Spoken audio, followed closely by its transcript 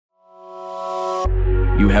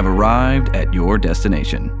You have arrived at your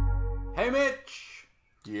destination. Hey, Mitch.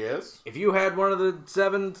 Yes? If you had one of the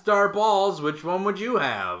 7-star balls, which one would you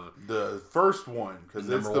have? The first one, because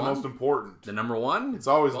it's the most important. The number one? It's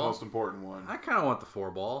always the most important one. I kind of want the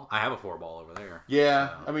 4-ball. I have a 4-ball over there. Yeah,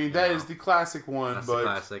 So, I mean, that is the classic one, That's but the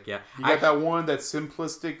classic, yeah. you got that one, that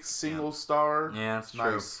simplistic single star. Yeah, that's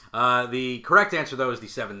nice. true. The correct answer though is the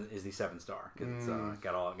 7-star because it's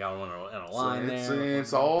got one in a line there.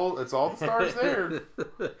 It's all the stars there.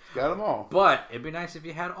 Got them all. But it'd be nice if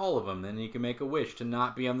you had all of them. Then you can make a wish to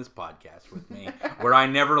not be on this podcast with me, where I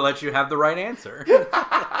never let you have the right answer.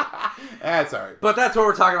 That's all right. But that's what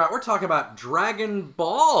we're talking about. We're talking about Dragon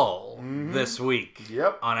Ball this week.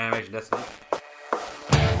 Yep. On Animation Destiny.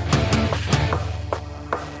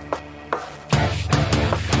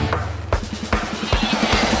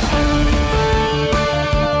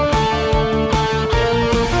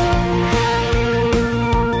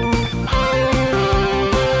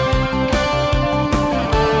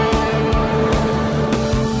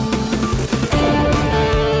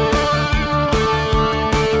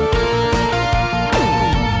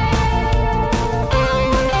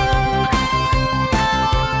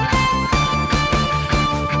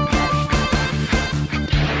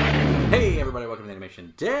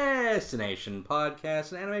 Destination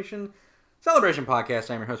Podcast, an animation celebration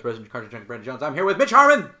podcast. I'm your host, President Carter Junkie Brandon Jones. I'm here with Mitch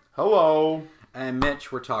Harmon. Hello. And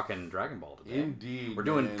Mitch, we're talking Dragon Ball today. Indeed. We're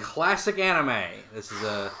doing classic anime. This is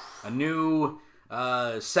a new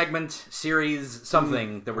segment, series,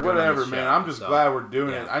 something that we're doing. Whatever, on this man. show. I'm just glad we're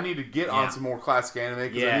doing yeah. it. I need to get on some more classic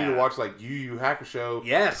anime because I need to watch like Yu Yu Hakusho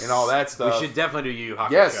and all that stuff. We should definitely do Yu Yu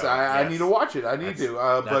Hakusho. Yes, I need to watch it. I need to.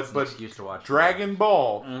 But used to watch Dragon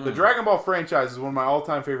Ball, the Dragon Ball franchise is one of my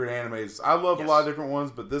all-time favorite animes. I love a lot of different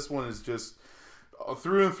ones, but this one is just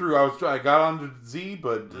through and through. I got onto Z,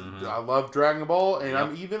 but I love Dragon Ball, and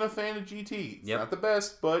I'm even a fan of GT. It's not the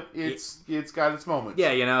best, but it's got its moments.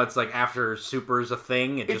 Yeah, you know, it's like after Super's a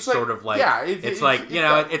thing, it just like, sort of like it's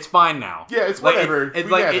fine now. Yeah, it's whatever.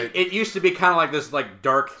 It used to be kind of like this like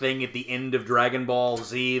dark thing at the end of Dragon Ball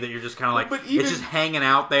Z that you're just kind of like it's just hanging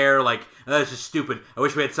out there like this is stupid. I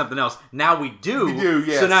wish we had something else. Now we do. We do,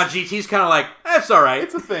 yes. So now GT's kind of like that's all right.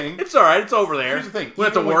 It's a thing. It's all right. It's over there. Here's the thing. We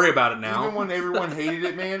don't have to worry about it now. Even when everyone hated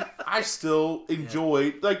it, man, I still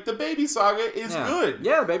enjoy like the Baby Saga is good.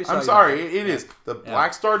 Yeah, the Baby Saga. I'm sorry, it is the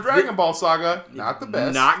Black Star Dragon Ball Saga, not the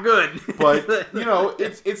best, not good. But you know,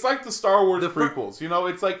 it's like the Star Wars prequels. You know,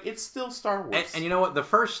 it's like it's still Star Wars. And you know what? We're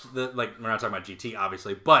not talking about GT,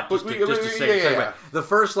 obviously, but just to say, the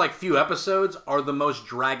first like few episodes are the most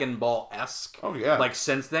Dragon Ball-esque. Oh yeah, like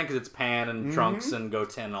since then because it's Pan and Trunks and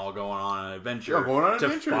Goten all going on an adventure to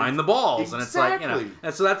find the balls, and it's like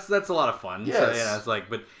and so that's a lot of fun. Yes. So, it's like,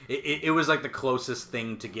 but it was like the closest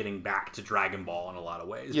thing to getting back to Dragon Ball in a lot of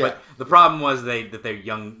ways. Yeah. But the problem was they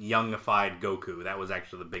youngified Goku. That was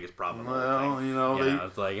actually the biggest problem. Well,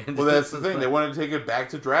 it's like that's the thing. They wanted to take it back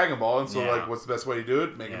to Dragon Ball, and so like, what's the best way to do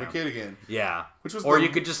it? Make him a kid again. Yeah. Which was you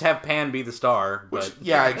could just have Pan be the star. But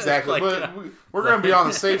yeah, exactly. But we're going to be on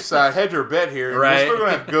the safe side. Hedge your bet here. Right. We're still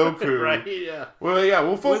going to have Goku. Right. Yeah. Well, yeah.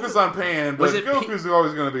 We'll focus on Pan, but Goku's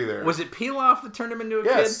always going to be there. Was it Pilaf that turned him into a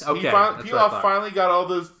kid? Okay. Pilaf finally got all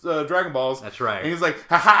those Dragon Balls. That's right. And he's like,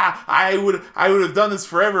 haha! I would have done this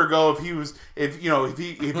forever ago if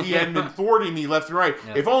he hadn't been thwarting me left and right.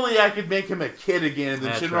 Yeah. If only I could make him a kid again. And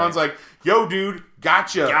then Shinron's like, yo, dude,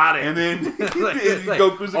 gotcha. Got it. And then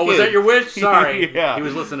Goku's a kid. Was that your wish? Sorry. Yeah. He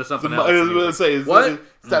was listening to something else. I was going to say, what?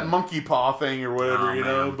 It's that monkey paw thing or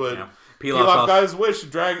whatever, but... Yeah. Pilaf got his wish to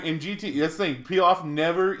drag in GT. That's the thing. Pilaf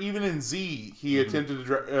never, even in Z, he attempted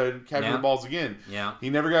to capture the balls again. Yeah,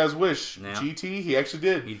 he never got his wish. Yeah. GT, he actually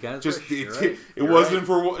did. He got his wish. It wasn't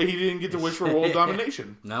for. He didn't get the wish for world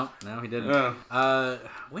domination. No, he didn't.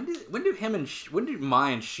 When did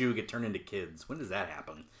Mai and Shu get turned into kids? When does that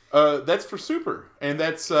happen? That's for Super, and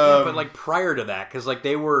that's. But like prior to that, because like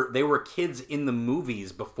they were kids in the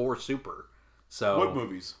movies before Super. So what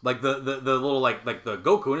movies? Like the little like the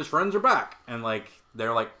Goku and his friends are back, and like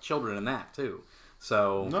they're like children in that too.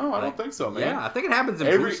 So no, I don't think so, man. Yeah, I think it happens in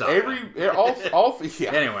Anyway,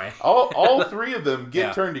 all three of them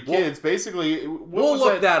get turned to kids. Basically, we'll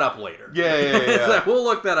look that up later. Yeah. We'll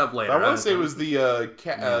look that up later. I want to say it was the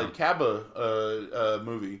Kaba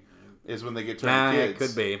movie. Is when they get turned to kids. It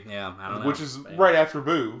could be, yeah. I don't know. Which is right after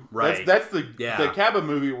Boo. Right. That's the Kaba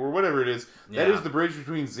movie or whatever it is. That is the bridge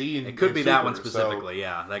between Z and it could be Super, that one specifically.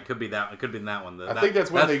 Yeah, that could be that. It could be in that one. I think that's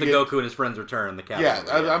when that's the Goku and his friends return. The Kaba.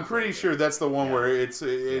 Yeah, I'm pretty sure that's the one where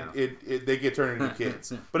they get turned into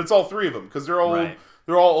kids. But it's all three of them because they're old. Right.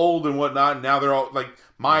 They're all old and whatnot. And now they're all like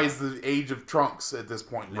Mai's the age of Trunks at this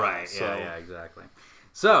point. Now, right. So. Yeah. Exactly.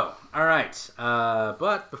 So, all right.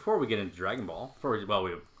 But before we get into Dragon Ball, we've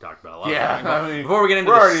talked about a lot of Dragon Ball. I mean, before we get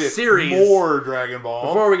into the series, more Dragon Ball.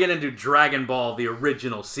 Before we get into Dragon Ball, the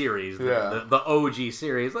original series, the OG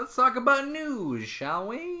series, let's talk about news, shall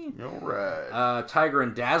we? All right. Tiger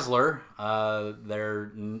and Dazzler,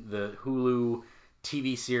 they're the Hulu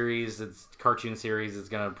TV series, it's cartoon series. It's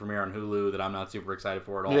going to premiere on Hulu that I'm not super excited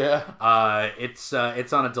for at all. Yeah. It's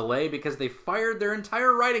on a delay because they fired their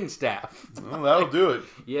entire writing staff. Well, that'll do it.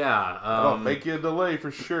 Yeah. That'll make you a delay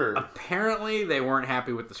for sure. Apparently, they weren't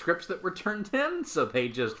happy with the scripts that were turned in, so they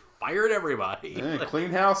just fired everybody.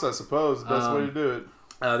 Clean house, I suppose. The best way to do it.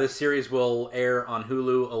 This series will air on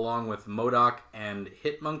Hulu along with MODOK and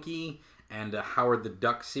Hitmonkey and a Howard the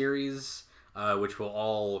Duck series. Which will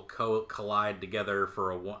all collide together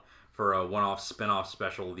for a one-off spin-off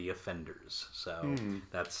special, The Offenders. So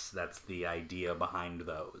that's the idea behind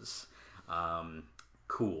those.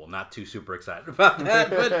 Cool. Not too super excited about that,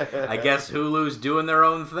 but I guess Hulu's doing their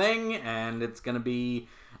own thing, and it's going to be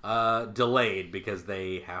delayed because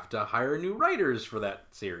they have to hire new writers for that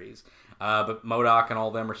series. But MODOK and all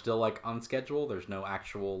of them are still on schedule. There's no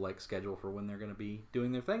actual schedule for when they're going to be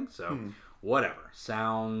doing their thing. So whatever,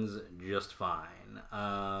 sounds just fine.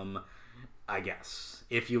 I guess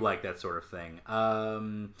if you like that sort of thing.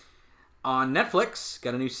 On Netflix,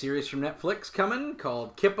 got a new series from Netflix coming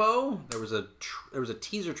called Kippo. There was a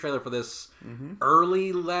teaser trailer for this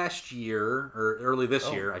early last year, or early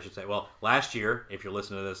this year, I should say. Well, last year, if you're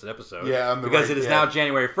listening to this episode. Yeah, because it is now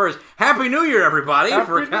January 1st. Happy New Year, everybody!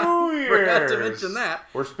 Happy New Year! Forgot to mention that.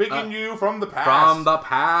 We're speaking to you from the past. From the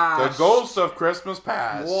past. The ghost of Christmas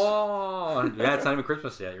past. Whoa! Yeah, it's not even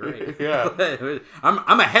Christmas yet. You're right. Yeah.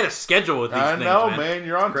 I'm ahead of schedule with these things, I know, man.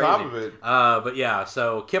 You're on top of it. But yeah,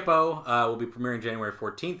 so Kippo will be premiering January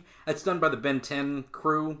 14th. It's done by the Ben 10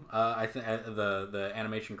 crew. I think the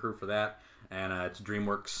animation crew for that, and it's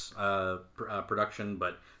DreamWorks production,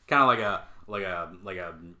 but kind of like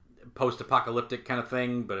a post-apocalyptic kind of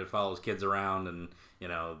thing. But it follows kids around, and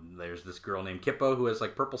there's this girl named Kippo who has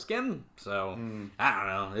purple skin. So I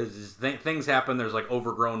don't know. It's just, things happen. There's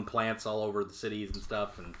overgrown plants all over the cities and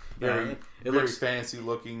stuff, and it looks very fancy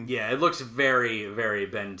looking. Yeah, it looks very, very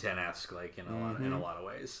Ben 10-esque, in a lot of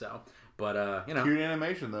ways. So. But, cute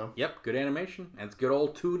animation, though. Yep, good animation. And it's good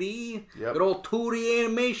old 2D. Yep. Good old 2D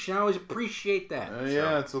animation. I always appreciate that.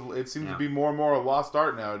 Yeah, it seems to be more and more a lost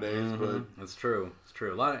art nowadays. But it's true. It's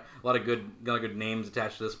true. A lot of good names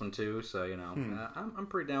attached to this one, too. So, I'm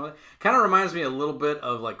pretty down with it. Kind of reminds me a little bit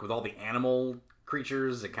of, with all the animal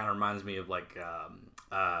creatures, it kind of reminds me of,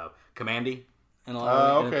 Commandy. In a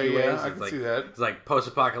lot of ways. I can see that. It's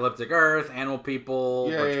post-apocalyptic Earth, animal people,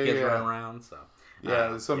 bunch of kids running around, so...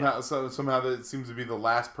 Yeah, somehow that seems to be the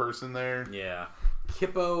last person there. Yeah.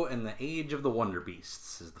 Kippo and the Age of the Wonder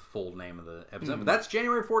Beasts is the full name of the episode. But that's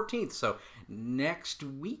January 14th, so next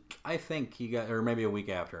week, I think, or maybe a week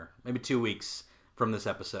after. Maybe 2 weeks from this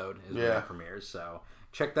episode is when it premieres. So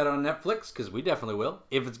check that out on Netflix, because we definitely will.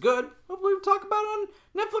 If it's good, hopefully we'll talk about it on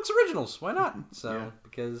Netflix Originals. Why not? So,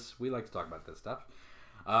 because we like to talk about this stuff.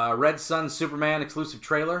 Red Sun Superman exclusive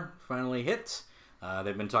trailer finally hit.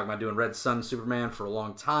 They've been talking about doing Red Sun Superman for a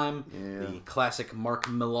long time. Yeah. The classic Mark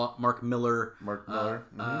Miller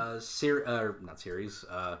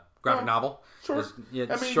graphic novel. Short.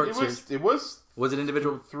 It was it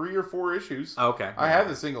individual? 3 or 4 issues. Oh, okay. I have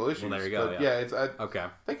the single issues. Well, there you go. I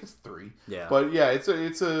think it's 3. Yeah. But yeah, it's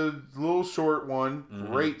a little short one.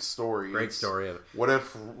 Great story. Great story of it. What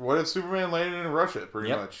if Superman landed in Russia?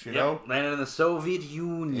 Pretty much, you know, landed in the Soviet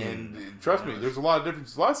Union. And trust me, there's a lot of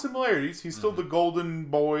differences, a lot of similarities. He's still the golden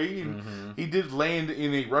boy, and he did land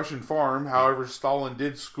in a Russian farm. However, Stalin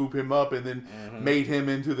did scoop him up and then made him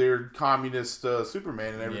into their communist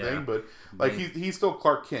Superman and everything. But he's still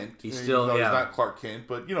Clark Kent. He's still he's not Clark Kent,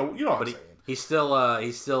 but you know what I'm saying. He's still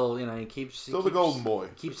he keeps the golden boy.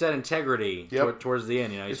 Keeps that integrity towards the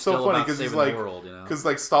end. He's it's so still funny because he's the world.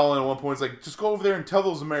 Because Stalin at one point is just go over there and tell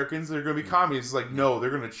those Americans they're going to be communists. It's no, they're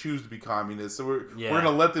going to choose to be communists. So we're going to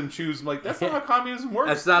let them choose. I'm that's not how communism works.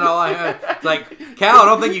 That's not all I. It's Cal, I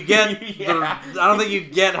don't think you get. I don't think you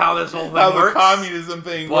get how this whole thing works. The communism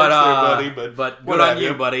thing works, buddy. But good on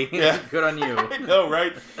you, buddy. Yeah, good on you. I know,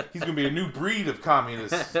 right? He's going to be a new breed of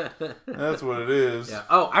communists. That's what it is. Yeah.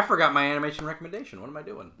 Oh, I forgot my animation recommendation. What am I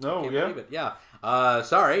doing? Oh, Can't believe it. Yeah.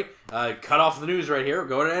 Sorry. Cut off the news right here.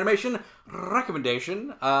 Go to animation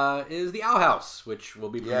recommendation. Is the Owl House, which will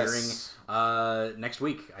be premiering next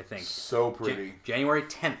week, I think. So pretty. January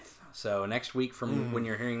 10th. So next week from when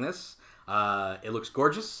you're hearing this. It looks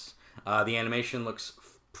gorgeous. The animation looks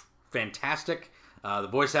fantastic. The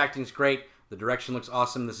voice acting's great. The direction looks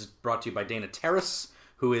awesome. This is brought to you by Dana Terrace,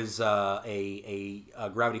 who is a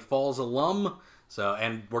Gravity Falls alum. So,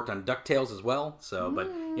 and worked on DuckTales as well. So,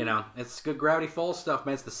 but, you know, it's good Gravity Falls stuff,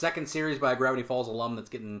 man. It's the second series by a Gravity Falls alum that's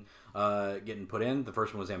getting put in. The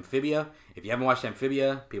first one was Amphibia. If you haven't watched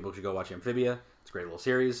Amphibia, people should go watch Amphibia. It's a great little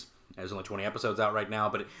series. There's only 20 episodes out right now,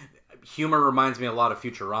 but humor reminds me a lot of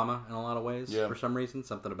Futurama in a lot of ways for some reason.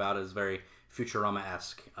 Something about it is very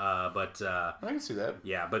Futurama-esque. But I can see that.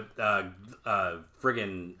 Yeah, but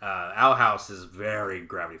friggin' Owl House is very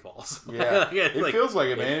Gravity Falls. Yeah, it feels like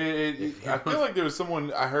it, man. I feel like there was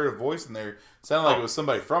someone, I heard a voice in there. Sounded like it was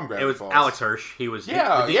somebody from Gravity Falls. It was Alex Hirsch. He was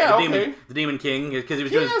the Demon King, because he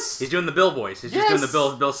was he's doing the Bill voice. He's just doing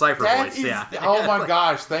the Bill Cipher voice. Oh my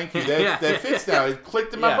gosh, thank you. That fits now. It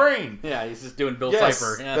clicked in my brain. Yeah, he's just doing Bill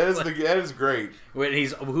Cipher. Yeah. That is great.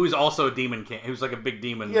 Who's also a Demon King. Who's like a big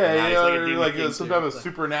demon. Like some type of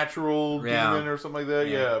supernatural demon or something like that.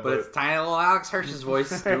 Yeah, but it's tiny little Alex Hirsch's voice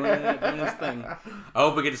doing his thing. I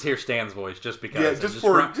hope we get to hear Stan's voice just because. Yeah, just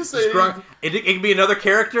Grunk. It can be another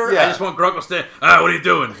character. Yeah. I just want Grunkle Stan. What are you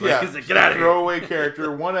doing? Like, yeah, get out of here. Throwaway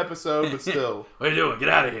character, one episode, but still. What are you doing? Get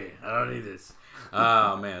out of here. I don't need this.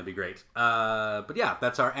 Oh man, it'd be great. But yeah,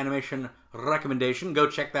 that's our animation recommendation. Go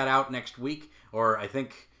check that out next week, or I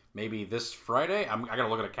think maybe this Friday. I gotta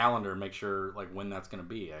look at a calendar and make sure like when that's gonna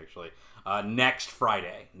be. Actually, next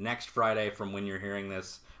Friday from when you're hearing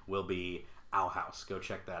this will be Owl House. Go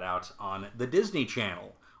check that out on the Disney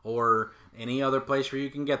Channel or any other place where you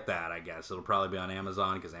can get that. I guess it'll probably be on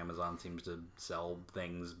Amazon because Amazon seems to sell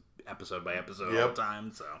things episode by episode all the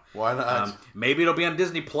time. So why not? Maybe it'll be on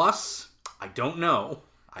Disney Plus. I don't know.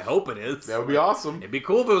 I hope it is. That would be awesome. It'd be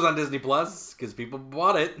cool if it was on Disney Plus because people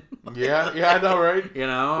bought it. yeah, I know, right? You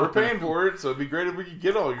know, we're paying for it, so it'd be great if we could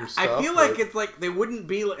get all your stuff. I feel like it's like they wouldn't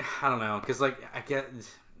be like, I don't know, because like I get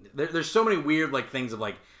there's so many weird like things of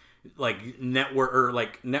like network or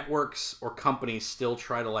like networks or companies still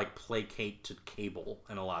try to like placate to cable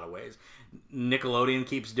in a lot of ways. Nickelodeon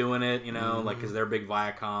keeps doing it, you know, like because they're big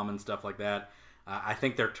Viacom and stuff like that. I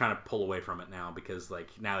think they're trying to pull away from it now because like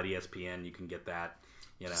now at ESPN you can get that.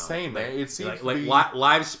 You know, same, man. It seems like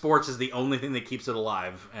live sports is the only thing that keeps it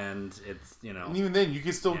alive, and it's And even then, you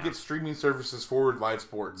can still get streaming services for live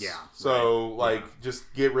sports. Yeah. So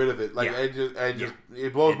just get rid of it. Like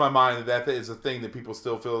it blows my mind that is a thing that people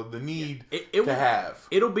still feel the need to have.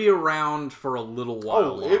 It'll be around for a little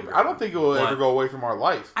while. I don't think it will ever go away from our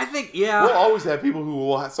life. I think we'll always have people who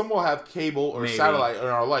will have, some will have cable or satellite in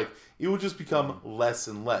our life. It will just become less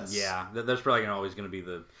and less. Yeah, there's probably always going to be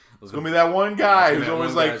There's going to be that one guy who's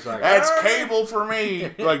always like, that's cable for me.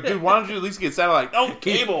 Like, dude, why don't you at least get satellite? No,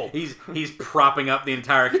 cable. He's propping up the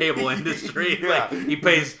entire cable industry. Like, he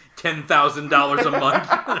pays $10,000 a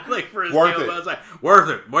month like for his worth cable. Worth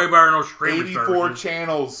it. Way better than those streaming 84 services.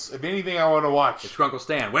 channels. If anything I want to watch. It's Grunkle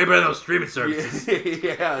Stan. Way better than those streaming services.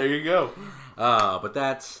 Yeah, there you go. But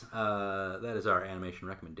that is our animation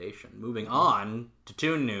recommendation. Moving on to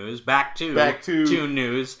Toon News. Back to Toon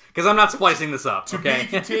News. Because I'm not splicing this up, okay? To be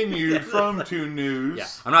continued from Toon News. Yeah,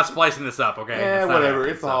 I'm not splicing this up, okay? Yeah, whatever.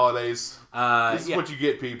 It's the holidays. This is what you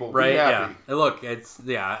get, people. Right, be happy. Yeah. Look,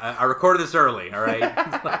 I recorded this early, all right?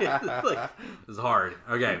 It's hard.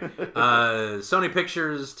 Okay. Sony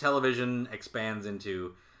Pictures Television expands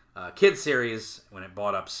into kids series when it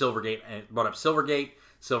bought up Silvergate.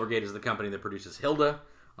 Silvergate is the company that produces Hilda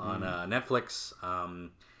on Netflix.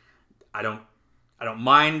 I don't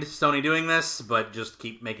mind Sony doing this, but just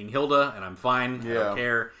keep making Hilda, and I'm fine. I don't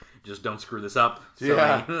care. Just don't screw this up.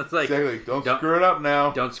 Yeah, it's like, exactly. Don't screw it up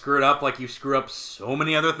now. Don't screw it up like you screw up so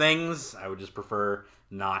many other things. I would just prefer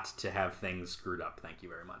not to have things screwed up. Thank you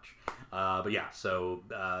very much. But yeah, so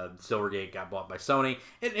Silvergate got bought by Sony.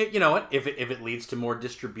 You know what? If it leads to more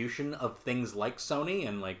distribution of things like Sony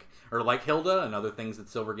and like Hilda and other things that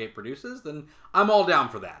Silvergate produces, then I'm all down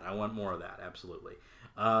for that. I want more of that, absolutely.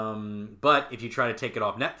 But if you try to take it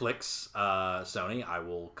off Netflix, Sony, I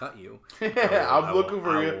will cut you. I'm looking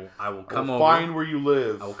for you. I will come over. Find where you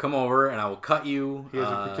live. I will come over and I will cut you. He has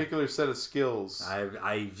a particular set of skills.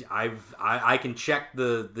 I can check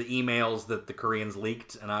the emails that the Koreans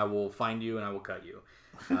leaked, and I will find you and I will cut you.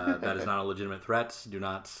 That is not a legitimate threat. Do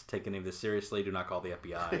not take any of this seriously. Do not call the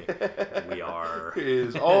FBI. We are... It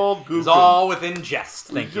is all goofing. It's all within jest.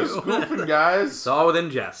 Thank you. Just goofing, guys. It's all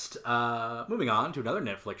within jest. Moving on to another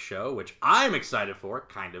Netflix show, which I'm excited for,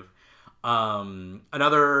 kind of.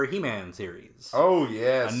 Another He-Man series. Oh,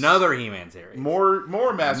 yes. Another He-Man series. More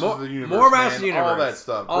Masters of the Universe. More Masters of the Universe. All that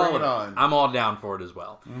stuff. Bring it on. I'm all down for it as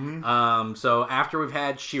well. Mm-hmm. So after we've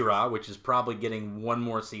had She-Ra, which is probably getting one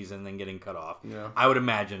more season than getting cut off, I would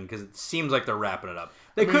imagine, because it seems like they're wrapping it up.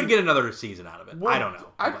 They could get another season out of it. I don't know.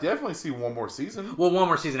 I definitely see one more season. Well, one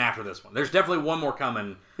more season after this one. There's definitely one more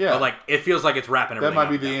coming. Yeah. But, like, it feels like it's wrapping everything That might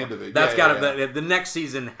be up the now. end of it. That's gotta the next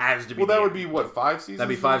season has to be. Well, that would be what, 5 seasons? That'd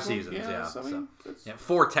be 5 seasons. Yeah. So, I mean,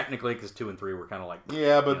 4 technically, because 2 and 3 were kind of like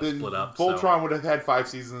then split up. Voltron would have had 5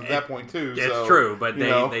 seasons at that point too. It's true, but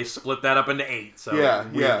they split that up into 8. So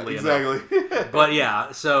exactly. But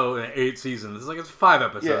yeah, so 8 seasons. It's like it's 5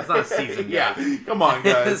 episodes. It's not a season. Come on,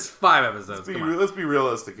 guys. It's 5 episodes. Let's be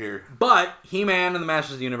realistic here. But He-Man and the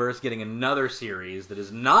Masters of the Universe getting another series that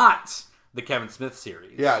is not the Kevin Smith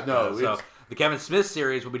series. Yeah, no. So the Kevin Smith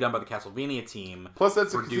series will be done by the Castlevania team. Plus,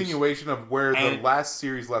 that's a continuation of where the last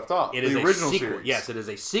series left off. It is the original sequel. series. Yes, it is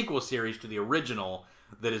a sequel series to the original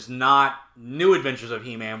that is not New Adventures of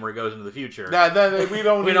He-Man, where he goes into the future. We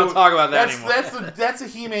don't. We don't talk about that anymore. That's a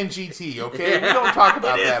He-Man GT. Okay, we don't talk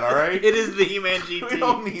about that. All right. It is the He-Man GT. We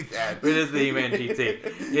don't need that. It is the He-Man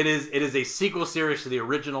GT. It is a sequel series to the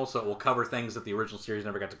original, so it will cover things that the original series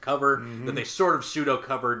never got to cover, that they sort of pseudo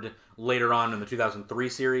covered later on in the 2003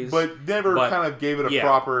 series, but never kind of gave it a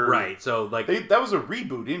proper right. So like that was a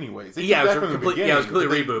reboot, anyways. It was a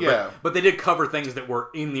completely reboot. But they did cover things that were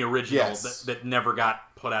in the original that never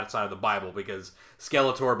got put outside of the Bible, because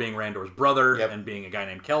Skeletor being Randor's brother and being a guy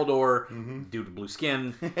named Keldor, due to blue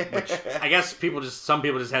skin, which I guess some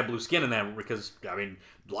people just had blue skin in that because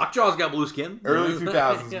Lockjaw's got blue skin. Early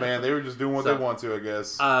 2000s, man, they were just doing what they want to, I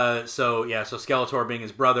guess. So Skeletor being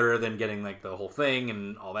his brother, then getting like the whole thing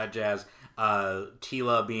and all that jazz.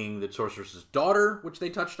 Teela being the sorceress's daughter, which they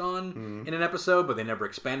touched on in an episode, but they never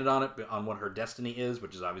expanded on it, on what her destiny is,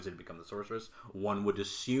 which is obviously to become the sorceress. One would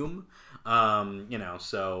assume, and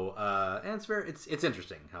it's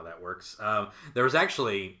interesting how that works. There was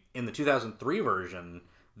actually in the 2003 version,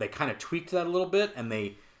 they kind of tweaked that a little bit, and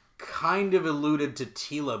they kind of alluded to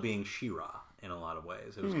Teela being She-Ra in a lot of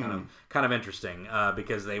ways. It was kind of interesting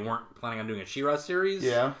because they weren't planning on doing a She-Ra series.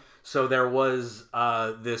 Yeah. So there was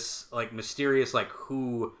this like mysterious like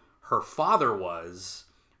who her father was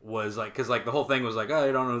like, because like the whole thing was like, oh,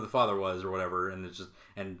 you don't know who the father was or whatever, and it's just,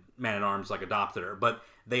 and Man-at-Arms like adopted her, but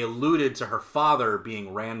they alluded to her father being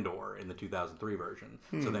Randor in the 2003 version.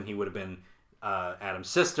 So then he would have been Adam's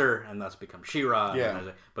sister and thus become She-Ra.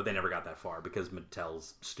 But they never got that far because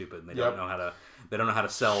Mattel's stupid and they don't know how to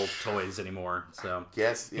sell toys anymore. So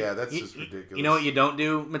that's just ridiculous. You know what you don't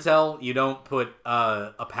do, Mattel? You don't put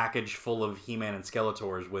a package full of He-Man and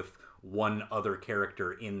Skeletors with one other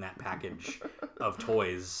character in that package of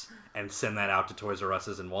toys and send that out to Toys R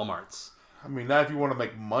Us's and Walmart's. I mean, not if you want to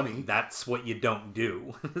make money. That's what you don't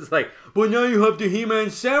do. It's like, but now you have the He-Man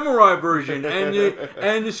Samurai version and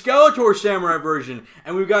the Skeletor Samurai version,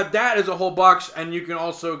 and we've got that as a whole box, and you can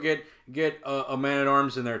also get a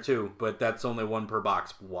Man-at-Arms in there too, but that's only one per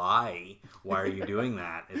box. Why? Why are you doing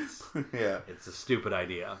that? It's a stupid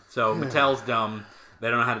idea. So Mattel's dumb. They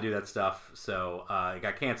don't know how to do that stuff, so it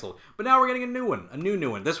got canceled. But now we're getting a new one.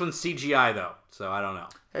 This one's CGI though, so I don't know.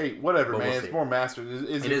 Hey, whatever, man. It's more Masters.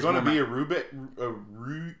 Is it going to be a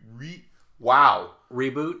wow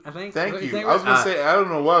reboot? I think. Thank you. I was going to say, I don't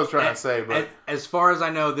know what I was trying to say, but as far as I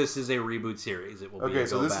know, this is a reboot series. It will be. Okay,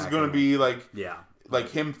 so this is going to be like like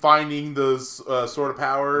him finding those sort of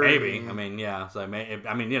power. Maybe. I mean, yeah. So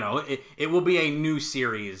it will be a new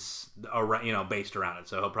series, based around it.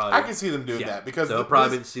 So he'll probably. I can see them doing that because he'll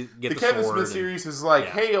probably get the Kevin Smith series is like,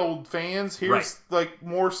 hey, old fans, here's like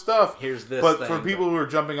more stuff. Here's this. But for people who are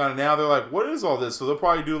jumping on it now, they're like, what is all this? So they'll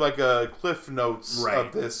probably do like a Cliff Notes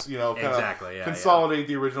of this, consolidate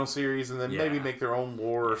the original series and then maybe make their own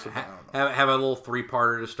lore or something. I don't know. Have a little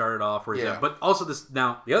 3-parter to start it off. But also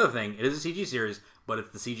the other thing, it is a CG series. But it's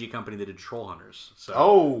the CG company that did Troll Hunters.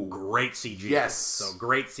 So great CG. Yes. So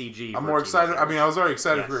great CG. I'm more excited. I mean, I was already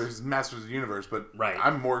excited for his Masters of the Universe, but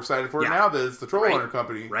I'm more excited for it now that it's the Troll Hunter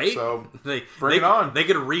company. Right. So bring it on. They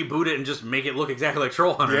could reboot it and just make it look exactly like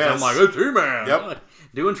Troll Hunters. Yes. I'm like, it's He-Man. Yep.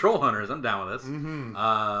 Doing Troll Hunters. I'm down with this.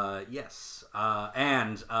 Mm-hmm. Yes.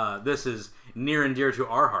 And this is near and dear to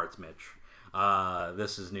our hearts, Mitch.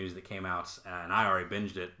 This is news that came out, and I already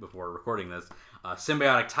binged it before recording this.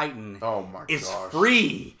 Symbiotic Titan is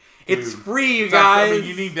free. Dude, it's free, you guys. I mean,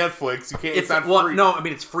 you need Netflix. You can't. It's not free. No, I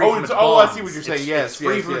mean it's free. From its bonds. I see what you're saying. Yes, it's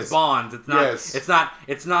free from its bonds. It's not. Yes.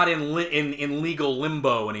 It's not in legal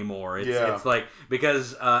limbo anymore. It's like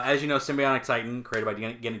because as you know, Symbiotic Titan, created by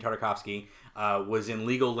Genndy Tartakovsky, was in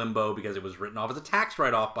legal limbo because it was written off as a tax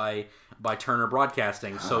write-off by Turner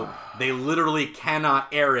Broadcasting. So they literally cannot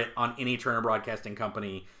air it on any Turner Broadcasting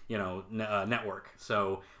company, network.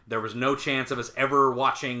 So there was no chance of us ever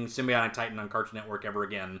watching Symbiotic Titan on Cartoon Network ever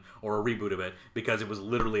again, or a reboot of it, because it was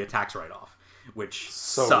literally a tax write-off, which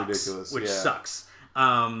sucks. Ridiculous. Which sucks.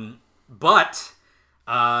 But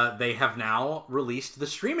they have now released the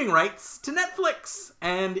streaming rights to Netflix,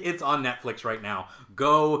 and it's on Netflix right now.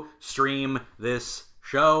 Go stream this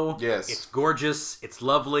show. Yes. It's gorgeous. It's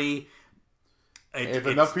lovely. If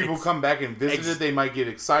enough people come back and visit it, they might get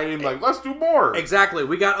excited, like, let's do more. Exactly.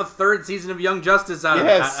 We got a third season of Young Justice out of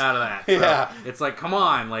that. So yeah. it's like, come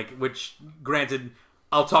on. Which, granted,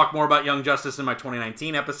 I'll talk more about Young Justice in my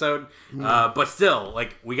 2019 episode. But still,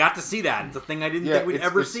 we got to see that. It's a thing I didn't think we'd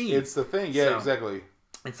ever see. It's the thing. Yeah, exactly.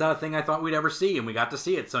 It's not a thing I thought we'd ever see, and we got to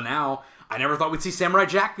see it. So now, I never thought we'd see Samurai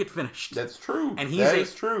Jack get finished. That's true. And that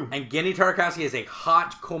is true. And Genndy Tartakovsky is a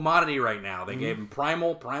hot commodity right now. They gave him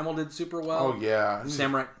Primal. Primal did super well. Oh, yeah.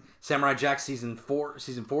 Samurai Jack season 4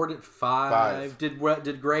 did 5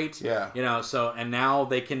 did great. Yeah. So and now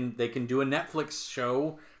they can do a Netflix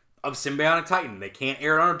show of Symbiotic Titan. They can't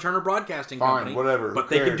air it on a Turner Broadcasting Company. Whatever. But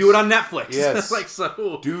they can do it on Netflix. Yes.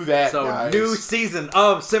 Do that, So guys. New season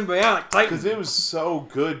of Symbiotic Titan. Because it was so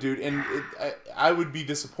good, dude. And I would be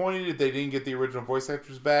disappointed if they didn't get the original voice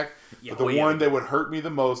actors back. But the one that would hurt me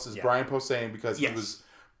the most is Brian Posehn, because he was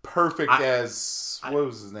perfect as... What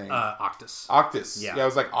was his name? Octus. Octus. Yeah, I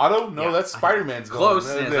was like, Otto? No, that's Spider-Man's close.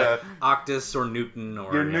 Octus or Newton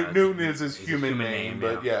or... Newton is his human name,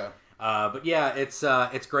 but yeah. But yeah,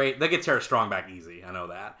 it's great. They get Tara Strong back easy. I know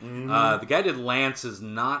that. The guy did Lance is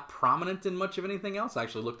not prominent in much of anything else. I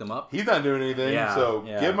actually looked him up. He's not doing anything, so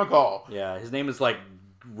give him a call. Yeah, his name is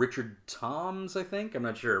Richard Toms, I think. I'm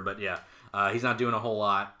not sure, but yeah. He's not doing a whole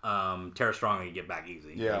lot. Tara Strong can get back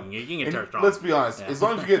easy. Yeah, you can get Tara Strong. Let's be honest. As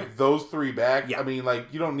long as you get those three back, I mean,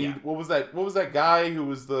 you don't need. What was that guy who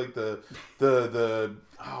was the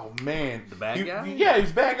oh man, the bad guy? Yeah,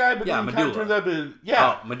 he's a bad guy, but then he kind of turns out to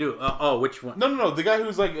Medulla. Which one? No, the guy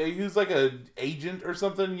who's like a agent or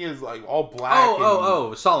something. He is all black.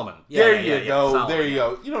 Solomon. There you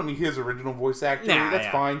go. You don't need his original voice actor. That's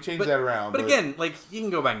fine. Change that around. But again, you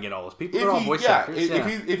can go back and get all those people. They're all voice actors.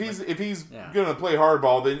 If he's gonna play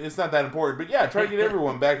hardball, then it's not that important. But try to get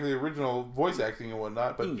everyone back to the original voice acting and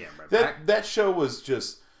whatnot. But that show was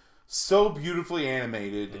just so beautifully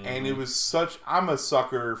animated, and it was such... I'm a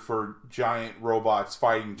sucker for giant robots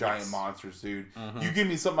fighting giant monsters, dude. You give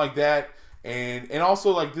me something like that, and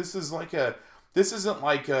also, this isn't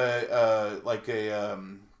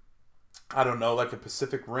I don't know, like a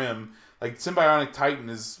Pacific Rim. Symbiotic Titan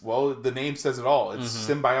is, well, the name says it all. It's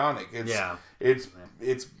symbiotic. It's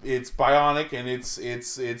bionic, and it's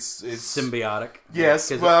symbiotic. Yes.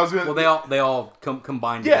 They all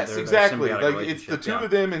combine together. Yes, exactly. It's the two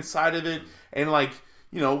of them inside of it, and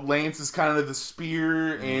Lance is kind of the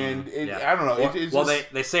spear, and I don't know.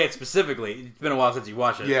 They say it specifically. It's been a while since you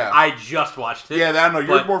watched it. Yeah, I just watched it. Yeah, I know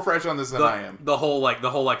you're more fresh on this than I am. The whole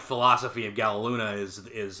philosophy of Galaluna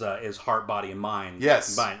is heart, body, and mind.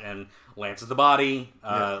 Yes, combined. And Lance is the body.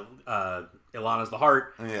 Ilana's the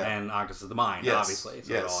heart, and Octus is the mind. Yes. Obviously,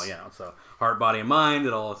 so it all so heart, body, and mind.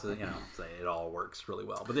 It all it all works really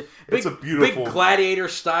well. But it's a beautiful big gladiator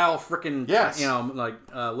style freaking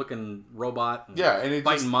looking robot. And it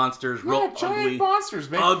fighting monsters, real ugly monsters,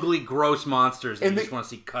 man, ugly, gross monsters that you just want to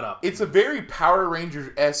see cut up. It's a very Power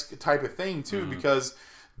Ranger-esque type of thing too, because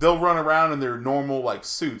they'll run around in their normal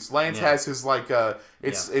suits. Lance has his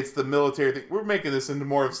it's the military thing. We're making this into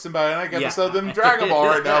more of a symbiotic episode than Dragon Ball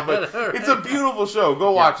right now, but it's a beautiful show.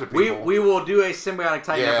 Go watch it, people. We will do a Symbiotic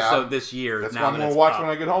Titan episode this year. That's what I'm going to watch when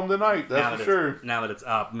I get home tonight. That's for sure. Now that it's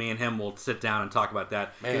up, me and him will sit down and talk about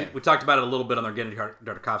that. We talked about it a little bit on our Genndy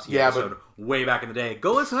Tartakovsky episode way back in the day.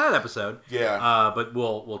 Go listen to that episode. Yeah. But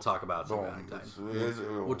we'll talk about Symbiotic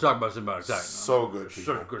Titan. We'll talk about Symbiotic Titan. So good,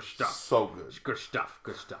 people. So good stuff. So good. Good stuff.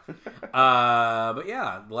 But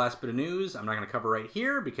yeah, the last bit of news I'm not going to cover right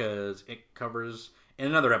here because it covers in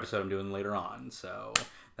another episode I'm doing later on. So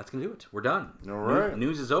that's going to do it. We're done. All right.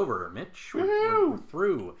 News is over, Mitch. We're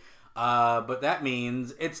through. But that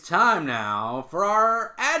means it's time now for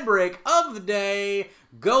our ad break of the day.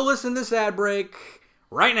 Go listen to this ad break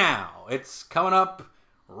right now. It's coming up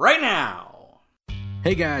right now.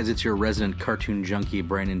 Hey guys, it's your resident cartoon junkie,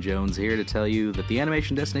 Brandon Jones, here to tell you that the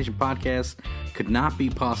Animation Destination podcast could not be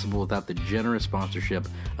possible without the generous sponsorship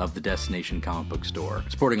of the Destination Comic Book Store.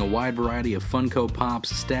 Sporting a wide variety of Funko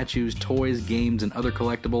Pops, statues, toys, games, and other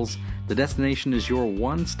collectibles, the Destination is your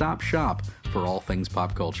one-stop shop for all things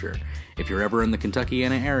pop culture. If you're ever in the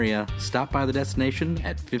Kentuckiana area, stop by the Destination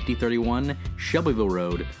at 5031 Shelbyville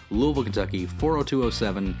Road, Louisville, Kentucky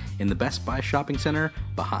 40207 in the Best Buy Shopping Center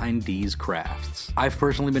behind D's Crafts. I've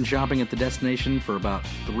personally been shopping at the Destination for about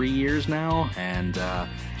 3 years now, and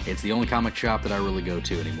It's the only comic shop that I really go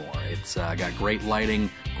to anymore. It's got great lighting,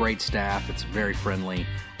 great staff. It's very friendly.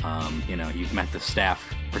 You've met the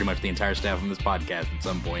staff, pretty much the entire staff on this podcast at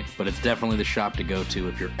some point, but it's definitely the shop to go to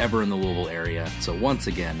if you're ever in the Louisville area. So once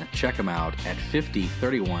again, check them out at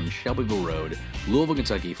 5031 Shelbyville Road, Louisville,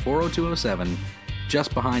 Kentucky, 40207,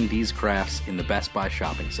 just behind D's Crafts in the Best Buy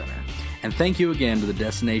Shopping Center. And thank you again to the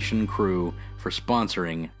Destination crew for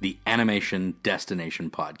sponsoring the Animation Destination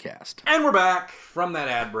podcast. And we're back from that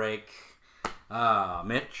ad break.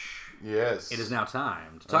 Mitch. Yes. It is now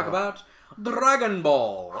time to talk about Dragon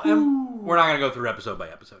Ball. And we're not going to go through episode by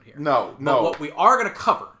episode here. No. But what we are going to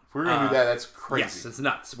cover... If we're going to do that, that's crazy. Yes, it's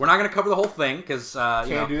nuts. We're not going to cover the whole thing because...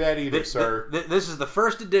 Can't do that either, sir. This is the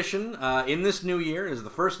first edition in this new year. Is the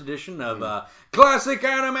first edition of Classic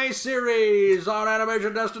Anime Series on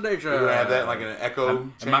Animation Destination. You're going to have that like an echo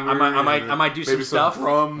chamber? I might do some stuff.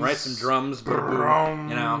 Drums. Right, some drums. I'm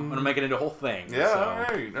going to make it into a whole thing. Yeah, so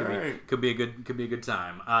all right. Could be a good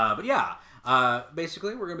time. But yeah...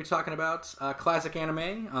 basically, we're going to be talking about classic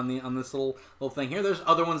anime on this little thing here. There's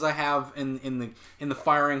other ones I have in the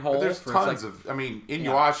firing hole. But there's tons of. I mean,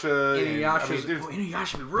 Inuyasha.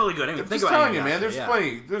 Inuyasha would be really good. I'm just telling you, man. There's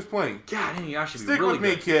plenty. There's plenty. God, Inuyasha would be Stick really with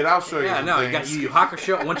good. me, kid. I'll show you. Yeah, no, you got Yu Yu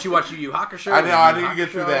Hakusho. Once you watch Yu Yu Hakusho, I need to get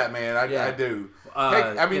through that, man. I do.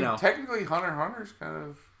 I mean, technically, Hunter x Hunter's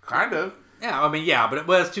kind of. Yeah, I mean, yeah, but it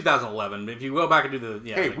was 2011. If you go back and do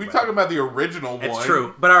the... Hey, we're talking about the original one. It's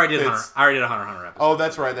true, but I already did a Hunter x Hunter episode. Oh,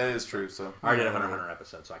 that's right, that is true. So I already did a Hunter x Hunter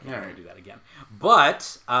episode, so I can't really do that again. But,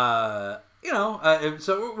 so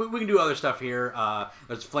we can do other stuff here.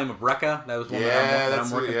 There's Flame of Recca. That was one that I'm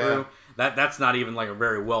working through. That's not even like a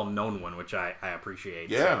very well-known one, which I appreciate.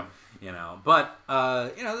 Yeah. So, but we're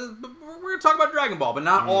going to talk about Dragon Ball, but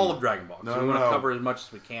not all of Dragon Ball. So we want to cover as much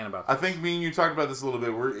as we can about this. I think me and you talked about this a little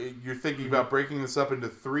bit. You're thinking about breaking this up into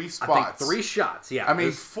 3 spots. I think 3 shots, yeah. I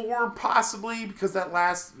mean, 4 possibly, because that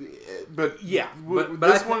last... But yeah. But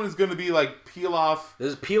this one is going to be like Pilaf.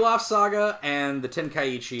 This is Pilaf Saga and the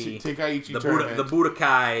Tenkaichi. Tournament. The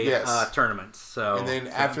Budokai tournament. So, and then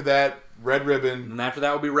after that, Red Ribbon. And after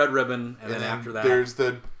that will be Red Ribbon. And then after that... There's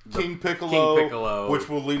the King Piccolo, which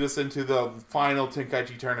will lead us into the final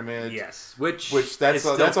Tenkaichi tournament. Yes, which that's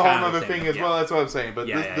a whole other thing as well. That's what I'm saying. But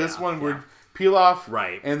this one we're Pilaf,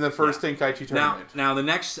 right, and the first Tenkaichi tournament. Now the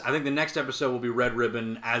next episode will be Red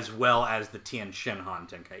Ribbon as well as the Tien Shinhan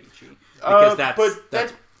Tenkaichi because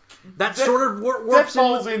that sort of works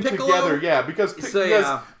in together. Yeah, because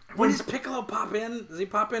when does Piccolo pop in? Does he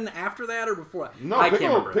pop in after that or before? No,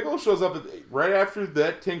 Piccolo shows up right after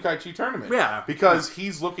that Tenkaichi tournament. Yeah. Because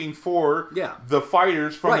he's looking for the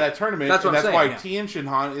fighters from that tournament. That's why Tien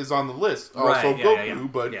Shinhan is on the list. Also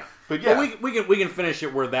Goku, but we can finish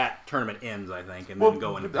it where that tournament ends, I think, and then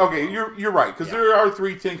go into okay, you're right, because there are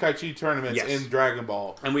 3 Tenkaichi tournaments in Dragon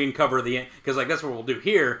Ball. And we can cover because that's what we'll do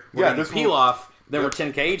here. We're going to peel off. Then we're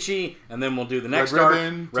Tenkaichi, and then we'll do the next arc,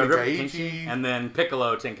 Red Ribbon, and then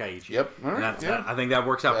Piccolo Tenkaichi. Yep. All right. I think that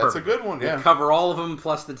works out perfect. That's a good one, yeah. We'll cover all of them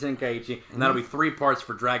plus the Tenkaichi, and that'll be 3 parts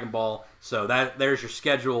for Dragon Ball. So there's your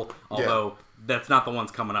schedule, although that's not the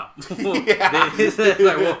ones coming up. We'll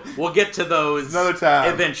get to those another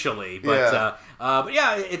time eventually. But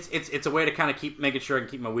it's a way to kind of keep making sure I can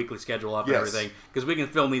keep my weekly schedule up and everything, because we can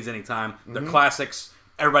film these anytime. They're classics.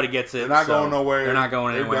 Everybody gets it. They're not going nowhere. They're not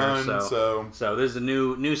going anywhere. Done, so there's a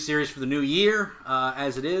new series for the new year,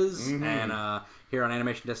 as it is, and here on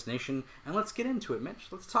Animation Destination. And let's get into it, Mitch.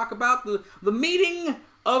 Let's talk about the meeting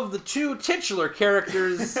of the 2 titular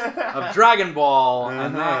characters of Dragon Ball,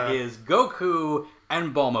 and that is Goku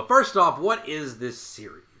and Bulma. First off, what is this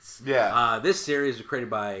series? Yeah. This series was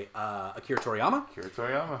created by Akira Toriyama.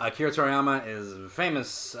 Akira Toriyama is a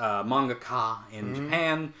famous mangaka in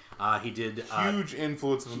Japan. He did huge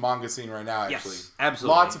influence of the manga scene right now. Actually, yes,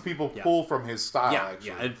 absolutely. Lots of people pull from his style.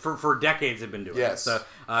 Actually, and for decades they've been doing it. So,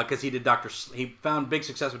 because he did he found big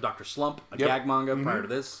success with Dr. Slump, a gag manga prior to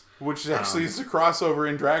this. Which actually is a crossover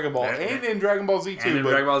in Dragon Ball and in Dragon Ball Z too. And in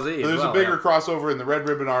Dragon Ball Z, there's a bigger crossover in the Red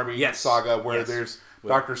Ribbon Army saga where there's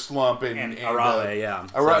Dr. Slump and Arale,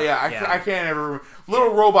 I can't ever remember.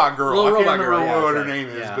 Little Robot Girl. I can't remember what her name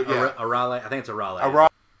is, but Arale. I think it's Arale.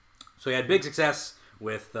 So he had big success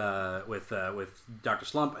with Dr.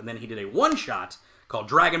 Slump, and then he did a one-shot called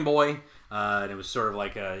Dragon Boy, and it was sort of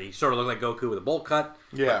like he sort of looked like Goku with a bowl cut.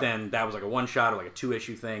 Yeah. But then that was like a one-shot or like a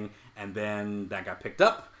 2-issue thing, and then that got picked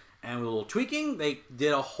up, and with a little tweaking, they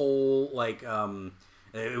did a whole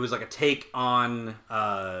it was like a take on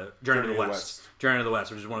Journey to the West. Journey to the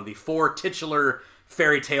West, which is one of the 4 titular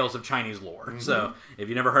fairy tales of Chinese lore. So, if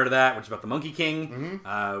you've never heard of that, which is about the Monkey King,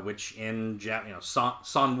 which in Sun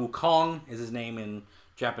Wukong is his name in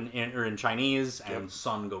in Chinese, and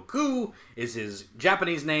Son Goku is his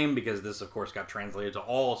Japanese name because this, of course, got translated to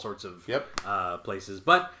all sorts of places.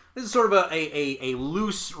 But this is sort of a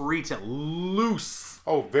loose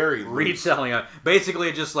very retelling. Basically,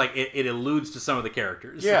 it just like it alludes to some of the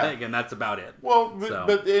characters. Yeah, and that's about it. Well,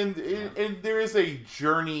 but there is a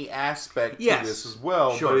journey aspect to this as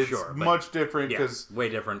well. Sure, but it's much different because way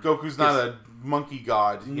different. Goku's not a monkey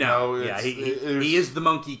god. You know? He is the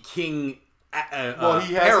Monkey King.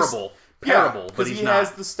 He has parable, because he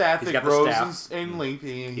has the staff that grows in length.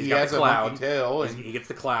 He has a monkey tail, and he gets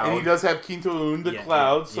the cloud, and he does have Kinto-un, the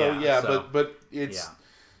cloud. But it's.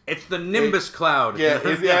 It's the Nimbus cloud.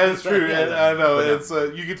 It's true. I know. It's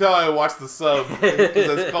you can tell I watched the sub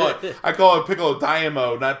because I call it Piccolo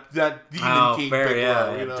Daimo, not Demon King fair,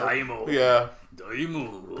 Piccolo. You know? Daimo. Yeah.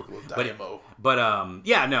 Daimo. Daimo.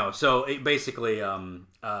 But so it basically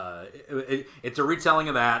it's a retelling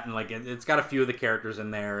of that, and like it's got a few of the characters in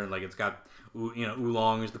there, and like it's got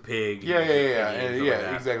Oolong is the pig.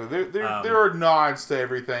 Exactly. There are nods to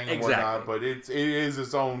everything and whatnot, but it is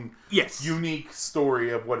its own unique story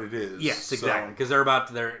of what it is. Yes, exactly. Because they're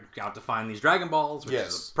out to find these Dragon Balls, which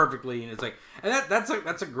is perfectly, and it's like, and that's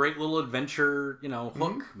a great little adventure,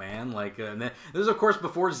 hook, man. Like, and this is of course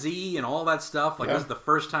before Z and all that stuff. Like, this is the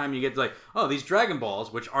first time you get to like, these Dragon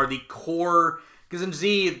Balls, which are the core. Because in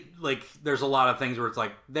Z, like, there's a lot of things where it's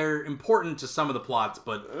like they're important to some of the plots,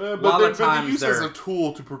 but a lot of times they're used as a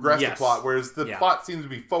tool to progress the plot. Whereas the plot seems to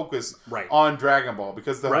be focused on Dragon Ball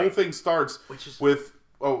because the whole thing starts with.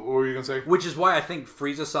 Oh, what were you gonna say? Which is why I think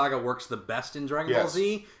Frieza Saga works the best in Dragon Ball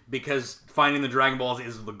Z, because finding the Dragon Balls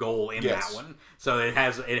is the goal in that one. So it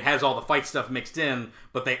has all the fight stuff mixed in,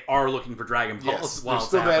 but they are looking for Dragon Balls while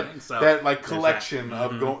it's happening. That like collection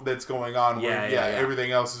of that's going on.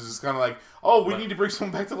 Everything else is just kind of like, we need to bring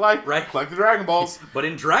someone back to life. Right, collect the Dragon Balls. But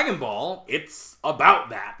in Dragon Ball, it's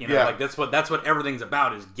about that. Like that's what everything's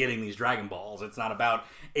about, is getting these Dragon Balls. It's not about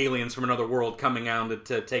aliens from another world coming out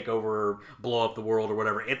to take over, or blow up the world or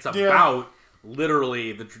whatever. It's about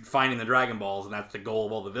literally finding the Dragon Balls, and that's the goal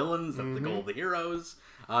of all the villains. That's the goal of the heroes,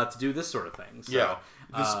 to do this sort of thing. So,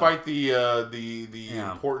 despite the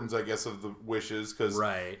importance, I guess, of the wishes, because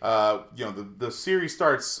the series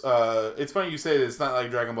starts. It's funny you say that it's not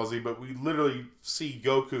like Dragon Ball Z, but we literally see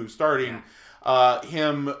Goku starting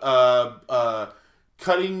him.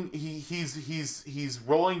 Cutting, he's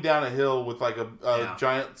rolling down a hill with like a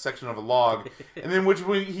giant section of a log, and then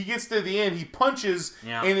when he gets to the end, he punches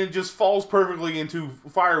and it just falls perfectly into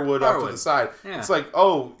firewood off to the side. It's like,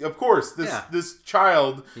 of course, this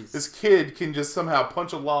child, this kid can just somehow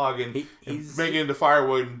punch a log and make it into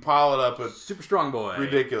firewood and pile it up. Super strong boy,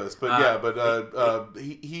 ridiculous. But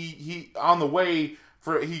he on the way.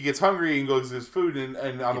 He gets hungry and goes to his food,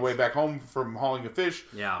 and on the way back home from hauling a fish,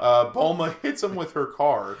 Bulma hits him with her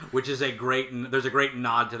car. Which is there's a great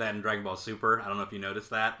nod to that in Dragon Ball Super. I don't know if you noticed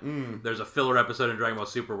that. There's a filler episode in Dragon Ball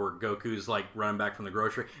Super where Goku's like running back from the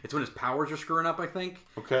grocery. It's when his powers are screwing up, I think.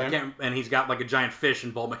 Okay. And he's got like a giant fish,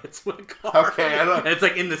 and Bulma hits him with a car. Okay, and it's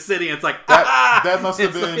like in the city, and it's like, that must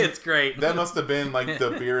have been... It's great. That must have been like the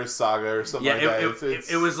Beerus saga or something like that.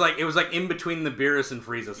 It was like in between the Beerus and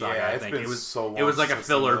Frieza saga, I think. It was so long. It was like a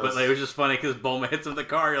filler, but it was just funny because Bulma hits him with the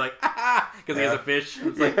car. You're like, because he has a fish.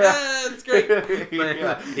 It's like, it's great.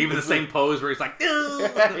 Even the same pose where he's like,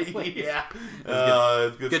 it's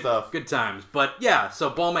good stuff. Good times. But so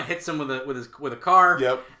Bulma hits him with a car.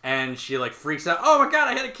 Yep. And she like freaks out. Oh my god,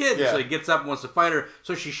 I had a kid. So he gets up and wants to fight her.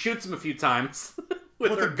 So she shoots him a few times.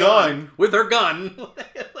 With her gun. With her gun.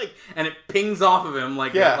 And it pings off of him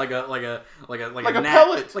like a pellet. Like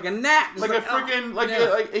a gnat. Like a freaking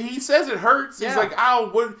like he says it hurts. He's like,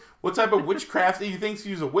 ow, what type of witchcraft he thinks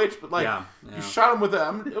he's a witch, but like you shot him with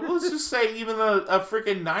let's just say even a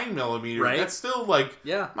freaking 9mm. Right? That's still like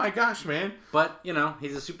my gosh, man. But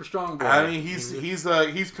he's a super strong boy. I mean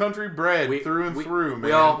he's country bred through and through,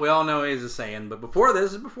 man. We all know he's a Saiyan, but before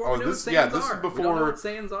this is before we know what Saiyans this are. is before we don't know what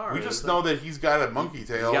Saiyans are. We just know that he's got a monkey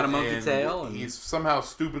tail. He's got a monkey tail, and he's somehow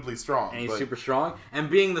stupidly strong. And he's super strong. And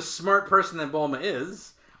being the smart person that Bulma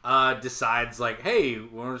is, decides like, hey,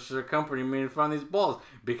 why don't you accompany me to find these balls?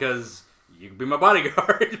 Because you can be my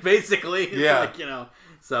bodyguard, basically. It's like,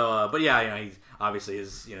 So, but he's obviously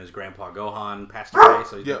his grandpa Gohan passed away.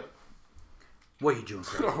 So what are you doing,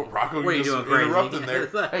 crazy? Rocco, what are you doing, crazy? Interrupting there.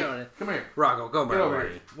 Hey, come here, Rocco. Go back,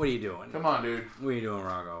 buddy. What are you doing? Come on, dude. What are you doing,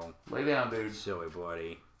 Rocco? Lay down, dude. Silly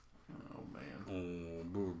buddy. Oh man. Oh,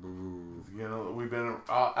 boo, boo. We've been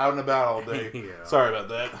out and about all day. Sorry about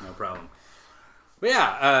that. No problem. But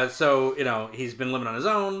yeah, so, he's been living on his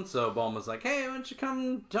own, so Bulma's like, hey, why don't you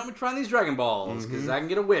come help me try these Dragon Balls, because I can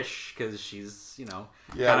get a wish, because she's,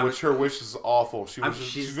 Yeah, which her wish is awful.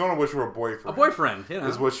 She's going to wish for a boyfriend. A boyfriend,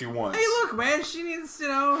 is what she wants. Hey, look, man, she needs,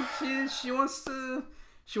 she wants to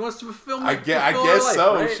fulfill I guess life,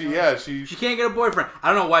 so. Right? She can't get a boyfriend.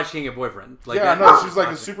 I don't know why she can't get a boyfriend. Like, I know. She's like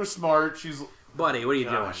a super smart. Buddy, what are you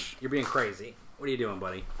doing? You're being crazy. What are you doing,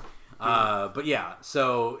 buddy? But yeah,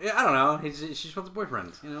 so I don't know. She just wants a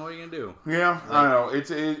boyfriend. What are you gonna do? Yeah, I don't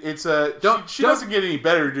know. She doesn't get any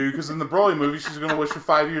better, dude. Because in the Broly movie, she's gonna wish for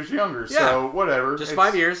 5 years younger. Yeah. So whatever. Just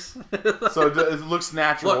 5 years. So it looks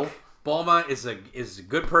natural. Look, Bulma is a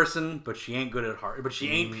good person, but she ain't good at heart. But she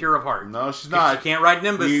ain't pure of heart. No, she's not. She can't ride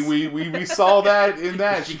Nimbus. We saw that in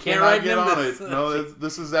that. She can't ride get Nimbus. on it. No,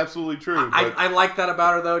 this is absolutely true. I like that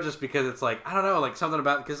about her though, just because it's like I don't know, like something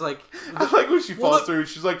about because like I like when she falls through.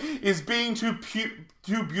 She's like, "Is being too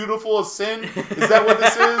beautiful a sin? Is that what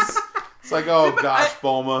this is?" It's like, oh gosh,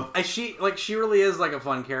 Bulma. She really is like a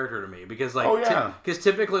fun character to me because like, because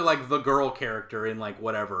typically like the girl character in like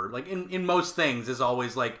whatever, like in most things is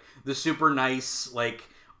always like the super nice, like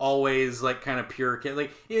always like kind of pure kid.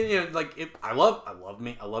 Like I love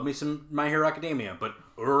me some My Hero Academia, but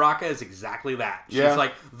Uraraka is exactly that. She's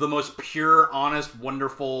like the most pure, honest,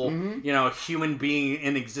 wonderful, human being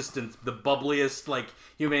in existence, the bubbliest like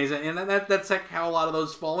human, and that's like how a lot of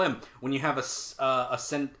those fall in. When you have a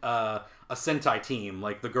Sentai team,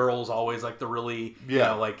 like the girls always like the really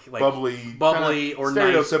like bubbly or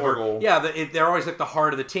stereotypical. Nice, they're always like the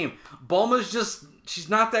heart of the team. Bulma's just she's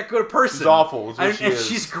not that good a person. She's awful.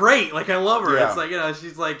 She's great. Like I love her. Yeah. It's like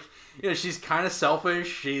she's like she's kind of selfish.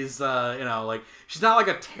 She's like she's not like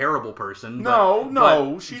a terrible person.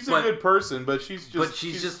 She's a good person, but she's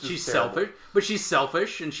selfish. But she's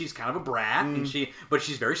selfish and she's kind of a brat, and but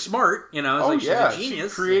she's very smart. She's a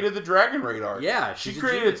genius. She created the Dragon Radar. Yeah, she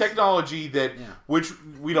created a technology that which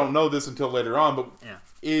we don't know this until later on, but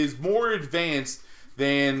is more advanced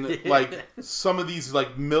than like some of these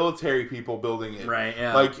like military people building it. Right,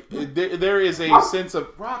 yeah. Like there is a sense of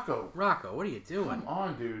Rocco, what are you doing? Come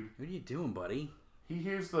on, dude. What are you doing, buddy? He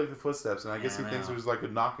hears like the footsteps, and I guess he thinks it was like a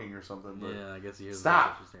knocking or something. But I guess he hears.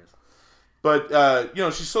 Stop. But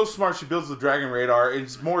she's so smart. She builds the Dragon Radar.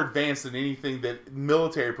 It's more advanced than anything that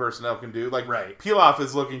military personnel can do. Like Pilaf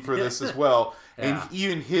is looking for this as well, and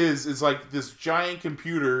even his is like this giant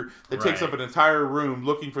computer that takes up an entire room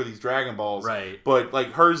looking for these Dragon Balls. Right. But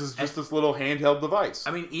like hers is just this little handheld device.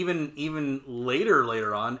 I mean, even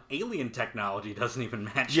later on, alien technology doesn't even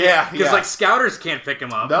match. Because like scouters can't pick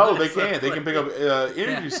them up. No, they can't. They can pick up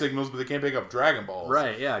energy signals, but they can't pick up Dragon Balls.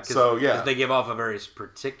 Right. Yeah. Because they give off a very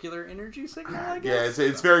particular energy signal, I guess. Yeah,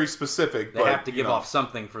 it's very specific. They have to give off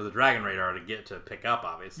something for the Dragon Radar to pick up,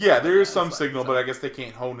 obviously. Yeah, there is some signal, but I guess they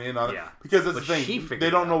can't hone in on it. Because that's the thing. They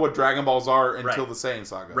don't know what Dragon Balls are until the Saiyan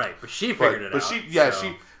Saga. Right, but she figured it out.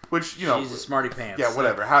 She's a smarty pants. Yeah,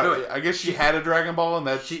 whatever. I guess she had a Dragon Ball, and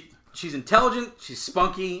that she's intelligent, she's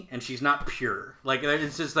spunky, and she's not pure. Like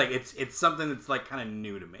it's just like it's something that's like kind of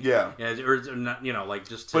new to me. Yeah, or not, like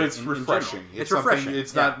just. But it's refreshing. It's refreshing.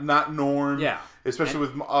 It's not norm. Yeah, especially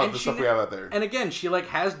with the stuff we have out there. And again, she like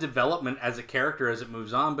has development as a character as it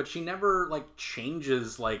moves on, but she never like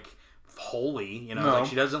changes like wholly. Like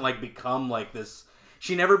she doesn't like become like this.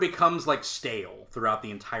 She never becomes like stale throughout the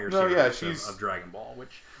entire series of Dragon Ball,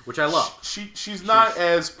 which I love. She's not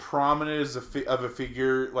as prominent as of a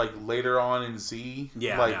figure like later on in Z.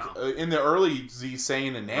 Yeah, in the early Z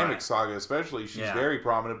Saiyan and Namek Saga, especially, she's very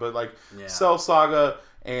prominent. But like Cell Saga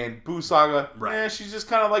and Buu Saga, she's just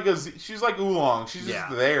kind of like she's like Oolong. She's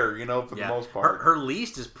just there, for the most part. Her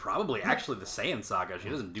least is probably actually the Saiyan Saga. She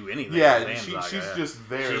doesn't do anything. Yeah, she's just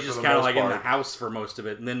there. She's just kind of like in the house for most of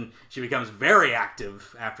it, and then she becomes very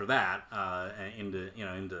active after that. Into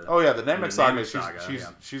the Namek Saga.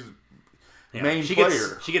 She's main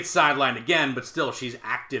player. She gets sidelined again, but still she's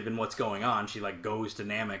active in what's going on. She like goes to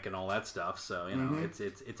Namek and all that stuff. So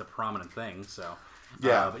it's a prominent thing. So.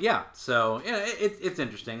 So it's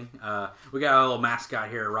interesting. We got a little mascot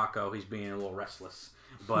here, Rocco. He's being a little restless,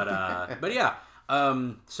 but yeah.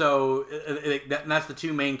 So that's the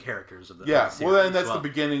two main characters of the series. Well, then that's the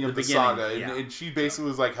beginning of the saga, and she basically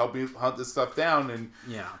was like helping hunt this stuff down, and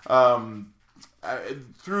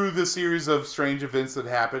through the series of strange events that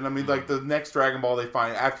happen. I mean, like the next Dragon Ball they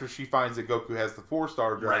find after she finds that Goku has the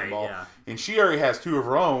 4-star Dragon Ball, and she already has 2 of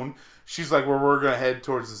her own. she's like, well, we're going to head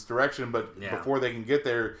towards this direction, but before they can get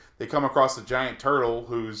there, they come across a giant turtle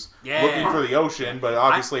who's looking for the ocean, but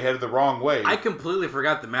obviously headed the wrong way. I completely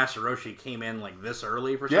forgot that Master Roshi came in like this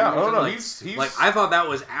early for some reason. Oh no, like, he's like I thought that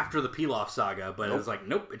was after the Pilaf saga, but it was like,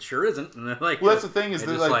 nope, it sure isn't. And then, like, well, that's the thing is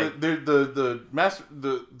that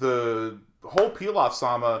the whole Pilaf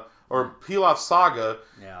Sama or Pilaf saga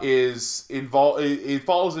is involved. It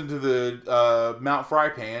falls into the Mount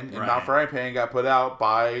Frypan, and Mount Frypan got put out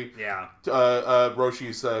by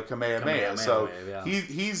Roshi's Kamehameha. So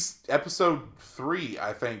he's episode 3,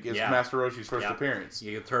 I think, is Master Roshi's first appearance.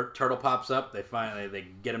 Turtle pops up. They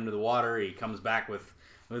get him to the water. He comes back with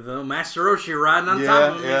Master Roshi riding on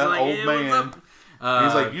top of him. Yeah, he's like, old man.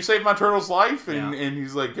 He's like, you saved my turtle's life? And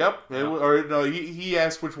he's like, yep. Or no, he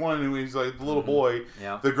asked which one, and he's like, the little boy.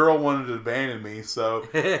 The girl wanted to abandon me, so.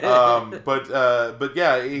 But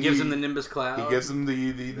yeah. He gives him the Nimbus Cloud. He gives him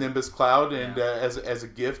the Nimbus Cloud, and as a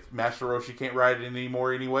gift, Master Roshi can't ride it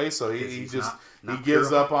anymore anyway, so he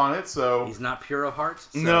gives up on it, so. He's not pure of heart.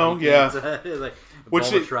 So no, like, which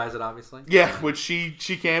Bulma tries it, obviously. Yeah, which she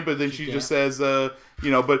can't, but then she just says,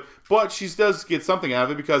 but she does get something out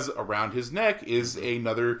of it because around his neck is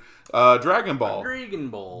another Dragon Ball. Dragon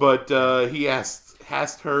Ball. But he asked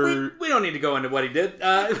her. We don't need to go into what he did.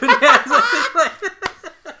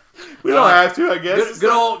 We don't have to, I guess.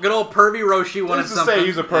 Good old pervy Roshi wanted something. To say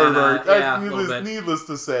he's a pervert. And, needless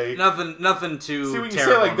to say. Nothing too. See, when you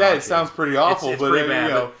say it like that, it sounds pretty awful. It's pretty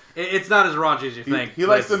bad. It's not as raunchy as you think. He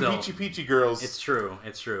likes them peachy girls. It's true.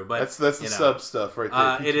 But that's the sub stuff right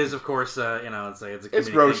there. It is, of course. It's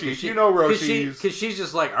Roshi. You know Roshi because she's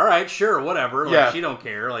just like, all right, sure, whatever. Like, she don't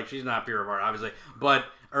care. Like, she's not pure of heart, obviously. But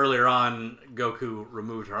earlier on, Goku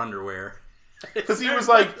removed her underwear. Because he was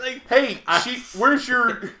like, "Hey, where's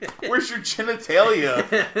your genitalia?"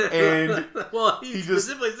 And he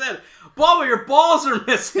specifically said, "Bulma, your balls are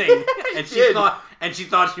missing." And she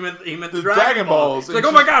thought he meant the Dragon Balls. She's like,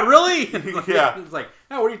 "Oh my god, really?" It's like,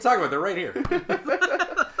 "No, what are you talking about? They're right here."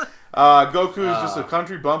 Goku is just a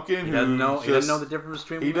country bumpkin. He doesn't know the difference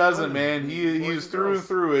between. He doesn't, man. He is through and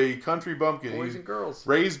through a country bumpkin. Boys and girls.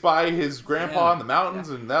 Raised by his grandpa in the mountains,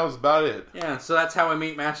 and that was about it. Yeah, so that's how we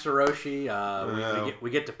meet Master Roshi.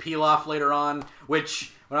 We get to Pilaf later on.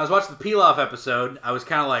 Which, when I was watching the Pilaf episode, I was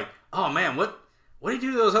kind of like, "Oh man, what do you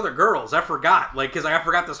do to those other girls?" I forgot, because I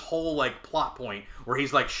forgot this whole plot point where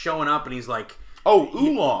he's showing up and he's like. Oh,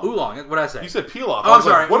 Oolong. Oolong. What did I say? You said Pilaf. Oh, I'm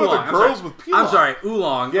sorry. What Oolong. are the girls with Pilaf? I'm sorry.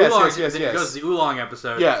 Oolong. Yes, Oolong yes. goes to the Oolong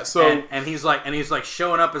episode. Yeah. So and he's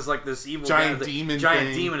showing up as this evil giant guy, demon.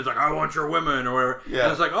 Giant demon is like, I want your women or whatever. Yeah.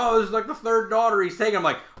 And it's like, oh, this is the third daughter he's taking. I'm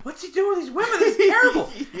like, what's he doing with these women? This is terrible.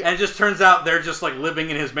 And it just turns out they're just living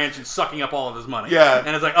in his mansion, sucking up all of his money. Yeah.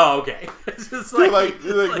 And it's like, oh, okay. It's just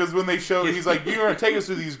because when they show, he's like, you're gonna take us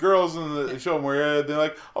to these girls, and they show them where they're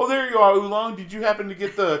like, oh, there you are, Oolong. Did you happen to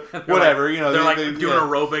get the whatever? They're doing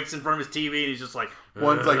aerobics in front of his TV, and he's just like.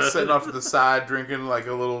 One's sitting off to the side drinking a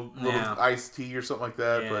little iced tea or something like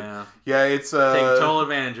that. Yeah. But it's taking total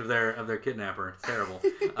advantage of their kidnapper. It's terrible.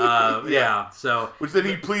 So which then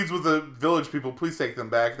he pleads with the village people, please take them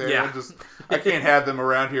back there. Yeah. I can't have them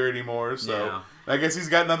around here anymore. So I guess he's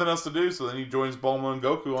got nothing else to do. So then he joins Bulma and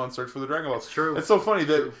Goku on search for the Dragon Balls. It's true. It's so funny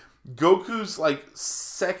that Goku's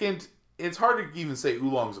second. It's hard to even say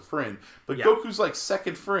Oolong's a friend, but Goku's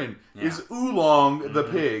second friend is Oolong the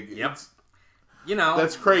pig. Yep.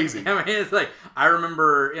 That's crazy. I mean, it's I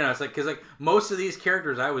remember, it's because most of these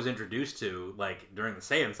characters I was introduced to during the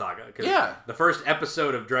Saiyan saga. Because the first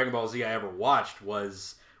episode of Dragon Ball Z I ever watched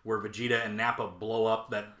was where Vegeta and Nappa blow up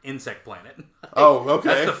that insect planet. Oh, okay.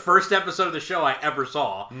 That's the first episode of the show I ever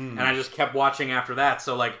saw, and I just kept watching after that.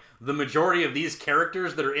 So the majority of these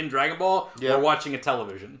characters that are in Dragon Ball were watching a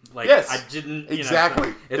television. Yes, I didn't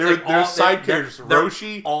exactly. They're side characters.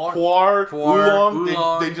 Roshi, Puar,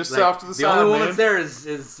 Oolong. They just sit off to the side. The only one that's there is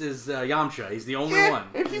Yamcha. He's the only one.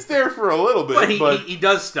 And he's there for a little bit, but he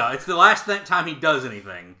does stuff. It's the last time he does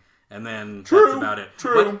anything. And then that's about it.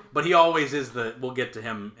 True. But he always is we'll get to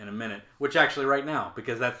him in a minute. Which actually right now,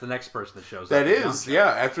 because that's the next person that shows up. That is,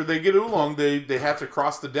 after they get Oolong, they have to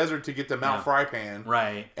cross the desert to get to Mount Frypan.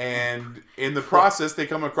 Right. And in the process, they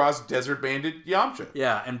come across Desert Bandit Yamcha.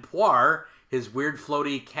 Yeah, and Puar, his weird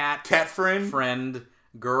floaty cat friend,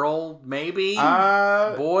 girl, maybe?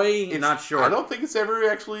 Boy? Not sure. I don't think it's ever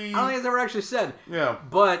actually... I don't think it's ever actually said. Yeah.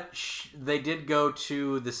 But they did go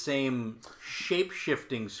to the same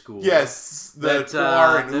shape-shifting school. Yes,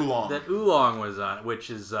 Puar and Oolong. That Oolong was on, which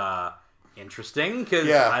is interesting, because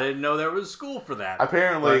I didn't know there was a school for that.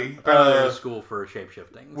 Apparently there's a school for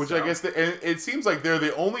shapeshifting. Which I guess, and it seems like they're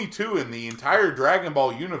the only two in the entire Dragon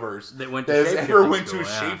Ball universe that has ever went to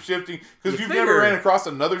shapeshifting, because you've never ran across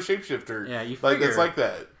another shapeshifter. Yeah, you figure, that's like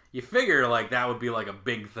that. You figure that would be like a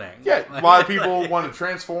big thing. Yeah, a lot of people want to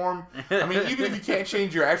transform. I mean, even if you can't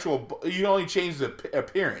change your you can only change the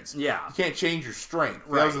appearance. Yeah. You can't change your strength.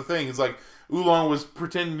 Right. That was the thing. It's like Oolong was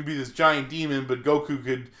pretending to be this giant demon, but Goku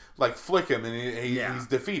could flick him and he's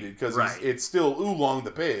defeated because it's still Oolong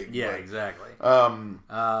the pig. Yeah, exactly. But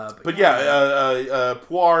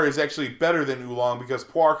Puar is actually better than Oolong because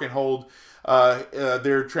Puar can hold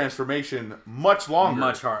their transformation much longer.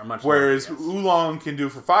 Much whereas longer, Oolong can do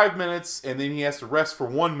it for 5 minutes, and then he has to rest for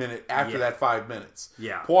 1 minute after that 5 minutes.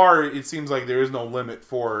 Yeah. Puar, it seems like there is no limit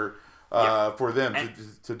for them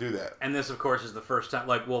to do that. And this, of course, is the first time.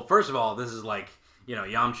 First of all, this is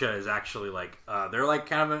Yamcha is actually they're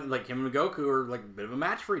kind of him and Goku are a bit of a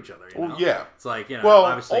match for each other. You know? Well, yeah. It's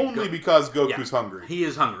obviously only because Goku's hungry. He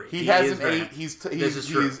is hungry. He hasn't ate. He's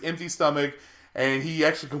empty stomach. And he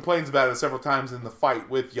actually complains about it several times in the fight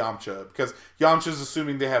with Yamcha, because Yamcha's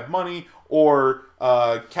assuming they have money or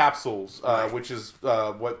capsules, which is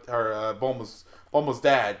what Bulma's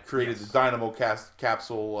dad created, the Dynamo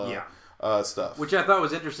capsule stuff. Which I thought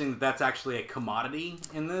was interesting. That's actually a commodity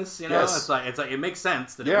in this. You know, yes. it's like it makes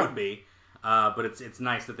sense that it would be, but it's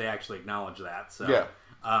nice that they actually acknowledge that. So yeah.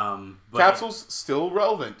 Capsules still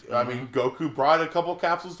relevant. Mm-hmm. I mean, Goku brought a couple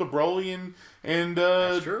capsules to Broly and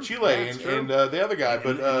Chile and the other guy,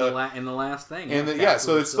 but in the last thing,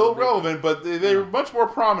 so it's still relevant. But they were much more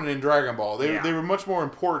prominent in Dragon Ball. They were much more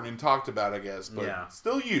important and talked about, I guess, but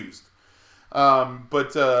still used.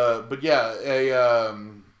 Yamcha,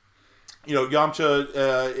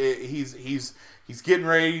 he's getting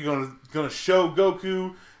ready. Gonna show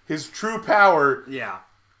Goku his true power. Yeah.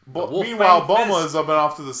 But meanwhile, Bulma is up and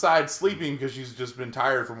off to the side sleeping because she's just been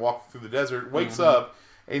tired from walking through the desert. Wakes up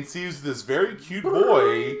and sees this very cute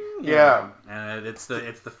boy. Yeah. And it's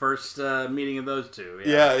the first meeting of those two.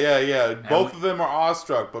 Yeah. Both of them are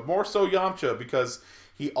awestruck, but more so Yamcha because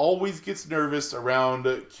he always gets nervous around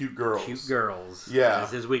cute girls. Cute girls. Yeah.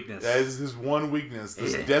 That's his weakness. That is his one weakness.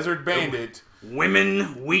 This desert bandit.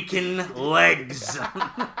 Women weaken legs.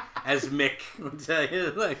 As Mick would tell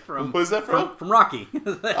you, from where's that from? From Rocky.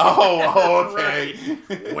 Okay. Rocky.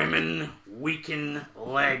 Women weaken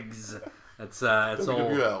legs. That's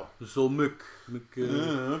old Mick.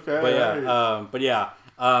 Okay. But yeah.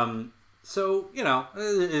 So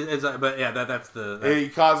that's the. He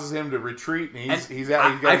causes him to retreat, and he's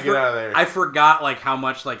got to get out of there. I forgot how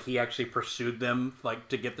much he actually pursued them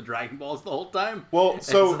to get the Dragon Balls the whole time. Well,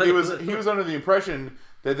 so he was under the impression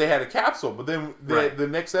that they had a capsule, but then the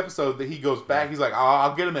next episode that he goes back, he's like,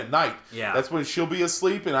 I'll get him at night. Yeah. That's when she'll be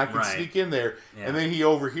asleep and I can sneak in there. Yeah. And then he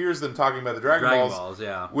overhears them talking about the Dragon Balls.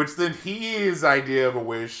 Yeah. Which then his idea of a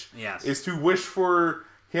wish is to wish for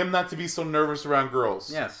him not to be so nervous around girls.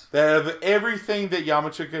 Yes. That everything that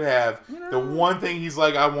Yamcha could have, the one thing he's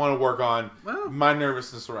like, I want to work on, my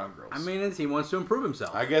nervousness around girls. I mean, he wants to improve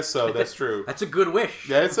himself. I guess so. That's true. That's a good wish.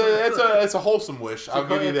 Yeah, it's a wholesome wish. I'll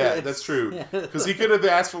give you that. That's true. Because he could have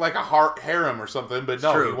asked for a harem or something, but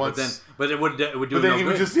no, he wants. But it would do but then no he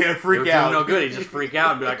would good. just freak out. No good. He'd just freak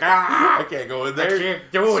out and be like, I can't go in there. I can't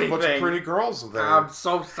do anything. There's a bunch of pretty girls there. I'm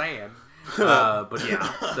so sad. But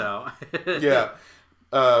yeah, so yeah.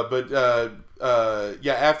 After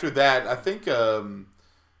that,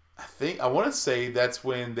 I want to say that's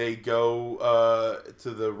when they go to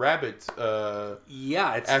the rabbit. It's the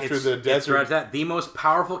desert. The most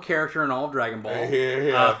powerful character in all of Dragon Ball.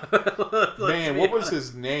 Yeah. Man, what was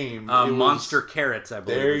his name? Monster Carrots, I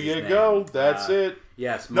believe. There you go. That's it.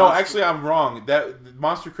 Yes. No, actually, I'm wrong. That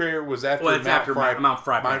Monster Carrot was after Mount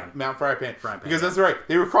Frypan. Mount Frypan. Because that's right.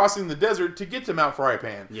 They were crossing the desert to get to Mount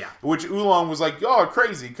Frypan. Yeah. Which Oolong was like, "Oh,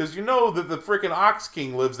 crazy!" Because you know that the freaking Ox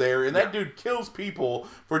King lives there, and that dude kills people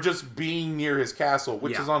for just being near his castle,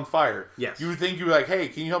 which is on fire. Yes. You would think you'd be like, "Hey,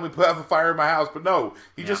 can you help me put out the fire in my house?" But no,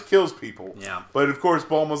 he just kills people. Yeah. But of course,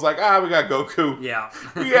 Bulma's like, "We got Goku. Yeah.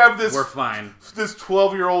 We have this. We're fine. This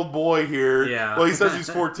 12-year-old boy here. Yeah. Well, he says he's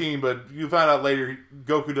 14, but you find out later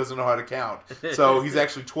Goku doesn't know how to count, so he's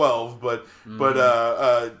actually 12. But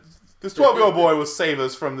this 12-year-old boy will save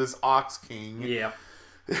us from this Ox King. Yeah.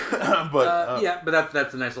 but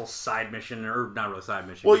that's a nice little side mission, or not really side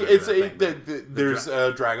mission. Well, there's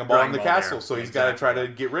Dragon Ball in the castle, so he's got to try to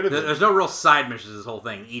get rid of it. There's no real side missions. This whole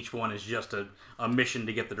thing, each one is just a mission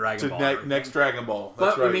to get the Dragon Ball. Next Dragon Ball.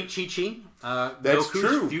 That's but right. we meet Chi-Chi, that's Goku's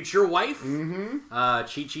true. future wife. Mm-hmm.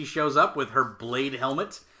 Chi-Chi shows up with her blade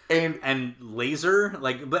helmet. and laser.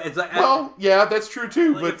 Like, but it's like well, yeah, that's true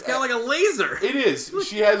too. like, But it's kind of like a laser. it is.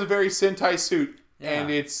 She has a very Sentai suit, Yeah.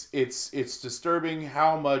 and it's disturbing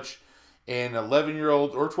how much an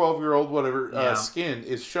 11-year-old or 12-year-old, whatever, skin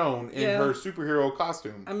is shown in her superhero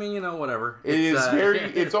costume. I mean, whatever. It's very.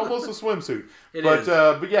 It's almost a swimsuit. It but is.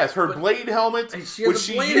 But yes, her blade helmet, which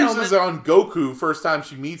she uses on Goku first time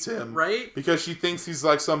she meets him, right? Because she thinks he's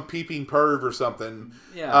like some peeping perv or something.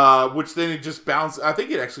 Yeah. Which then it just bounces. I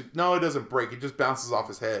think it actually it doesn't break. It just bounces off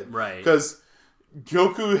his head. Right. Because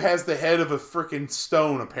Goku has the head of a freaking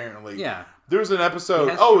stone. Apparently. Yeah. There was an episode.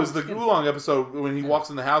 It was the Oolong episode when he walks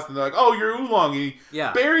in the house and they're like, "Oh, you're Oolong." And he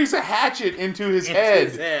buries a hatchet into his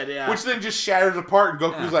head, which then just shatters apart. And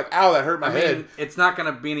Goku's like, "Ow, that hurt my head." It's not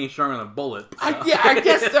going to be any stronger than a bullet. So. I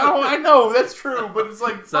guess so. I know that's true, but it's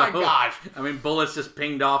like, my gosh. I mean, bullets just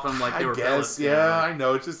pinged off him like they were pellets. Yeah, I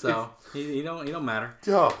know. It's just so. He don't matter.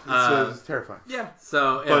 Oh, it's terrifying. Yeah.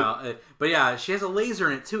 So but yeah, she has a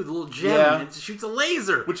laser in it too. The little gem, and it shoots a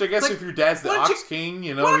laser. Which I guess if your dad's the Ox King,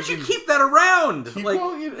 why don't you keep that around? She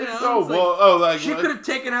could have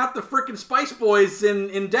taken out the freaking Spice Boys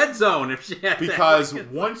in Dead Zone if she had. Because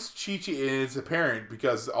once Chi-Chi, and it's apparent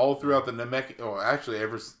because all throughout the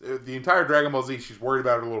the entire Dragon Ball Z, she's worried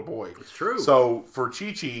about her little boy. It's true. So for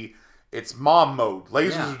Chi-Chi, it's mom mode.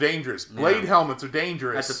 Lasers are dangerous. Blade helmets are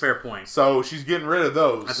dangerous. That's a fair point. So she's getting rid of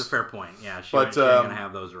those. That's a fair point. Yeah, she ain't gonna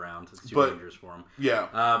have those around. It's too dangerous for them. Yeah.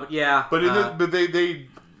 But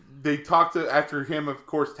they talked to after him, of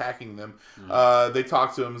course, attacking them. They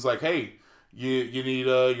talked to him. It's like, hey, you need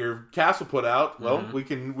your castle put out. Well, we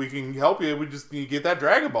can help you. We just need to get that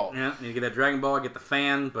Dragon Ball. Yeah, need to get that Dragon Ball. Get the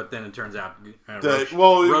fan. But then it turns out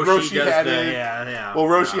Roshi had it. Yeah. Well,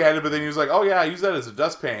 Roshi had it, but then he was like, "Oh yeah, I used that as a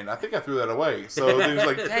dustpan. I think I threw that away." So then he was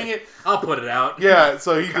like, "Dang it, I'll put it out." Yeah.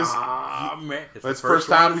 So he just. It's the first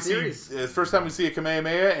time we see. It's the first time we see a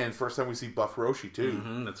Kamehameha, and first time we see Buff Roshi too.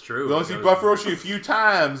 That's true. We only see Buff Roshi a few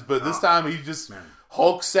times, but this time he just.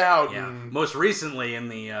 Hulks out. Yeah. Most recently in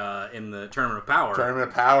the Tournament of Power. Tournament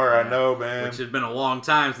of Power, I know, man. Which had been a long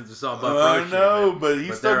time since we saw Buff Roshi. I know, but he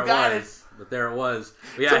still got it. But there it was.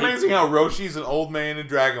 But it's amazing how Roshi's an old man in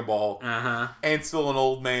Dragon Ball, and still an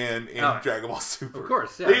old man in Dragon Ball Super. Of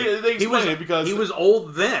course, yeah. They explain it because he was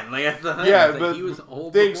old then. But he was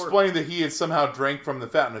old. They explained that he had somehow drank from the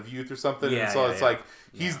fountain of youth or something, and so it's like.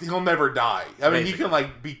 He'll never die. I mean, he can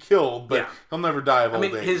be killed, but he'll never die of old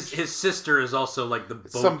age. His sister is also like the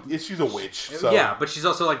boat. She's a witch. So. Yeah, but she's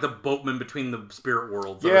also like the boatman between the spirit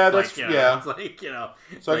worlds. So that's it's like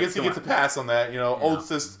So I guess he gets a pass on that. Old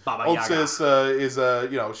sis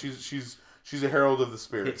is she's a herald of the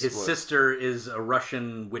spirits. His sister is a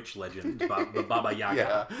Russian witch legend, the Baba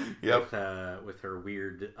Yaga. With her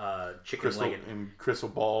weird chicken-legged and crystal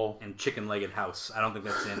ball and chicken-legged house. I don't think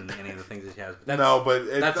that's in any of the things that she has. But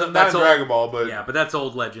that's not in Dragon Ball. But but that's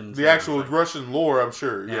old legend. The actual Russian lore, I'm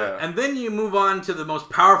sure. Yeah. And then you move on to the most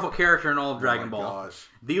powerful character in all of Dragon Ball. Gosh.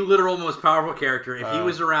 The literal most powerful character. If he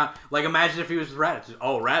was around, imagine if he was Raditz.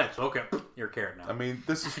 Oh, Raditz. Okay, you're a carrot now. I mean,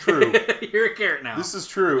 this is true. You're a carrot now. This is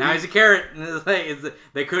true. Now he's a carrot.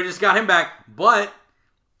 They could have just got him back, but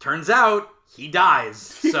turns out he dies.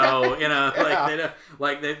 So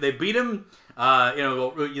they beat him.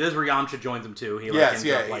 This is where Yamcha joins him too. He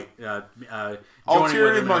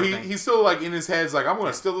he's still in his head's like, I'm going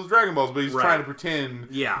to steal those Dragon Balls, but he's trying to pretend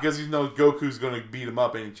because he knows Goku's going to beat him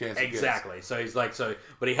up any chance he gets. Exactly. So he's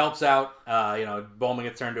but he helps out. Bulma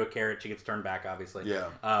gets turned to a carrot. She gets turned back, obviously. Yeah.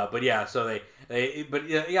 So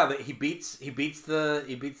he beats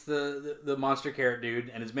the monster carrot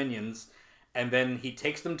dude and his minions, and then he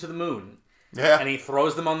takes them to the moon. Yeah. And he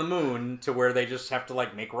throws them on the moon to where they just have to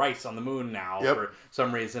make rice on the moon now for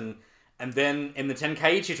some reason. And then in the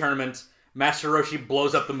Tenkaichi tournament, Master Roshi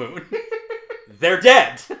blows up the moon. They're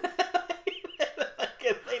dead.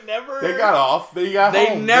 They got off. They got home.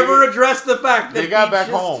 They never addressed the fact that they got back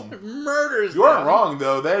home. Murders You aren't wrong,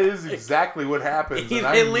 though. That is exactly what happens.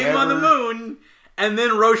 They leave him on the moon. And then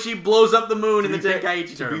Roshi blows up the moon in the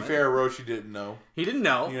Tenkaichi tournament. To be fair, Roshi didn't know. He didn't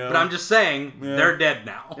know, but I'm just saying, they're dead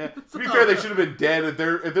now. Yeah. To be fair, they should have been dead. If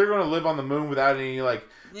they're going to live on the moon without any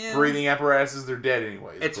breathing apparatuses, they're dead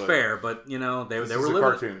anyways. It's fair, but they were living.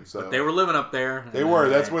 Cartoon, so. But they were living up there. They were.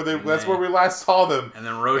 That's where we last saw them. And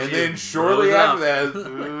then Roshi. And then shortly after that,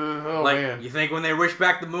 man. You think when they wished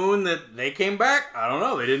back the moon that they came back? I don't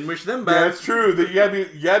know. They didn't wish them back. Yeah, that's true. You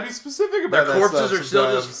gotta be specific about that. Their corpses are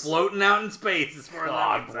still just floating out in space. As far as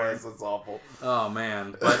I'm concerned. That's awful. Oh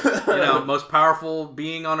man, but most powerful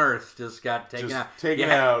being on Earth just got taken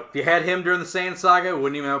out. If you had him during the Saiyan saga, it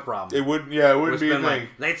wouldn't even have a problem. It wouldn't. Yeah, it wouldn't be a thing.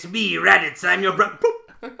 Let's be Raditz. I'm your brother.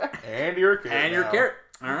 And you're a carrot. And you're a carrot.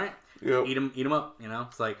 All right. Yep. Eat them up. You know,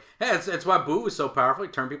 it's like, hey, it's why Boo was so powerful. He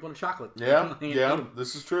turned people into chocolate. Yeah, Eat yeah, 'em.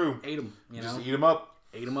 this is true. Ate them. You Just know, eat them up.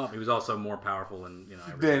 ate him up. He was also more powerful than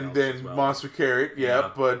everything Then else as well. Monster Carrot, Yeah.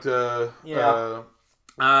 but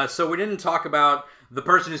So we didn't talk about the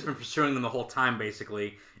person who's been pursuing them the whole time.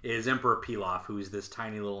 Basically, is Emperor Pilaf, who's this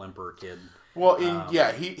tiny little emperor kid. well,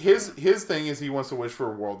 his thing is he wants to wish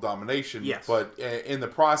for world domination. Yes. But in the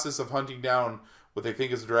process of hunting down what they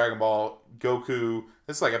think is a Dragon Ball, Goku.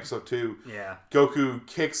 This is like episode 2. Yeah. Goku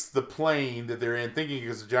kicks the plane that they're in, thinking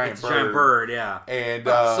it's a giant It's bird. a giant bird, yeah. And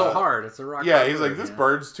it's so hard. It's a rock. Yeah, hard he's bird, like, this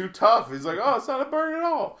bird's too tough. He's like, oh, it's not a bird at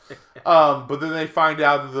all. But then they find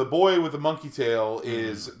out that the boy with the monkey tail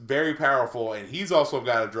is very powerful, and he's also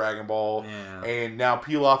got a Dragon Ball. Yeah. And now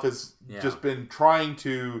Pilaf has just been trying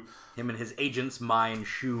to... Him and his agents, Mai and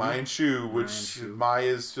Shu. Mai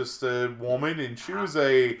is just a woman, and Shu's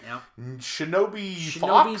a shinobi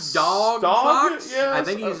fox? dog. Fox? Yes.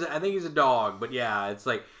 I think he's a dog, but yeah, it's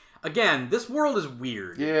like, again, this world is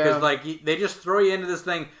weird. Yeah. Because like they just throw you into this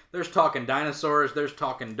thing. There's talking dinosaurs. There's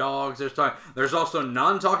talking dogs. There's also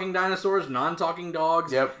non-talking dinosaurs, non-talking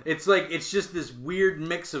dogs. Yep. It's like it's just this weird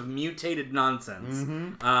mix of mutated nonsense.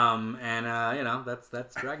 And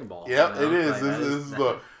that's Dragon Ball. Yep, you know? it is. Like, This is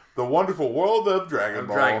the wonderful world of Dragon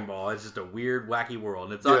Ball. Dragon Ball. It's just a weird, wacky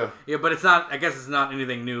world. And it's but it's not. I guess it's not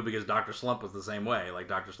anything new because Dr. Slump was the same way. Like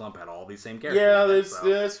Dr. Slump had all these same characters.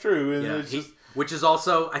 Yeah, that's true. And it's which is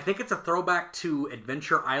also, I think it's a throwback to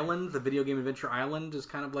Adventure Island. The video game Adventure Island is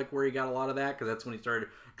kind of like where he got a lot of that because that's when he started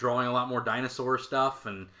drawing a lot more dinosaur stuff.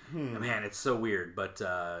 And man, it's so weird. But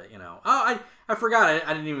I forgot.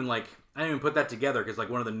 I didn't even put that together because like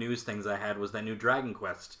one of the news things I had was that new Dragon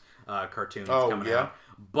Quest cartoon that's coming out.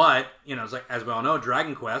 But, it's like, as we all know,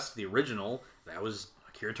 Dragon Quest, the original, that was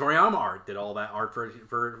Akira Toriyama art, did all that art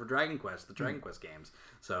for Dragon Quest, the Dragon Quest games.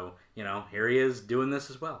 So, here he is doing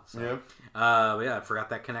this as well. So, I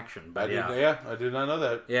forgot that connection. But I did not know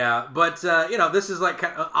that. Yeah, but, this is like,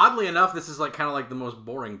 oddly enough, this is like kind of like the most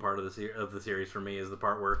boring part of the series for me is the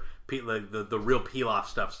part where the real Pilaf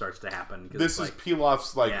stuff starts to happen. This is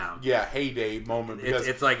Pilaf's heyday moment because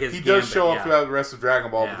it's like his he gambit, does show up throughout the rest of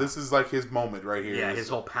Dragon Ball, but this is like his moment right here. Yeah, his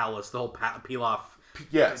whole palace, the whole Pilaf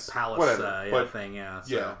palace whatever. Thing. Yeah,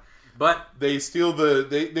 so. Yeah. But they steal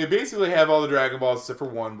they basically have all the Dragon Balls except for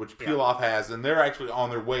one, which Pilaf has, and they're actually on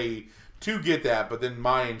their way to get that. But then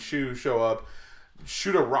Mai and Shu show up,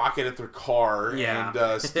 shoot a rocket at their car,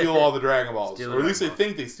 and steal all the Dragon Balls, or at least they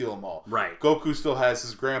think they steal them all. Right. Goku still has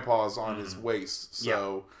his grandpa's on his waist,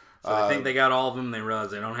 so they think they got all of them. They realize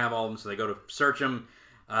they don't have all of them, so they go to search them.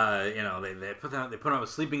 They put them out with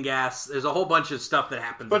sleeping gas. There's a whole bunch of stuff that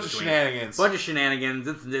happens. Bunch of shenanigans.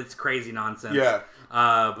 It's crazy nonsense. Yeah.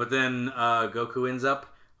 But then Goku ends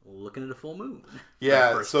up looking at a full moon.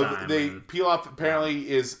 Yeah. So Pilaf apparently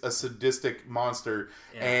is a sadistic monster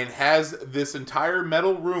and has this entire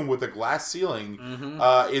metal room with a glass ceiling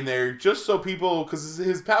in there, just so people, because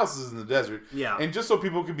his palace is in the desert. Yeah. And just so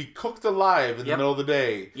people can be cooked alive in the middle of the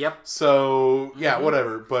day. Yep. So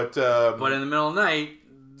whatever. But in the middle of the night.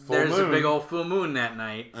 There's a big old full moon that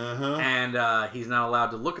night, and he's not allowed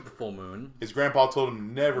to look at the full moon. His grandpa told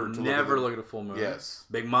him never to look at a full moon. Yes.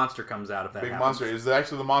 Big monster comes out if that happens. Big monster. It is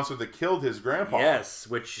actually the monster that killed his grandpa. Yes,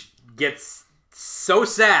 which gets so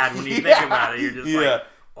sad when you think about it. You're just like,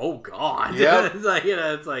 oh god. Yep. It's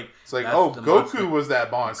like Goku monster. Was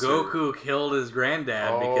that monster. Goku killed his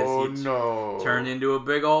granddad because he turned into a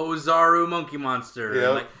big old Zaru monkey monster.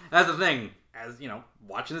 Yep. And that's the thing. As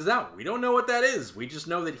watching this out, we don't know what that is. We just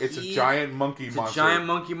know that it's a giant monkey monster. It's a giant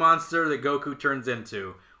monkey monster that Goku turns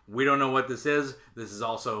into. We don't know what this is. This is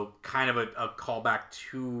also kind of a callback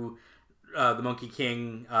to the Monkey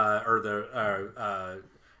King or the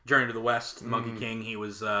Journey to the West. The Monkey King. He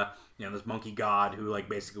was this monkey god who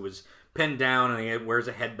basically was pinned down, and he wears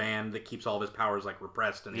a headband that keeps all of his powers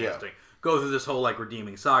repressed, and he has to go through this whole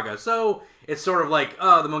redeeming saga. So it's sort of like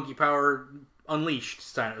the monkey power unleashed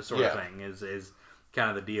sort of thing is kind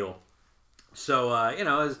of the deal. So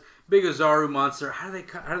as big as Zaru monster, how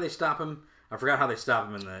do they stop him? I forgot how they stop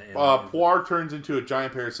him in the. Puar turns into a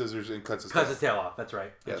giant pair of scissors and cuts his tail off. That's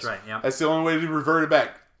right. That's right. Yeah. That's the only way to revert it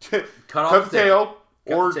back. Cut the tail.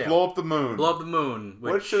 Or blow up the moon. Blow up the moon.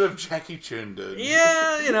 What should have Jackie Chan done?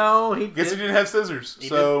 Yeah, he didn't have scissors.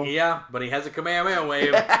 But he has a Kamehameha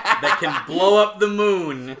wave that can blow up the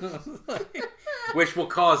moon. which will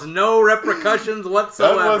cause no repercussions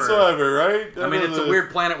whatsoever. None whatsoever, right? I mean, it's a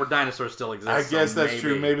weird planet where dinosaurs still exist. I guess so that's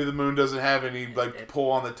true. Maybe the moon doesn't have any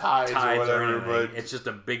pull on the tides or whatever, but it's just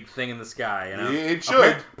a big thing in the sky. You know? It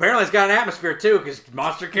should. Apparently, it's got an atmosphere too, because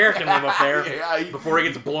Monster Care can live up there before he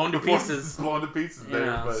gets blown to pieces. Blown to pieces there.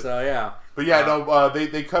 Yeah, but, so yeah. But yeah,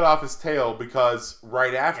 they cut off his tail because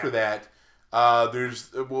right after that, there's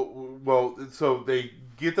so they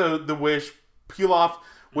get the wish, peel off.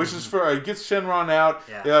 Wishes for gets Shenron out.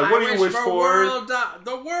 Yeah. What do you wish for?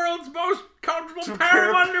 The world's most comfortable pair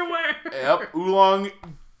of underwear. Yep. Oolong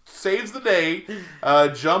saves the day.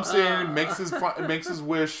 Jumps in, makes his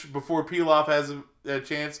wish before Pilaf has a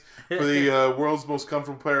chance for the world's most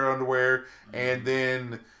comfortable pair of underwear, and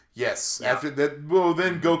then. Yes. After that,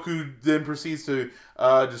 then Goku then proceeds to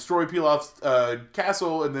destroy Pilaf's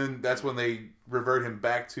castle, and then that's when they revert him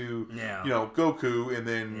back to Goku, and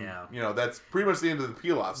then that's pretty much the end of the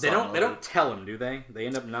Pilaf. They don't tell him, do they? They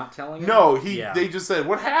end up not telling him. No, they just said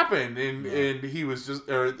what happened, and he was just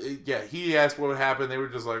he asked what happened. They were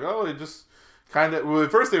just like, oh, it just kind of. Well,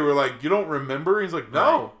 at first they were like, you don't remember? He's like,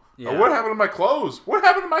 no. Right. Yeah. What happened to my clothes? What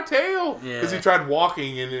happened to my tail? Because he tried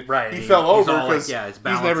walking and he fell over because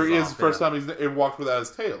his first time he walked without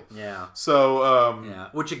his tail. Yeah. So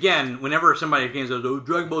which again, whenever somebody says, "Oh,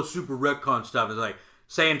 Dragon Ball Super retcon stuff," is like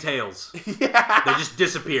saying tails. Yeah. They just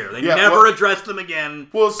disappear. They never address them again.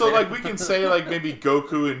 Well, so we can say maybe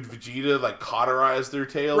Goku and Vegeta cauterize their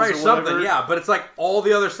tails, right? Or something, yeah. But it's like all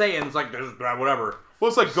the other Saiyans, whatever. Well,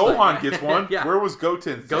 it's like Gohan gets one. Yeah. Where was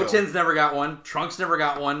Goten's tail? Goten's never got one. Trunks never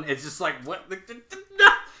got one. It's just like, what?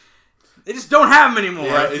 They just don't have them anymore.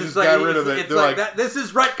 Yeah, they just got rid of it. It's like that, this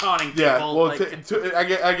is retconning, people. Yeah, well,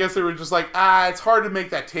 I guess they were just like, it's hard to make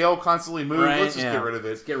that tail constantly move. Right? Let's just get rid of it.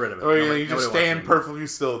 Let's get rid of it. You just stand perfectly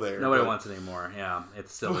still there. Nobody wants it anymore. Yeah,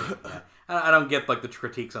 it's silly. I don't get the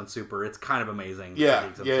critiques on Super. It's kind of amazing. Yeah.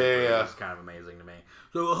 It's kind of amazing to me.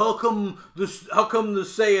 So how come the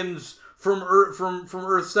Saiyans from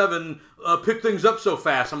Earth 7 pick things up so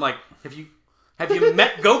fast? I'm like, have you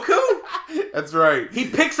met Goku? That's right. He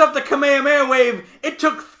picks up the Kamehameha wave. It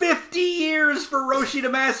took 50 years for Roshi to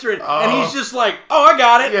master it, and he's just like, "Oh, I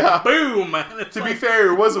got it!" Yeah. Boom. To be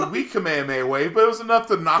fair, it was a weak Kamehameha wave, but it was enough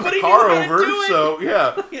to knock a car over. So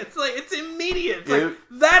yeah, it's like it's immediate. It's like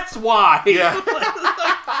that's why. Yeah.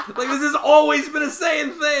 like this has always been a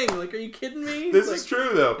Saiyan thing. Like, are you kidding me? This is true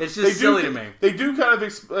though. It's just silly to me. They do kind of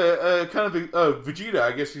Vegeta,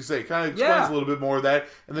 I guess you say, kind of explains a little bit more of that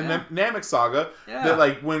in the Namek Saga. Yeah.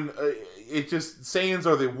 That when it just Saiyans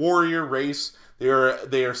are the warrior race. They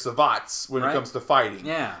are savants when it comes to fighting.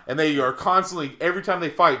 Yeah. And they are constantly, every time they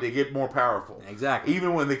fight, they get more powerful. Exactly.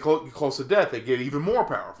 Even when they get close to death, they get even more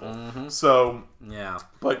powerful. Mm-hmm. So, yeah.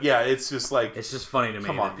 But yeah, it's just like... It's just funny to me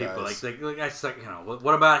that people, guys.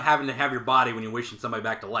 What about having to have your body when you're wishing somebody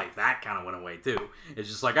back to life? That kind of went away, too. It's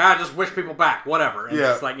just like, just wish people back, whatever. And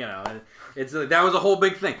it's like, it's that was a whole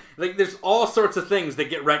big thing. Like, there's all sorts of things that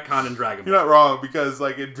get retconned in Dragon Ball. You're not wrong, because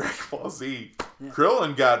like in Dragon Ball Z,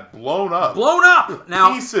 Krillin got blown up.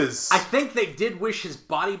 Now, pieces. I think they did wish his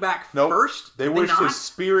body back first. They wished his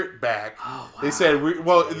spirit back. Oh, wow. They said,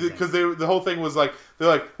 because the whole thing was like, they're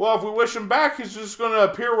like, well, if we wish him back, he's just going to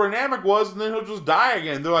appear where Namek was, and then he'll just die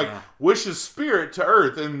again. They're like, wish his spirit to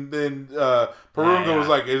Earth, and then Porunga was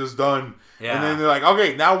like, it is done. Yeah. And then they're like,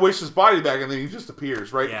 okay, now wish his body back, and then he just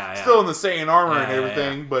appears, right? Still in the Saiyan armor and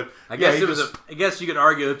everything, but I guess I guess you could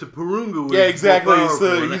argue it's a Porunga. Yeah, exactly.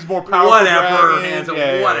 He's more powerful. Whatever.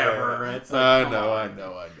 Whatever. It's like, I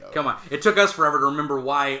know. Come on. It took us forever to remember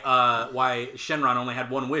why Shenron only had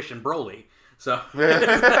one wish in Broly. So,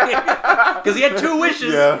 because he had two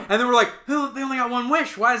wishes, and then we're like, they only got one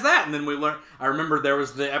wish. Why is that? And then we learned. I remember there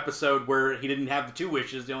was the episode where he didn't have the two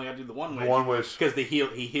wishes; he only had to do the one wish. One wish because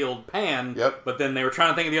he healed Pan. Yep. But then they were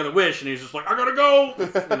trying to think of the other wish, and he was just like, "I gotta go."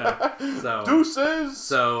 So deuces.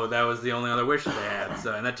 So that was the only other wish they had.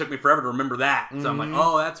 So, and that took me forever to remember that. So I'm like,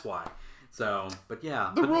 oh, that's why. So, but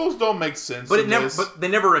yeah, the rules don't make sense. But they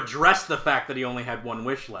never addressed the fact that he only had one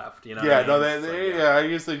wish left. You know? Yeah, no, I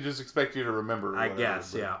guess they just expect you to remember. I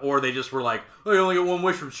guess, or they just were like, "Oh, you only get one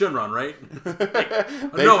wish from Shenron, right?"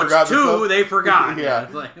 No, it's two. They forgot.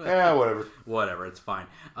 Whatever. Whatever, it's fine.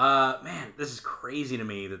 Man, this is crazy to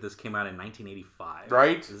me that this came out in 1985.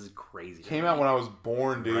 Right? This is crazy. Came out when I was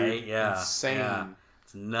born, dude. Right? Yeah. Insane. Yeah.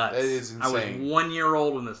 It's nuts. That is insane. I was 1 year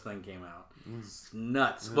old when this thing came out. It's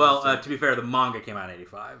nuts. Well, to be fair, the manga came out in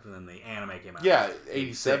 85, and then the anime came out. Yeah,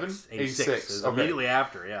 87, 86. Immediately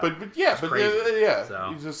after. Yeah, but So,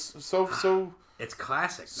 it's just so. It's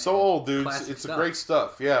classic. Man. So old, dude. Classic it's stuff. Great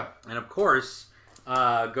stuff. Yeah, and of course,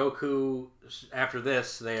 Goku after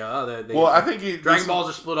this they I think Dragon Balls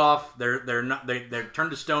are split off. They're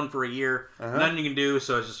turned to stone for a year. Nothing you can do.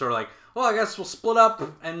 So it's just sort of like, well, I guess we'll split up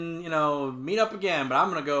and meet up again. But I'm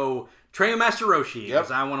gonna go train Master Roshi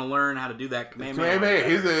because I want to learn how to do that Kamehameha.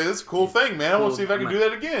 It's a cool thing, man. I want to see if I can do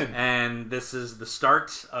that again. And this is the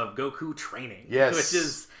start of Goku training. Yes. Which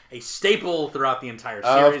is a staple throughout the entire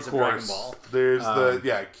series of Dragon Ball. There's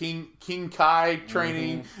King Kai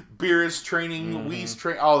training, Beerus training, Whis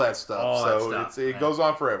training, all that stuff. It goes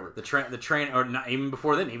on forever. The train, or not even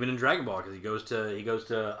before then, even in Dragon Ball, because he goes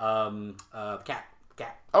to Cat.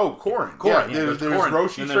 Oh, Korin. There's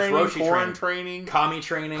Roshi training, Korin training,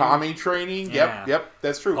 Kami training. Yep,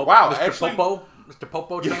 that's true. Wow, Mr.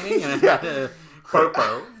 Popo training.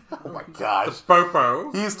 Popo. Oh my gosh.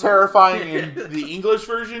 Popo. He's terrifying in the English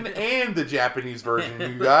version and the Japanese version,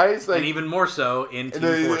 you guys. And even more so in Team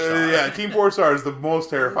 4-Star. Team 4-Star is the most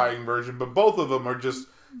terrifying version, but both of them are just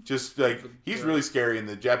like, he's really scary in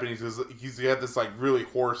the Japanese because he's got this like really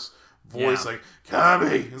hoarse voice, like,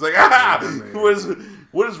 Kami. He's like,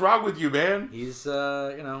 what is wrong with you, man? He's he's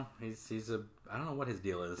a, I don't know what his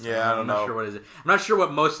deal is. Yeah, I'm not sure what I'm not sure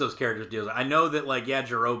what most of those characters' deals are. I know that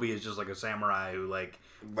Yajirobe is just like a samurai who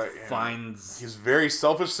finds. He's very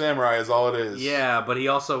selfish samurai, is all it is. Yeah, but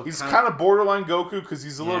he's kind of borderline Goku because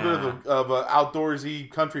he's a little bit of a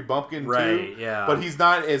outdoorsy country bumpkin too. Yeah. But he's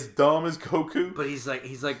not as dumb as Goku. But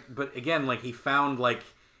but again, he found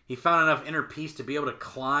enough inner peace to be able to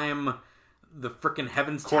climb the freaking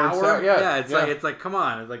Heaven's Tower. It's like come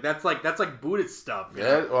on, that's like Buddhist stuff.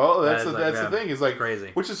 Yeah, well, that's the thing. It's like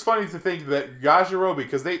crazy, which is funny to think that Yajirobe,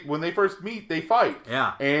 because when they first meet, they fight.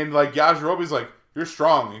 Yeah, and Yajirobe's like, you're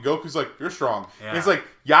strong, and Goku's like, you're strong. Yeah. And it's like,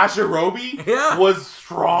 Yajirobe was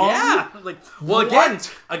strong. Yeah,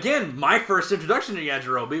 again, my first introduction to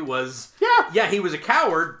Yajirobe was he was a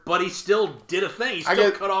coward, but he still did a thing. He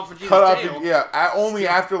still cut off Vegeta's tail. Only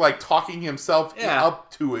after talking himself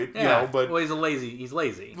up to it. But he's lazy. He's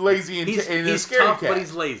lazy. Lazy and he's a scaredy tough, cat. But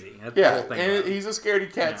he's lazy. That's the whole thing and he's a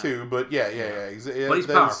scaredy cat too. But but he's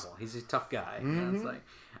powerful. He's a tough guy. Mm-hmm. It's like.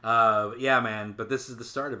 Man, but this is the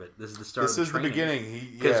start of it. This is the start of the training. This is the beginning.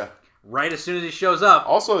 Because right as soon as he shows up...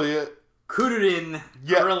 Also, Kururin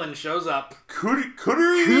Krillin shows up. Kururin!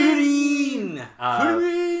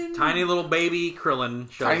 Tiny little baby Krillin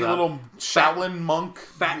shows up. Tiny little Shaolin monk.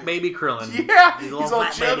 Fat baby Krillin. Yeah! He's all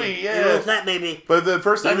chubby, He's a little fat baby. But the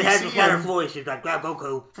first time you see him... voice. He's like,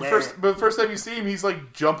 Goku. But the first time you see him, he's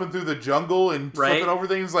jumping through the jungle and flipping over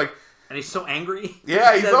things and he's so angry.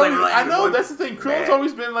 Yeah, he's always... I know, that's the thing. Krillin's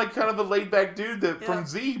always been kind of the laid-back dude from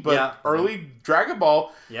Z, but early Dragon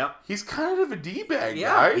Ball, he's kind of a D-bag,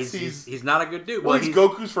 guys. He's not a good dude. Well, he's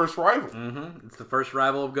Goku's first rival. Mm-hmm. It's the first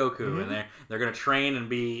rival of Goku, and they're going to train and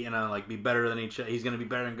be, be better than each other. He's going to be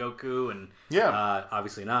better than Goku, and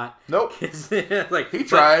obviously not. Nope. He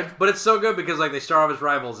tried. But it's so good because, they start off as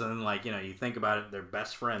rivals, and then, you think about it, they're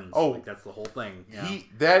best friends. Oh. That's the whole thing.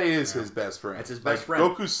 That is his best friend. That's his best friend.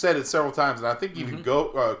 Goku said it several times, and I think even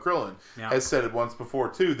Krillin has said it once before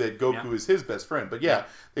too, that Goku is his best friend. But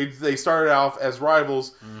they started off as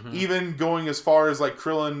rivals, even going as far as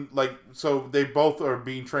Krillin, so they both are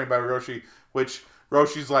being trained by Roshi, which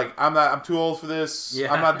Roshi's like, I'm too old for this.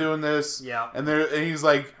 I'm not doing this. And he's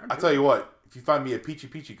like, I'll tell you what, if you find me a Peachy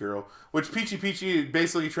Peachy girl, which Peachy Peachy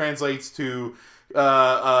basically translates to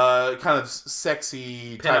kind of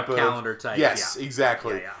sexy type of calendar type. Yes,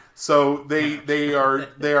 exactly. So they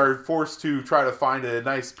are forced to try to find a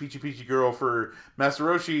nice Peachy Peachy girl for Master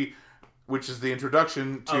Roshi, which is the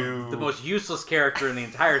introduction to the most useless character in the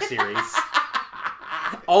entire series.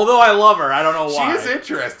 Although I love her, I don't know why. She is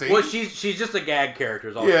interesting. Well, she's just a gag character.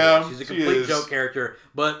 Is all she's a complete joke character.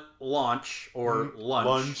 But Launch or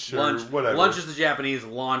Lunch, whatever. Lunch is the Japanese.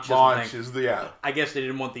 Launch is the I guess they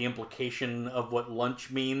didn't want the implication of what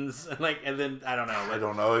lunch means. And then I don't know. I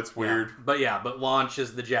don't know. It's weird. But Launch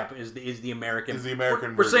is the is the American. Is the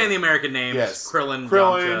American? We're saying the American names. Yes. Krillin,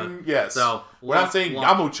 Yamcha. Yes. So we're not saying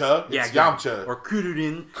Yamcha. It's Yamcha or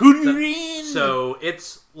Kururin. So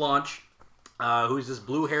it's Launch. Who's this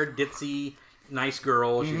blue-haired, ditzy, nice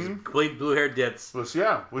girl. She's a complete blue-haired ditz. Well,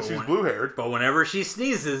 she's blue-haired. But whenever she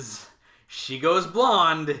sneezes, she goes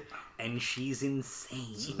blonde, and she's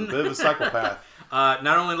insane. She's a bit of a psychopath.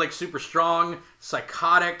 Not only super strong,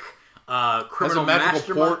 psychotic, criminal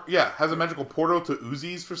mastermind. Has a magical portal to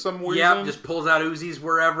Uzis for some reason. Yeah, just pulls out Uzis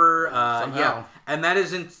wherever. And that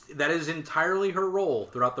is entirely her role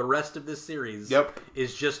throughout the rest of this series. Yep.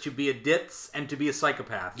 Is just to be a ditz and to be a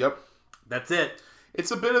psychopath. Yep. That's it.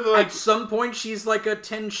 It's a bit of like at some point she's like a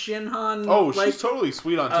Ten Shinhan. oh, like, she's totally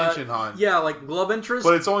sweet on Ten Shinhan. Yeah, like love interest.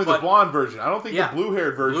 But it's only the blonde version. I don't think the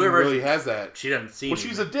blue-haired version really has that. She doesn't see. Well,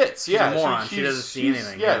 she's a ditz. She's a moron. She doesn't see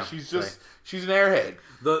anything. Yeah, she's just she's an airhead.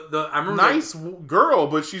 I remember nice girl,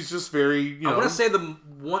 but she's just very. I want to say the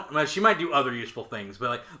one. Well, she might do other useful things, but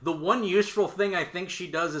like the one useful thing I think she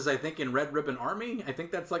does is I think in Red Ribbon Army. I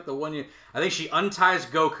think that's like the one. I think she unties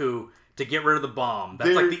Goku to get rid of the bomb.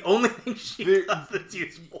 That's like the only thing she does that's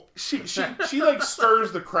useful. She like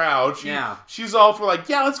stirs the crowd. She's all for like,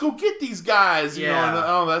 let's go get these guys, you know, and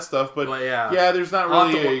all that stuff. But there's not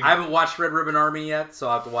really. I haven't watched Red Ribbon Army yet, so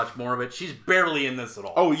I'll have to watch more of it. She's barely in this at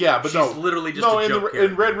all. Oh yeah, but she's literally just a joke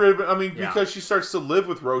in Red Ribbon. I mean, because she starts to live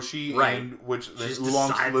with Roshi, and which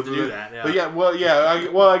Oolong's to live with.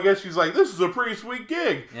 But I guess she's like, this is a pretty sweet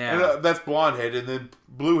gig, and that's blonde head, and then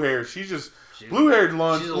blue hair. Blue-haired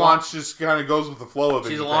launch just kind of goes with the flow of it.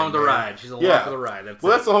 She's along the ride. She's along for the ride.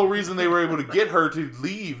 That's the whole reason they were able to get her to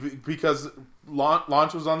leave, because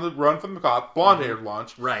Launch was on the run from the cop. Blonde-haired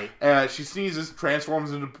Launch. Right. She sneezes,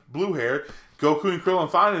 transforms into blue hair. Goku and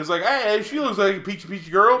Krillin find it. It's like, hey, she looks like a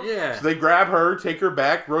peachy girl. Yeah. So they grab her, take her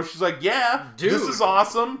back. Roshi's like, dude, this is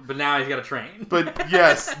awesome. But now he's got to train. But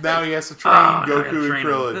yes, now he has to train Goku and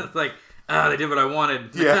Krillin. It's like, they did what I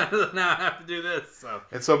wanted. Yeah. Now I have to do this.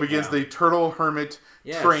 And so begins the Turtle Hermit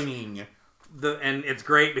training. And it's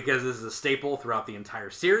great because this is a staple throughout the entire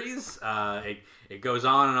series. It goes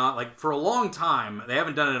on and on. Like, for a long time. They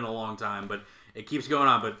haven't done it in a long time, but it keeps going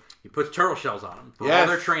on. But he puts turtle shells on them for all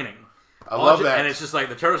their training. I love that. And it's just like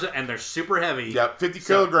the turtles, and they're super heavy. Yeah, 50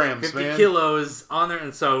 kilograms, 50 kilos on there,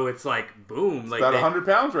 and so it's like, boom. It's about 100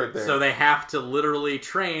 pounds right there. So they have to literally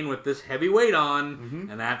train with this heavy weight on,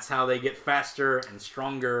 and that's how they get faster and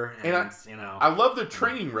stronger. And I love the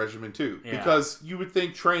training regimen, too, because you would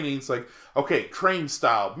think training's like, okay, train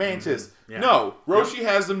style, Mantis. No, Roshi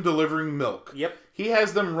has them delivering milk. Yep. He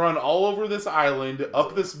has them run all over this island,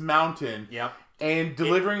 up this mountain. Yep. And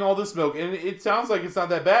delivering all this milk, and it sounds like it's not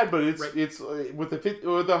that bad, but it's with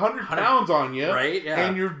 100 pounds on you, right? Yeah.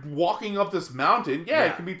 And you're walking up this mountain.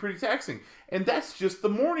 It can be pretty taxing, and that's just the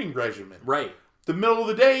morning regimen. Right. The middle of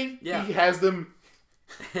the day, he has them.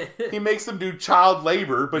 He makes them do child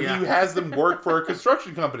labor, but he has them work for a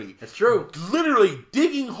construction company. It's true. Literally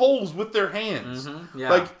digging holes with their hands. Mm-hmm. Yeah.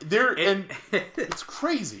 Like and it's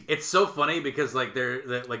crazy. It's so funny because like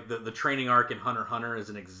the training arc in Hunter x Hunter is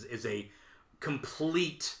a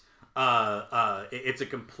complete it's a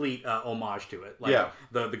complete homage to it. Like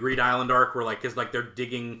the Greed Island arc where like, cause like they're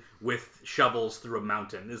digging with shovels through a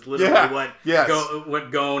mountain is literally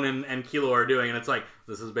what Gon and Kilo are doing, and it's like,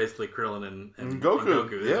 this is basically Krillin and Goku.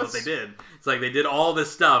 This is what they did. It's like they did all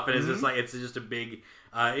this stuff, and it's just like, it's just a big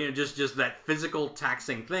just that physical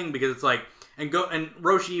taxing thing, because it's like, and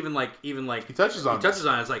Roshi even he touches on it.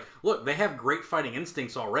 It's like, look, they have great fighting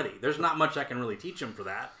instincts already. There's not much I can really teach them for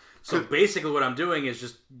that. So basically what I'm doing is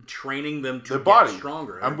just training them to get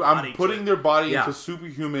stronger. I'm putting their body into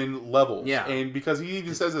superhuman levels. Yeah. And because he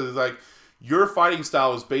even says it, it's like, your fighting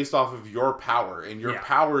style is based off of your power, and your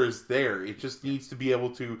power is there. It just needs to be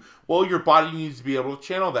able to, your body needs to be able to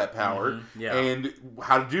channel that power. Mm-hmm. Yeah. And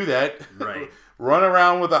how to do that. Right. Run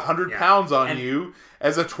around with 100 pounds on you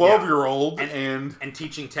as a 12-year-old. And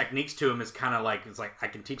teaching techniques to him is kind of like, it's like, I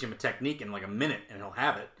can teach him a technique in like a minute and he'll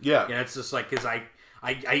have it. Yeah. It's just like, because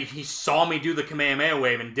he saw me do the Kamehameha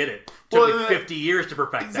wave and did it. Took me 50 years to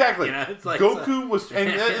perfect exactly. that. It's like, Goku was,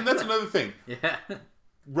 and that's another thing. Yeah.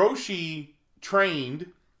 Roshi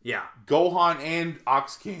trained Gohan and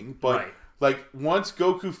Ox King, but like once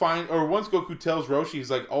Goku tells Roshi,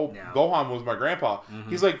 he's like, Gohan was my grandpa.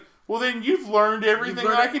 Mm-hmm. He's like, well, then you've learned everything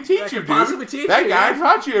that I can teach you, dude. That guy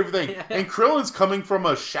taught you everything. Yeah. And Krillin's coming from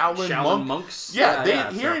a Shaolin monks. Yeah,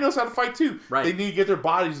 he already knows how to fight too. Right. They need to get their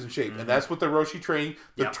bodies in shape, and that's what the Roshi training,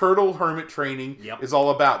 the Turtle Hermit training, is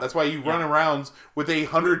all about. That's why you run around with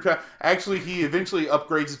 100 pounds. Actually, he eventually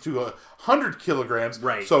upgrades it to 100 kilograms.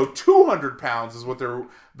 Right. So 200 pounds is what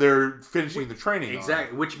they're finishing the training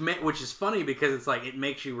exactly. On. Which is funny because it's like, it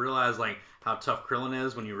makes you realize like how tough Krillin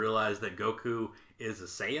is when you realize that Goku is a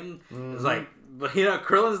Saiyan. Mm-hmm. It's like, but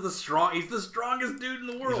Krillin's he's the strongest dude in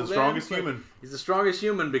the world. He's the strongest human. He's the strongest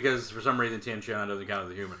human because for some reason Tien Shan doesn't count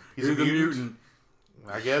as a human. He's a mutant.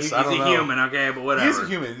 I guess he's I don't know. He's a human, okay, but whatever. He's a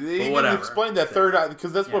human. They even explained that third eye,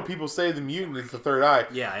 because that's what people say the mutant is the third eye.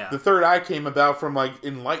 Yeah, yeah. The third eye came about from like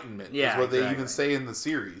enlightenment. Yeah, is what they even say in the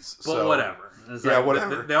series. But whatever. It's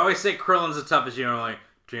whatever. They always say Krillin's the toughest human. I'm like,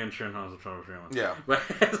 Tien Shinhan's the toughest human. Yeah. But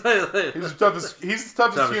He's the toughest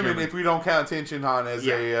human if we don't count Tien Shinhan as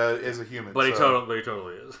a human. But he totally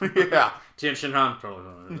is. Yeah. Tien Shinhan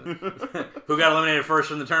totally is. Who got eliminated first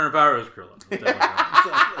from the tournament power was Krillin.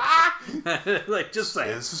 Like, just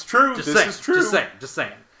saying. This is true. This is true. Just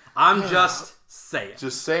saying. I'm just saying.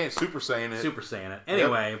 Just saying. Super saying it. Super saying it.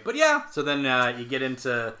 Anyway, but yeah. So then you get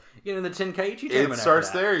into the Tenkaichi tournament. It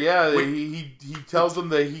starts there. Yeah. He tells them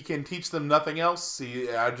that he can teach them nothing else.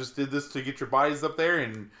 I just did this to get your bodies up there,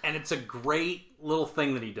 and it's a great little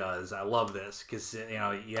thing that he does. I love this because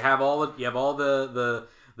you have all the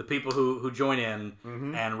people who join in,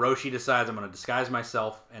 and Roshi decides I'm going to disguise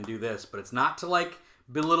myself and do this, but it's not to like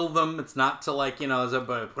belittle them. It's not to like put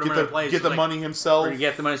them in a place. Get the money himself. Or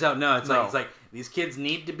get the money himself. No, it's like these kids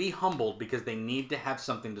need to be humbled because they need to have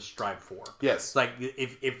something to strive for. Yes. It's like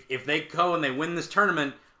if they go and they win this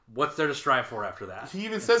tournament, what's there to strive for after that? He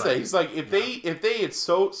even says that. He's like, if they at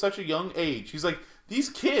such a young age, he's like, these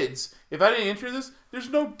kids, if I didn't enter this, there's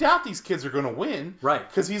no doubt these kids are going to win. Right.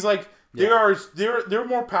 Because he's like, they're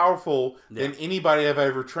more powerful than anybody I've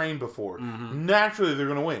ever trained before. Naturally, they're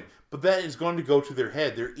going to win. But that is going to go to their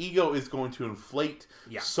head. Their ego is going to inflate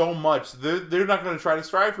so much. They're not going to try to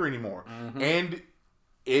strive for anymore. And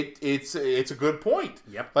it's a good point.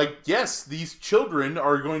 Yep. Like, yes, these children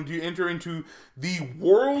are going to enter into the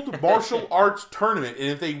World Martial Arts Tournament, and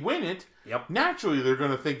if they win it, naturally they're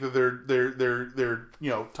going to think that they're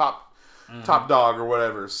top dog or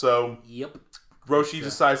whatever. So Roshi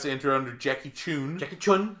decides to enter under Jackie Chun.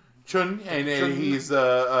 And he's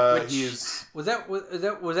was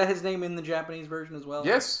that his name in the Japanese version as well?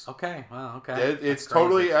 Yes. Okay. Wow. Okay. It's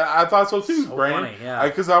totally. I thought so too, so Brandon. Funny, yeah.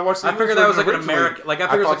 Because I watched. I figured that was like an American. Like I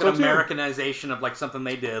figured it was like an Americanization of like something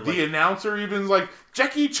they did. The announcer even like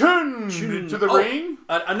Jackie Chun to the ring.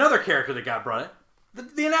 Another character that got brought it.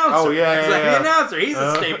 The announcer. Oh yeah, the announcer. He's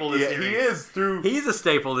a staple of the series. He is He's a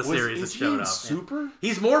staple of the series that showed up. Super.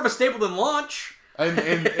 He's more of a staple than Launch.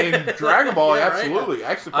 And Dragon Ball, absolutely.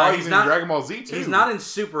 Right. Actually, probably even in Dragon Ball Z too. He's not in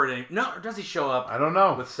Super at any. No, or does he show up? I don't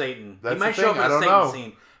know. With Satan, That's he might the show thing. up in a Satan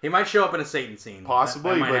scene. He might show up in a Satan scene.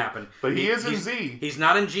 Possibly, that might happen. But he is in Z. He's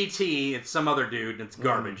not in GT. It's some other dude. And it's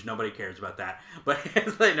garbage. Nobody cares about that. But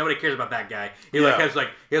it's like, nobody cares about that guy. He has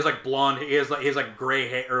blonde. He has gray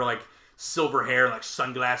hair or like silver hair and like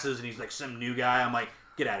sunglasses, and he's like some new guy. I'm like,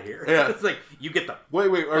 get out of here. Yeah. It's like you get the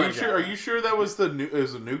wait. Are you sure? Are you sure that was the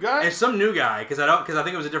new guy? It's some new guy because I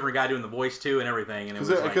think it was a different guy doing the voice too and everything. And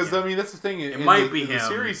because I mean that's the thing. It might be him. The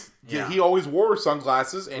series. Yeah. He always wore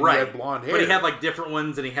sunglasses and he had blonde hair. But he had like different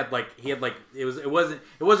ones, and he had like it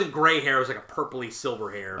wasn't gray hair. It was like a purpley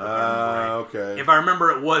silver hair. Okay. If I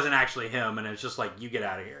remember, it wasn't actually him, and it's just like you get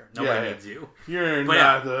out of here. Nobody needs you. You're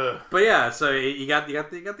not the. But yeah, so you got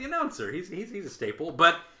the announcer. He's a staple,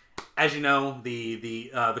 but. As you know,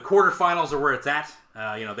 the quarterfinals are where it's at.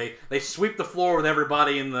 They sweep the floor with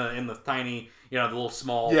everybody in the tiny, the little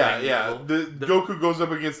small. thing, Goku goes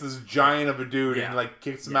up against this giant of a dude and like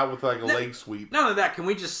kicks him out with like a leg sweep. Not only that, can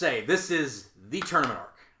we just say this is the tournament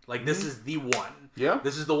arc? Like this is the one. Yeah.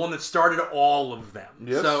 This is the one that started all of them.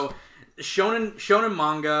 Yes. So shonen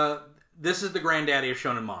manga. This is the granddaddy of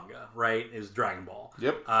shonen manga, right? Is Dragon Ball.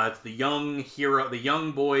 Yep. It's the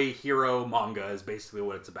young boy hero manga is basically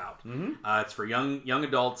what it's about. It's for young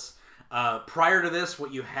adults. Prior to this,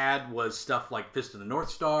 what you had was stuff like Fist of the North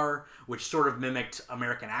Star, which sort of mimicked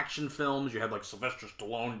American action films. You had like Sylvester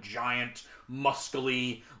Stallone, giant,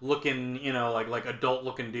 muscly looking, like adult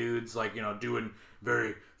looking dudes, like, doing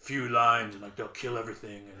very few lines and like they'll kill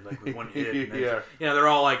everything and like with one hit. And they're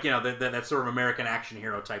all like, that sort of American action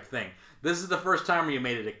hero type thing. This is the first time where you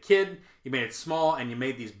made it a kid, you made it small, and you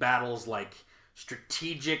made these battles like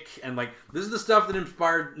strategic and like this is the stuff that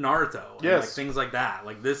inspired Naruto and like things like that.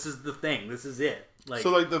 Like this is the thing. This is it. Like,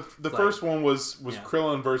 so like the first one was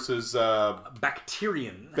Krillin versus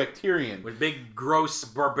Bacterian with big gross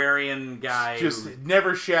barbarian guy just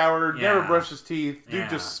never showered, never brushed his teeth.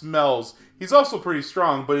 Dude just smells. He's also pretty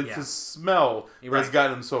strong, but it's his smell that's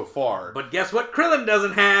gotten him so far. But guess what Krillin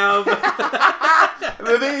doesn't have?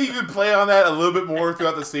 They even play on that a little bit more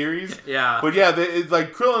throughout the series. Yeah. But yeah, it's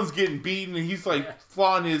like Krillin's getting beaten, and he's like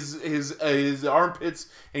flaunting his armpits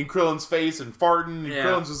in Krillin's face and farting, and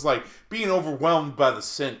Krillin's just like being overwhelmed by the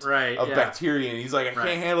scent of bacteria, and he's like, I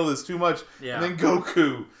can't handle this too much. And then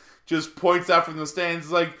Goku just points out from the stands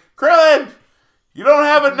like, Krillin, you don't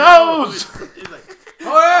have a nose! He's like,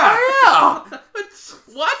 oh yeah!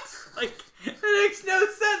 What? Like, it makes no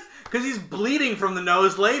sense. because he's bleeding from the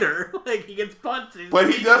nose later. Like, he gets punched.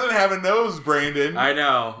 But he doesn't have a nose, Brandon. I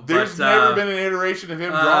know. There's never been an iteration of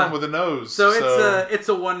him drawn with a nose. So it's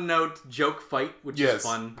a one-note joke fight, which is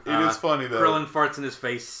fun. It is funny, though. Krillin farts in his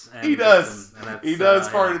face. And he does. He does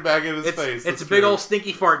fart it back in his face. It's a big old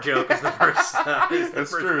stinky fart joke. Is the first,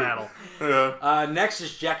 first battle. Yeah. Next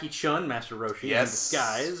is Jackie Chun, Master Roshi, in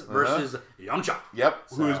disguise, versus Yamcha.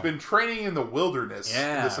 Yep, who has been training in the wilderness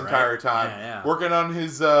this entire time, working on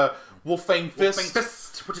his Wolfang Fist.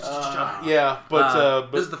 This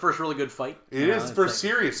is the first really good fight. It is the first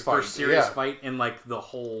serious fight. First serious fight in like the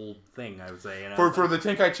whole thing, I would say. For the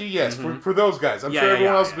Tenkaichi, yes. For those guys, I'm sure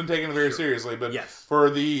everyone else has been taking it very seriously, but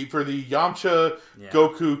for the Yamcha,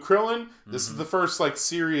 Goku, Krillin, this is the first like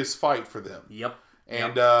serious fight for them. Yep.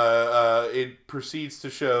 And it proceeds to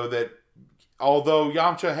show that although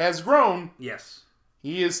Yamcha has grown,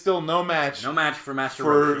 he is still no match. No match for Master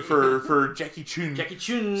Roshi. for Jackie Chun. Jackie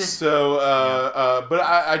Chun. So, but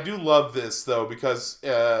I do love this though because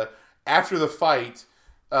after the fight,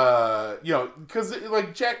 because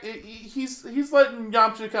like he's letting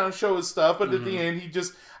Yamcha kind of show his stuff, but at the end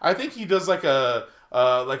I think he does like a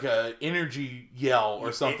energy yell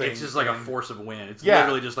or something. It's just like a force of wind. It's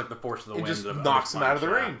literally just like the force of the wind. It just knocks him out of the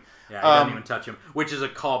ring. Yeah, he doesn't even touch him, which is a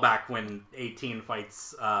callback when 18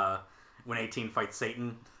 fights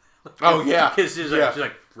Satan. Oh yeah, because she's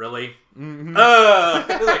like, really? Mm-hmm.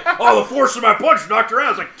 It's like, the force of my punch knocked her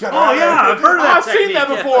out. It's like, I've heard of that technique. I've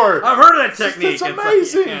seen that before. I've heard of that technique. It's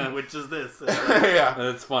amazing. Like, which is this?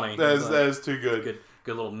 It's funny. That is too good.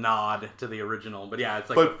 Good little nod to the original, but it's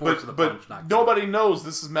like the force of the punch. But nobody knows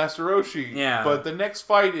this is Master Roshi. Yeah. But the next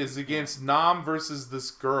fight is against Nam versus this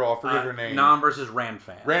girl. I forget her name. Nam versus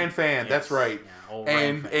Ranfan. Ranfan, that's right. Yeah,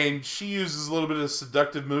 and she uses a little bit of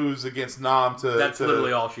seductive moves against Nam to. That's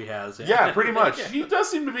literally all she has. Yeah, pretty much. She does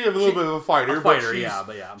seem to be a little bit of a fighter.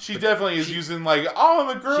 She definitely is using like, I'm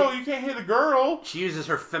a girl. You can't hit a girl. She uses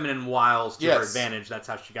her feminine wiles to her advantage. That's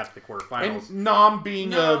how she got to the quarterfinals. And Nam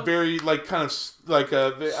being a very like kind of like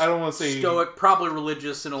a, I don't want to say stoic, probably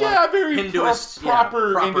religious in a very Hinduist,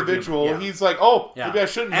 proper individual. Human. He's like, maybe I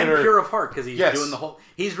shouldn't hit her. And pure of heart because he's doing the whole.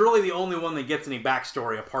 He's really the only one that gets any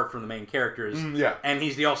backstory apart from the main characters. And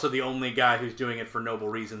he's also the only guy who's doing it for noble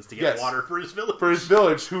reasons to get water for his village. For his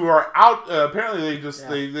village, who are out. Apparently,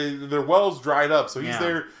 their wells dried up, so he's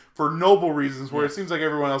there for noble reasons, where it seems like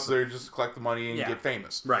everyone else is there just to collect the money and get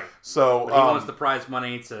famous. Right. So but he wants the prize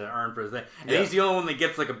money to earn for his thing. And he's the only one that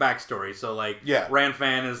gets like a backstory. So like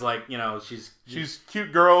Ranfan is like, she's a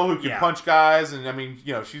cute girl who can punch guys, and I mean,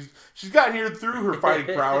 she's gotten here through her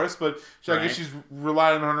fighting prowess, but I guess she's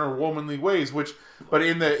relying on her womanly ways, but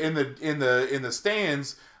in the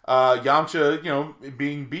stands, Yamcha,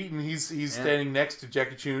 being beaten, he's standing next to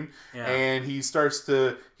Jackie Chun, and he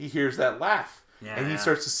hears that laugh. And he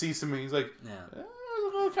starts to see something. He's like,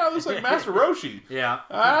 kind of looks like Master Roshi.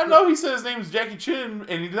 I know he said his name is Jackie Chun,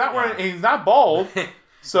 and he's not wearing, and he's not bald.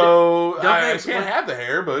 So I can't have the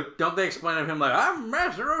hair, but don't they explain to him like, I'm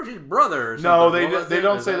Master Roshi's brother? Or something? No, they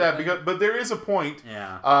don't say that but there is a point.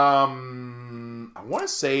 I want to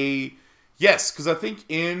say yes, because I think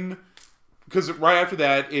because right after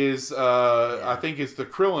that is I think it's the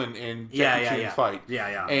Krillin and Jackie Chun fight.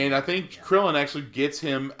 And I think Krillin actually gets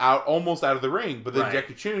him almost out of the ring, but then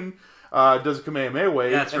Jackie Chun does a Kamehameha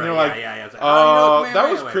wave. That's and right. they're like,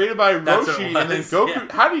 that was created by Roshi, and then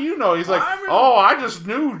Goku. How do you know? He's like, I just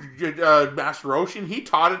knew Master Roshi, and he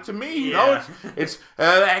taught it to me. It's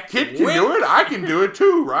that kid can do it. I can do it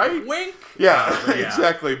too, right? Wink. Yeah,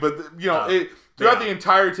 exactly. But throughout the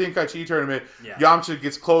entire Tenkaichi tournament, Yamcha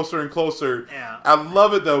gets closer and closer. I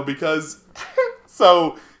love it though because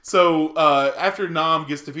so after Nam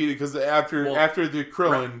gets defeated, because after the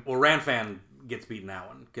Krillin, Ranfan gets beaten that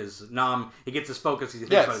one because Nam, he gets his focus. He's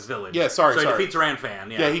defeated by his village. So he defeats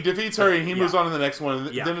Ranfan. He defeats her and he moves on to the next one.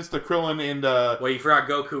 And then it's the Krillin and you forgot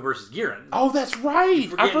Goku versus Giran. Oh, that's right.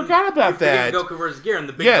 I forgot about that. Goku versus Giran,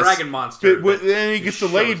 the big dragon monster. But then he gets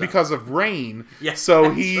delayed because of rain.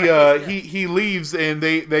 So he leaves and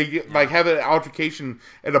they get, like have an altercation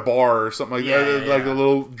at a bar or something like that, like a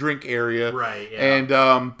little drink area. Right. Yeah.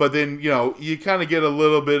 And but then you kind of get a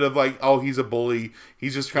little bit of like, he's a bully.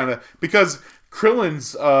 He's just kind of because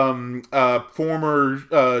Krillin's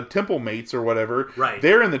former temple mates or whatever,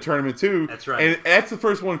 they're in the tournament too. That's right. And that's the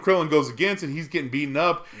first one Krillin goes against, and he's getting beaten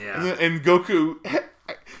up. And Goku,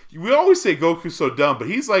 we always say Goku's so dumb, but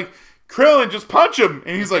he's like, Krillin, just punch him.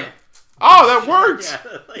 And he's like, Oh, that worked.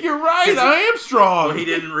 Yeah, like, You're right. I am strong. Well, he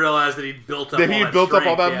didn't realize that he'd built up that all he had that built up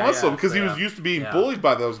all strength. that muscle because So, he was used to being Yeah. bullied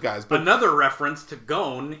by those guys. But another reference to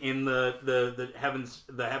Gon in the Heaven's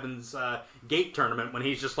Gate tournament when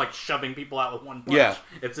he's just like shoving people out with one punch. Yeah.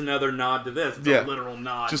 It's another nod to this. It's a literal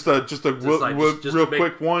nod. just a real a big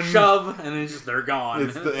quick one shove, and then they're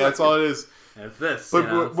gone. that's all it is. It's this.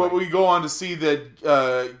 But what we go on to see that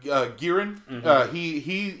Giran,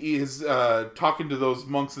 he is talking to those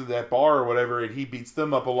monks at that bar or whatever, and he beats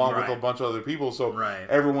them up along with a bunch of other people. So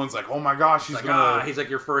everyone's like, "Oh my gosh, he's gonna." He's like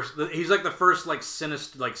your first. He's like the first like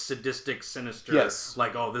sinister, like sadistic, sinister. Yes.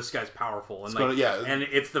 Like, oh, this guy's powerful, and and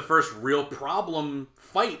it's the first real problem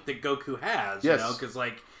fight that Goku has. Yes. You know, because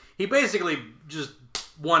like he basically just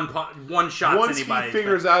one shots once anybody. he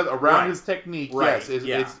figures out around his technique,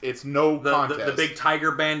 it's no contest. The big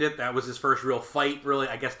tiger bandit, that was his first real fight. Really,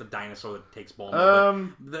 I guess the dinosaur that takes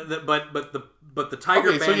Bulma. But the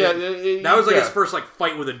tiger bandit, that was like his first like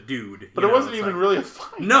fight with a dude. But it wasn't even really a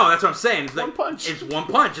fight. No, that's what I'm saying. It's one punch. It's one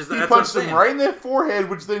punch. He punched him right in the forehead,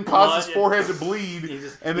 which then caused his forehead to bleed,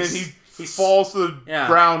 and then he falls to the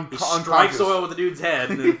ground unconscious. He strikes oil with the dude's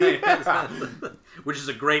head. Which is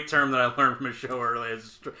a great term that I learned from a show earlier.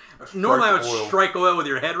 Normally I would strike oil with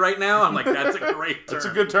your head right now. I'm like, that's a great term. That's a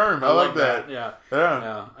good term. I like that. Yeah.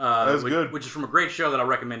 That's good. Which is from a great show that I'll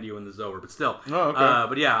recommend to you when this is over. But still. Oh, okay.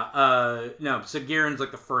 But yeah. No, so Giran's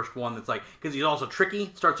like the first one that's like, because he's also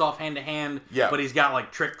tricky. Starts off hand to hand. Yeah. But he's got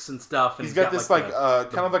like tricks and stuff. And he's got this like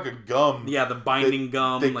kind of like a gum. Yeah, the binding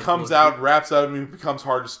gum. That comes out, wraps out, and it becomes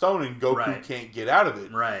hard to stone, and Goku can't get out of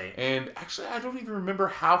it. Right. And actually, I don't even remember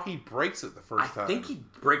how he breaks it the first time. I think he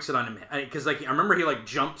breaks it on him because like I remember he like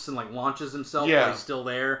jumps and like launches himself while he's still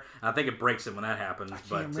there. And I think it breaks him when that happens. I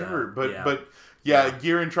can't remember, but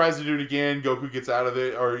Giran tries to do it again. Goku gets out of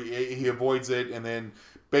it, or he avoids it, and then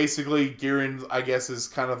basically Giran, I guess, is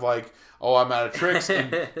kind of like, "Oh, I'm out of tricks,"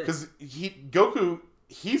 because Goku,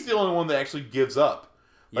 he's the only one that actually gives up.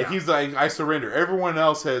 Like he's like, "I surrender." Everyone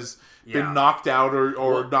else has been knocked out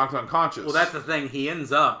or knocked unconscious. Well, that's the thing. He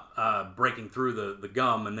ends up breaking through the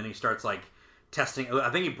gum, and then he starts like testing. I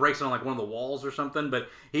think he breaks it on like one of the walls or something, but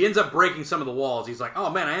he ends up breaking some of the walls. He's like, "Oh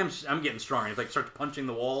man, I'm getting stronger." He like starts punching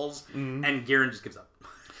the walls, and Giran just gives up.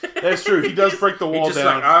 That's true. He does break the wall he's just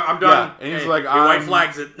down. Like, I'm done. And he's like, your wife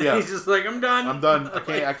flags it. Yeah. He's just like, I'm done. I'm done.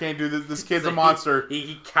 I can't do this. This kid's a monster.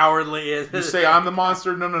 He cowardly is. You say I'm the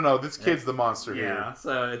monster? No. This kid's the monster here. Yeah,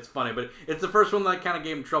 so it's funny, but it's the first one that kind of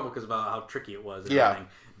gave him trouble because of how tricky it was. And everything.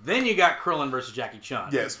 Then you got Krillin versus Jackie Chun.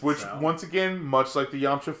 Yes, which once again, much like the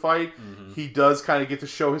Yamcha fight, he does kind of get to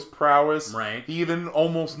show his prowess. Right. He even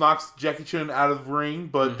almost knocks Jackie Chun out of the ring,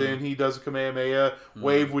 but then he does a Kamehameha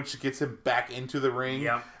wave, which gets him back into the ring.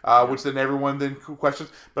 Which then everyone then questions.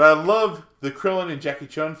 But I love the Krillin and Jackie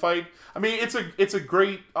Chun fight. I mean, it's a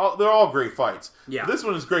great. They're all great fights. Yeah. This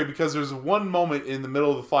one is great because there's one moment in the middle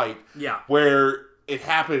of the fight. Yeah. Where it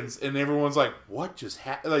happens, and everyone's like, "What just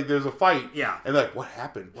happened?" Like, there's a fight, and like, "What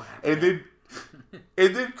happened?" And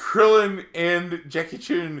then Krillin and Jackie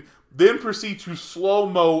Chun then proceed to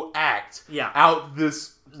slow-mo act out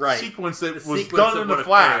this sequence that was done in the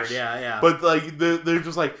flash. But like, they're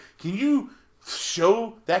just like, "Can you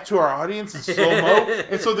show that to our audience in slow-mo?"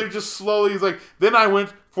 And so they're just slowly. He's like, "Then I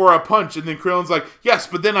went for a punch," and then Krillin's like, "Yes,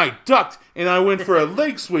 but then I ducked and I went for a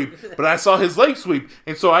leg sweep, but I saw his leg sweep,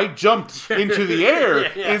 and so I jumped into the air."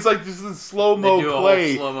 And it's like this is slow-mo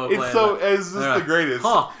play. It's so it's just the greatest.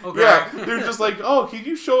 Yeah, they're just like, "Oh, can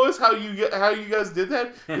you show us how you guys did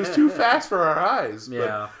that? It was too fast for our eyes."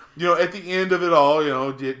 But, you know, at the end of it all, you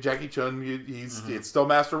know, Jackie Chun, it's still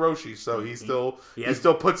Master Roshi, so he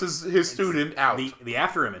still puts his student out. The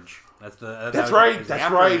after image. That's right.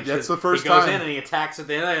 That's the first time. He goes in and he attacks at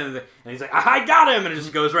the end, and he's like, "I got him!" and it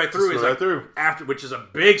just goes right through. After, which is a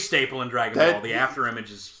big staple in Dragon Ball. The after image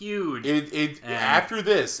is huge. After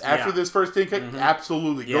this first Tenkai,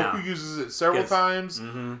 absolutely. Goku uses it several times,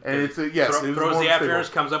 and it's throws the after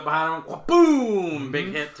image, comes up behind him, boom, big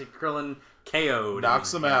hit to Krillin. KO'd.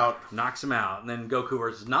 Knocks him out. And then Goku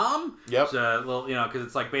versus Nam. Yep. So, because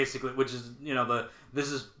it's like basically, which is,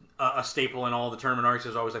 this is a staple in all the tournament arcs.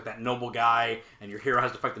 There's always like that noble guy, and your hero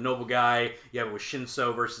has to fight the noble guy. You have it with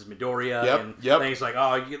Shinso versus Midoriya. And then he's like,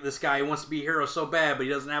 "Oh, you get this guy who wants to be a hero so bad, but he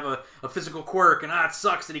doesn't have a physical quirk, and it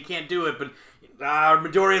sucks that he can't do it, but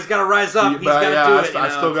Midoriya's got to rise up. He's got to do it. I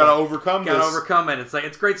still got to overcome this. Got to overcome it." It's like,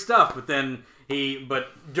 it's great stuff, but then but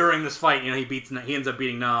during this fight, he ends up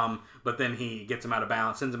beating Nam, but then he gets him out of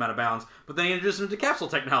balance, sends him out of balance, but then he introduces him to capsule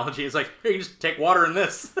technology. It's like, here, you just take water in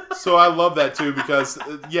this. So I love that too, because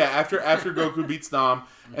after Goku beats Nam,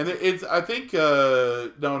 and it's, I think, no,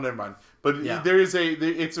 never mind. But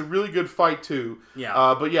it's a really good fight too.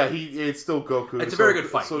 Yeah. But yeah, it's still Goku. It's a very good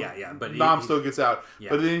fight. Yeah. But Nam still gets out. Yeah.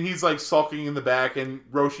 But then he's like sulking in the back, and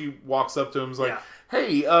Roshi walks up to him and is like,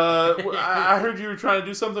 "Hey, I heard you were trying to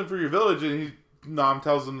do something for your village," and Nam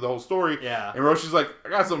tells him the whole story. Yeah. And Roshi's like, "I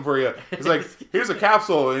got something for you." He's like, "Here's a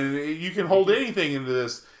capsule, and you can hold anything into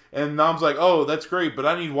this." And Nam's like, "Oh, that's great, but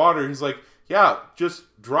I need water." He's like, "Yeah, just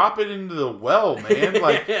drop it into the well, man.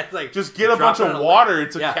 Like just get a bunch of water.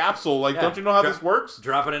 It's a capsule. Like, don't you know how this works?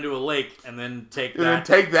 Drop it into a lake and then take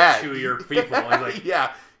that to your people." He's like,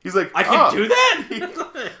 yeah. He's like, "I can do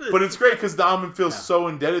that?" But it's great because Nam feels so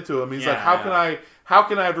indebted to him. He's like, how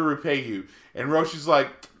can I ever repay you? And Roshi's like,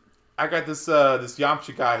 "I got this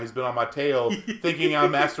Yamcha guy who's been on my tail thinking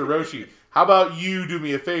I'm Master Roshi. How about you do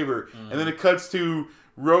me a favor?" And then it cuts to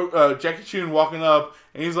Jackie Chun walking up,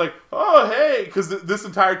 and he's like, "Oh, hey," because this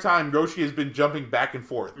entire time Roshi has been jumping back and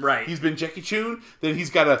forth. Right. He's been Jackie Chun, then he's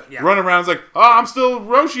got to run around. He's like, "Oh, I'm still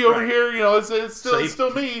Roshi over here. You know, it's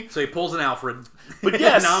still me." So he pulls an Alfred. But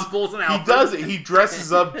yes, Nam pulls an Alfred. He does it. He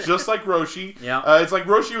dresses up just like Roshi. Yeah. It's like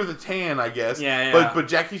Roshi with a tan, I guess. Yeah. But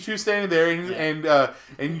Jackie Chu's standing there, and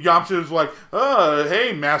Yamcha's like, "Oh,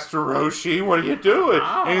 hey, Master Roshi, what are you doing?"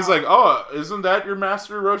 And he's like, "Oh, isn't that your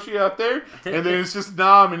Master Roshi out there?" And then it's just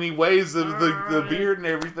Nam, and he waves the beard and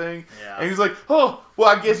everything. Yeah. And he's like, "Oh, well,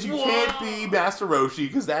 I guess you can't be Master Roshi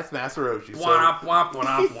because that's Master Roshi."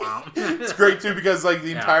 It's great too because like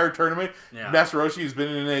the entire tournament, Master Roshi has been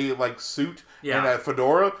in a suit and a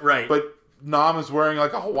fedora, right? But Nam is wearing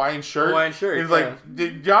like a Hawaiian shirt. He's like,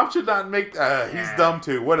 did Yamcha not make? He's dumb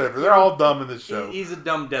too. Whatever. They're all dumb in this show. He's a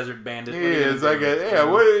dumb desert bandit. He is.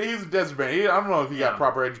 He's a desert bandit. I don't know if he got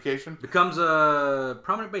proper education. Becomes a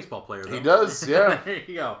prominent baseball player, though. He does. Yeah. There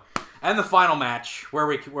you go. And the final match where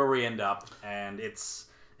we end up, and it's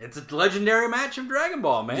a legendary match of Dragon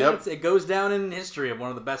Ball, man. Yep. It goes down in history of one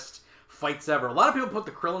of the best fights ever. A lot of people put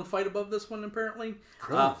the Krillin fight above this one, apparently.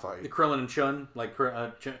 Krillin fight? The Krillin and Chun, like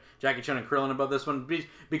Jackie Chun and Krillin above this one,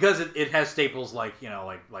 because it has staples like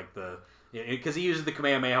the... Because he uses the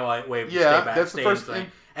Kamehameha wave to stay backstage, that's the first thing.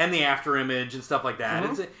 And the after image and stuff like that.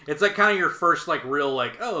 Mm-hmm. It's like kind of your first real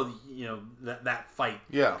that fight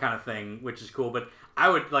kind of thing, which is cool. But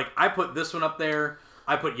I put this one up there.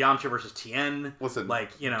 I put Yamcha versus Tien. Listen,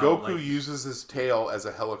 Goku uses his tail as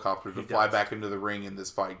a helicopter to fly back into the ring in this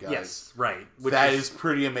fight, guys. Yes, right. That is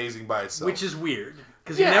pretty amazing by itself. Which is weird.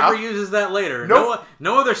 Because he never uses that later. Nope.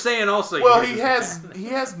 No other Saiyan also Well, uses he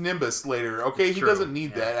has Nimbus later, okay? It's he true. doesn't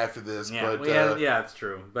need that after this. Yeah, but it's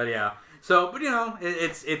true. But yeah. So, but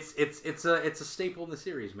it's a staple in the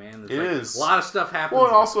series, man. It is. A lot of stuff happens. Well,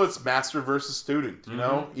 and also it's master versus student, you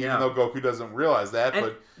know? Even though Goku doesn't realize that, and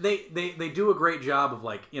but they do a great job of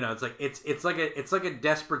it's like a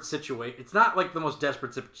desperate situation. It's not like the most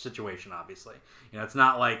desperate situation, obviously. It's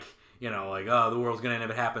not like, oh, the world's going to end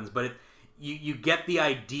if it happens, but you get the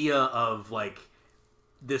idea of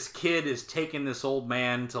this kid is taking this old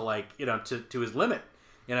man to to his limit.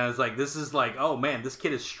 It's like, this is like, oh man, this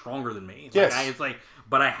kid is stronger than me. Yes.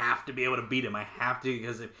 But I have to be able to beat him. I have to,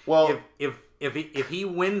 because if he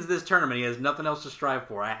wins this tournament, he has nothing else to strive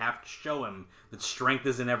for. I have to show him that strength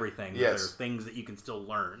isn't everything. Yes. There are things that you can still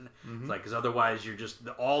learn. Mm-hmm. It's because otherwise you're just,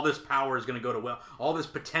 all this power is going to go to, all this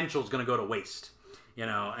potential is going to go to waste.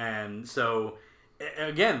 And so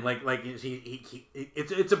again,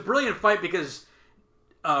 it's a brilliant fight because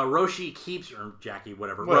Roshi keeps, or Jackie,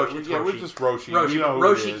 whatever. Roshi. We're just Roshi.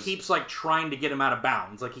 Roshi keeps trying to get him out of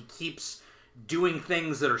bounds. He keeps doing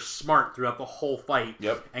things that are smart throughout the whole fight.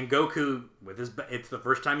 Yep. And Goku, it's the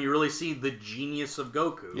first time you really see the genius of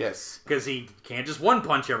Goku. Yes. Because he can't just one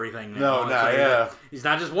punch everything. He's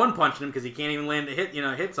not just one punching him because he can't even land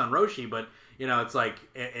hits on Roshi. But it's like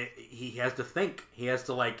he has to think. He has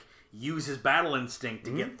to use his battle instinct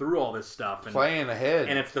to get through all this stuff. And playing ahead.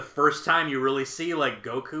 And it's the first time you really see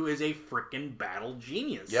Goku is a freaking battle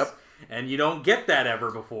genius. Yep. And you don't get that ever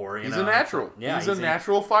before. He's a natural. Yeah, he's a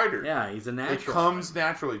natural fighter. Yeah, he's a natural. It comes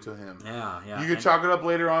naturally to him. Yeah. You could chalk it up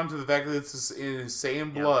later on to the fact that it's in his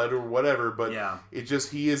Saiyan blood or whatever, but it just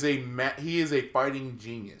he is a fighting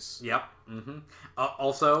genius. Yep. Mm-hmm.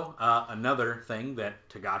 Also, another thing that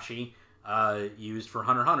Togashi used for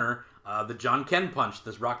Hunter x Hunter. The John Ken punch,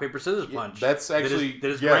 this rock paper scissors punch. That's actually that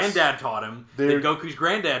his granddad taught him. That Goku's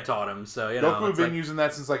granddad taught him. So Goku has been using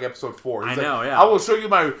that since episode 4. He's I know. I will show you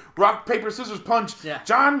my rock paper scissors punch. Yeah.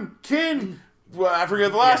 John Ken well, I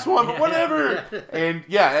forget the last one, but whatever. And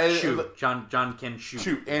Shoot. John can shoot.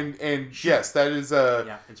 Shoot. And yes, that is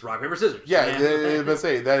it's rock, paper, scissors. Yeah, let's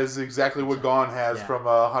say that is exactly what Gon has from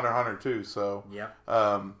Hunter x Hunter too. So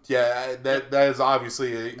that is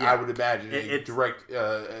obviously I would imagine a direct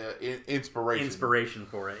inspiration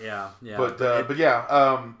for it. Yeah. But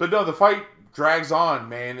no, the fight drags on,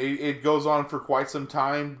 man. It goes on for quite some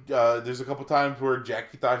time. There's a couple times where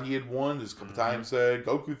Jackie thought he had won. There's a couple times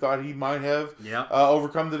Goku thought he might have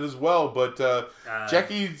overcome it as well. But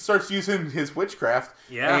Jackie starts using his witchcraft,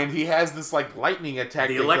 and he has this like lightning attack.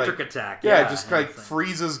 The electric attack. Just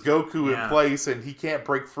freezes Goku in place, and he can't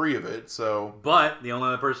break free of it. So, but the only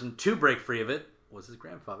other person to break free of it was his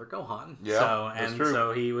grandfather Gohan.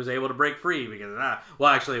 So he was able to break free because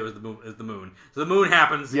actually it was the moon. So the moon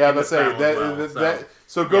happens. Yeah, let's say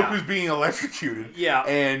so Goku's being electrocuted. Yeah,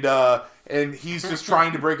 and he's just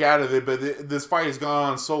trying to break out of it, but this fight has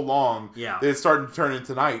gone on so long that it's starting to turn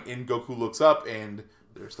into night. And Goku looks up and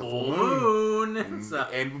there's the full moon.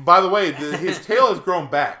 And by the way, his tail has grown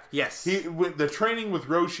back. Yes. The training with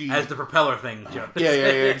Roshi... As the propeller thing, Joe. Yeah,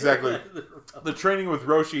 exactly. The training with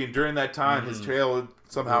Roshi, and during that time, his tail had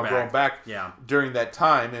somehow grown back during that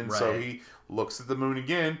time. And so he looks at the moon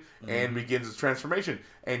again and begins his transformation.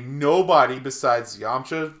 And nobody besides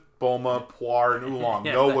Yamcha, Bulma, Puar, and Oolong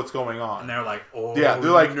know what's going on. And they're like, oh, yeah,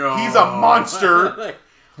 they're like, he's a monster.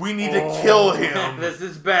 We need to kill him. This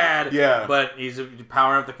is bad. Yeah, but he's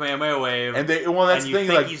powering up the Kamehameha wave, and that's the thing.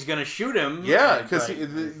 Think he's gonna shoot him. Yeah, because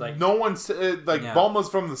no one's Bulma's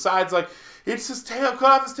from the sides. Like it's his tail.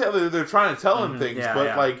 Cut off his tail. They're trying to tell him things,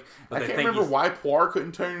 but I can't remember why Puar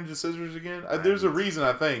couldn't turn into scissors again. There's a reason,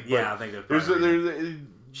 I think. I think there's.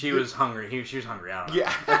 She was hungry. She was hungry. I don't know.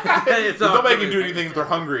 Yeah. Nobody can do anything if they're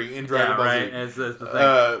hungry in Dragon Ball Z. Right. That's the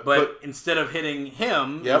thing. But instead of hitting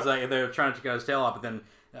him, it's like they're trying to take his tail off, but then.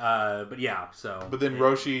 But then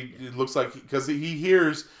Roshi, it looks like, because he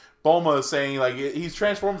hears Bulma saying like he's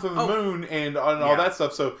transformed from the moon and all that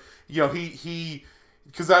stuff. So he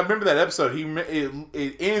because I remember that episode.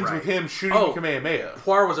 It ends with him shooting the Kamehameha.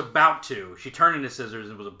 Puar was about to. She turned into scissors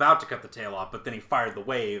and was about to cut the tail off, but then he fired the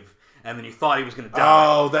wave. And then he thought he was going to die.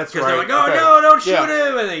 Oh, that's right. Because they're like, no, don't shoot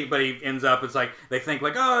him. But he ends up, it's like, they think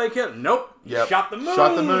like, oh, they killed him. Nope. He shot the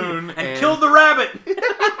moon. And killed the rabbit. He killed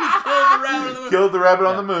the rabbit on the moon. Killed the rabbit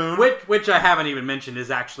on the moon. Which I haven't even mentioned is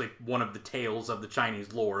actually one of the tales of the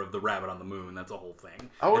Chinese lore of the rabbit on the moon. That's a whole thing.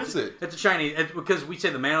 Oh, is it? It's a Chinese, because we say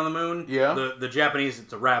the man on the moon. Yeah. The Japanese,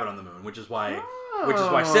 it's a rabbit on the moon, which is why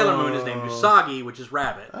Sailor Moon is named Usagi, which is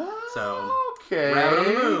rabbit. So... Rabbit on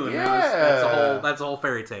the moon. Yeah. That's a whole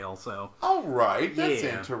fairy tale. So. All right, that's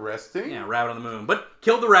interesting. Yeah, rabbit on the moon, but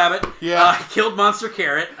killed the rabbit. Yeah. Killed Monster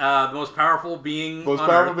Carrot, the most powerful being. on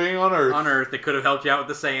Earth. On Earth, that could have helped you out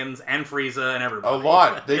with the Saiyans and Frieza and everybody. A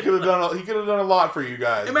lot. They could have done. He could have done a lot for you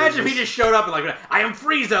guys. Imagine if he just showed up and like, I am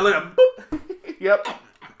Frieza. Let him. Boop. Yep.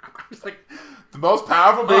 He's like. The most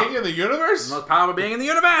powerful being in the universe? The most powerful being in the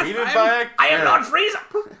universe! I am not Frieza!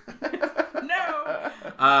 No!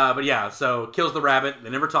 But yeah, so kills the rabbit. They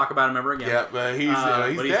never talk about him ever again. Yeah, but he's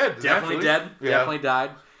dead. Definitely dead. Yeah. Definitely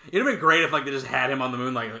died. It'd have been great if they just had him on the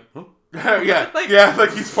moon like huh?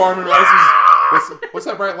 like he's farming rice. What's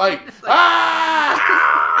that bright light?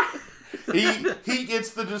 He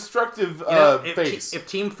gets the destructive face. If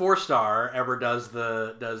Team 4-Star ever does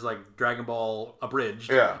like Dragon Ball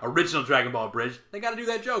Abridged, original Dragon Ball Abridged, they got to do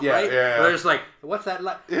that joke, right? Yeah. They're just like, what's that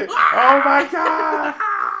like? Oh my god!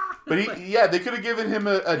 But they could have given him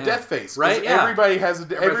a death face, right? Yeah. Everybody has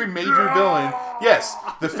every major villain. Yes,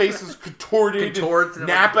 the face is contorted.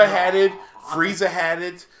 Nappa had it. Frieza had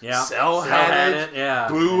it. Yeah. Cell had it. Yeah.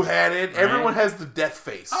 Boo had it. Right. Everyone has the death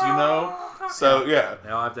face, you know. So yeah, they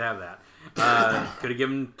all have to have that. Could have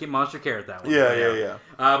given Monster Carrot that one. Yeah.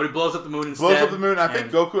 But he blows up the moon instead. I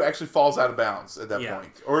think Goku actually falls out of bounds at that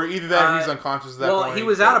point. Or either that or he's unconscious at that point. Well, he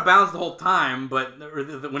was out of bounds the whole time, but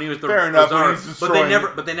when he was the Fair enough,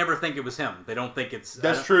 but they never think it was him. They don't think it's...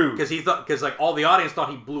 That's true. Because like all the audience thought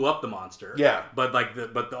he blew up the monster. Yeah. But like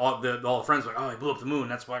all the friends were like, oh, he blew up the moon.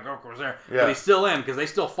 That's why Goku was there. Yeah. But he's still in because they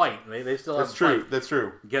still fight. They still have to fight. That's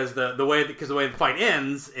true. Because the way the fight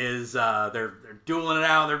ends is they're dueling it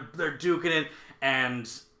out. They're duking it. And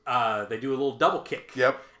they do a little double kick.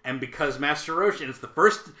 Yep. And because Master Roshi, and it's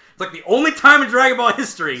like the only time in Dragon Ball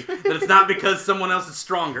history that it's not because someone else is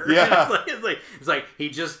stronger. Yeah. It's like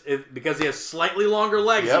because he has slightly longer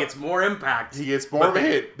legs, he gets more impact. He gets more of a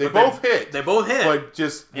hit. They both hit. But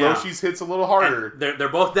just Roshi's hits a little harder. And they're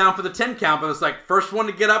both down for the 10 count, but it's like first one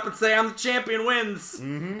to get up and say I'm the champion wins.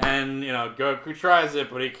 Mm-hmm. And Goku tries it,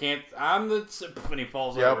 but he can't. And he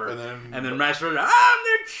falls over. And then Master Roshi, I'm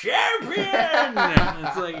the champion.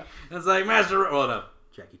 it's like Master Roshi. Well, no.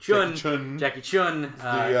 Jackie Chun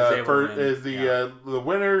is the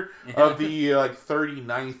winner of the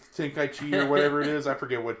 39th Tenkaichi or whatever it is. I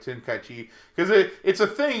forget what Tenkaichi, because it's a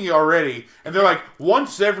thing already, and they're like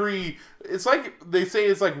once every. It's like they say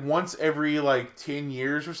it's like once every 10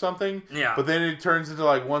 years or something. Yeah. But then it turns into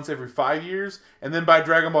once every 5 years, and then by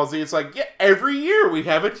Dragon Ball Z, it's like every year we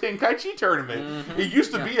have a Tenkaichi tournament. Mm-hmm. It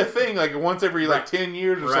used to be a thing once every 10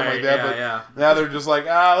 years or something like that. But now they're just like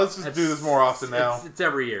let's just do this more often now. It's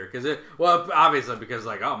every year obviously because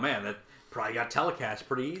oh man that. Probably got telecast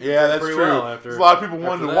pretty easy. Yeah, that's pretty true. Well a lot of people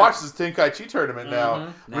wanted to watch this Tenkaichi tournament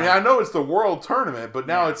now. I mean, I know it's the world tournament, but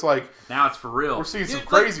now it's like... Now it's for real. We're seeing some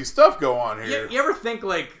crazy stuff go on here. You ever think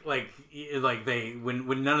like they...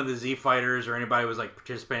 When none of the Z fighters or anybody was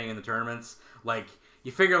participating in the tournaments,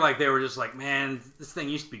 you figure they were just man, this thing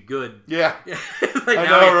used to be good. Yeah. I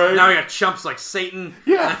know, right? Now we got chumps like Satan.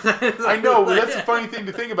 Yeah. I know, but that's a funny thing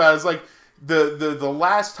to think about. Is the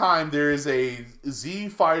last time there is a Z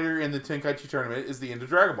fighter in the Tenkaichi tournament is the end of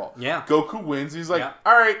Dragon Ball. Yeah. Goku wins. He's like,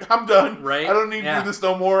 all right, I'm done. Right. I don't need to do this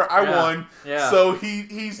no more. I won. Yeah. So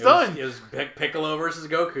he's done. It was Piccolo versus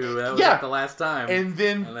Goku. That was the last time. And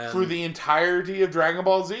then for the entirety of Dragon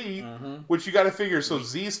Ball Z, which you got to figure. So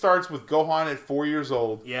Z starts with Gohan at 4 years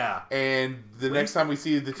old. Yeah. And the next time we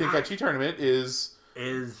see the Tenkaichi tournament is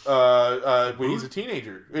when he's a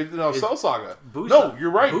teenager. Cell Saga. No, you're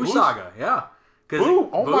right. Buu Saga, yeah. Buu,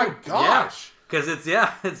 my gosh. Because it's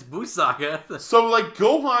Buu Saga. So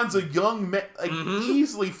Gohan's a young man,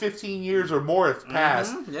 easily 15 years or more have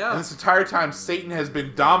passed. Yeah. And this entire time Satan has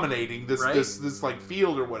been dominating this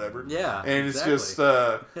field or whatever. Yeah. And it's just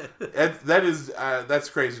that's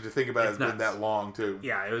crazy to think about. It's been that long too.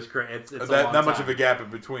 Yeah, it was crazy. It's that much of a gap in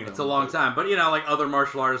between. It's a long time, but other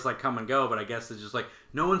martial artists come and go. But I guess it's just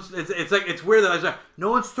no one's. It's weird that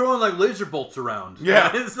no one's throwing laser bolts around.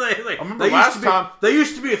 Yeah. It's I remember last time they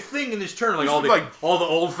used to be a thing in this tournament. All the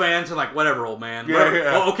old fans are whatever, old man.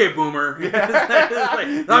 Yeah. Oh, okay, boomer.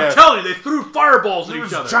 Yeah. I'm telling you, they threw fireballs at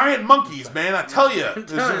each other. Giant monkeys, man. I tell you,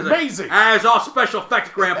 it's amazing. It's all special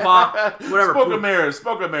effects, Grandpa. Whatever. Smoke and mirrors.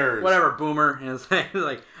 Whatever, boomer. And it's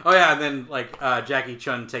oh yeah, and then Jackie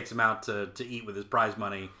Chun takes him out to eat with his prize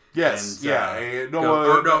money. Yes, and,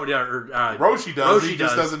 Roshi does. He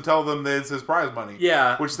just doesn't tell them that it's his prize money.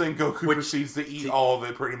 Yeah. Which then Goku proceeds to eat all of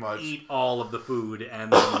it, pretty much. Eat all of the food,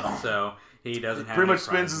 and then, so he doesn't have pretty much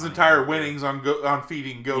spends his entire winnings on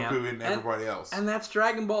feeding Goku and everybody else. And that's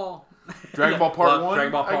Dragon Ball. Dragon Ball Part 1,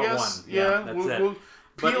 Dragon Ball Part I guess. 1. Yeah, that's it.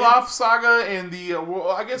 Pilaf Saga and the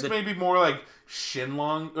I guess maybe more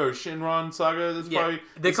Shinron Saga. That's probably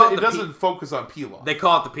it doesn't focus on Pilaf. They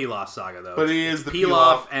call it the Pilaf Saga though, but it is the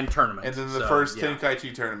Pilaf and tournament, and then the first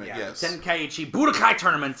Tenkaichi tournament. Yes, Tenkaichi Budokai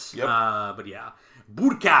tournaments. Yep. But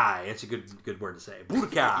Budokai. It's a good word to say.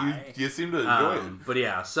 Budokai. You seem to enjoy it. But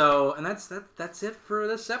yeah, so and that's it for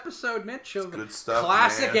this episode, Mitch. Of good stuff.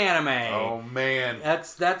 Classic anime. Oh man,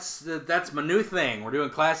 that's my new thing. We're doing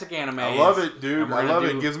classic anime. I love it, dude. I love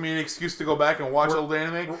it. It gives me an excuse to go back and watch old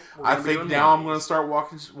anime. I think now I'm going to start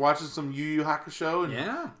watching some Yu Yu Hakusho and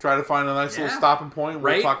try to find a nice little stopping point.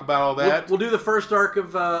 We'll talk about all that. We'll do the first arc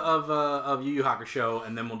of Yu Yu Hakusho,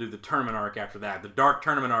 and then we'll do the tournament arc after that. The Dark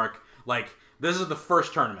Tournament arc, this is the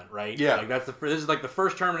first tournament, right? Yeah. This is the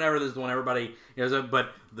first tournament ever. This is the one everybody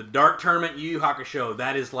but the Dark Tournament Yu Yu Hakusho,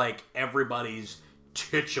 that is everybody's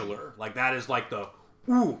titular. That is the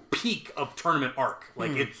peak of tournament arc.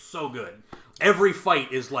 It's so good. Every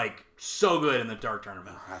fight is so good in the Dark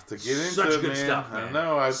Tournament. I have to get into Such it, good man. stuff, man. I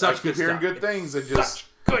know. I keep hearing good things. Such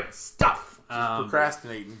good stuff.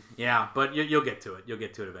 Procrastinating. Yeah, but you'll get to it. You'll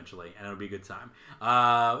get to it eventually, and it'll be a good time.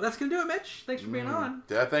 That's going to do it, Mitch. Thanks for being on.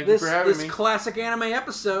 Yeah, thank you for having me. This classic anime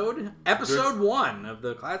episode 1 of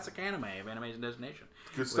the classic anime of Animation Destination.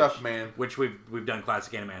 Good stuff, man. Which we've done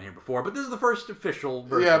classic anime on here before, but this is the first official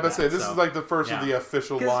version. Yeah, this is the first of the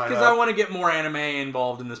official lineup. Because I want to get more anime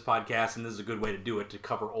involved in this podcast, and this is a good way to do it, to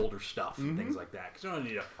cover older stuff and things like that. Because you don't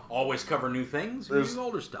need to always cover new things. There's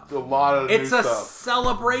older stuff. A lot of new stuff. It's a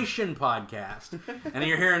celebration podcast. podcast. And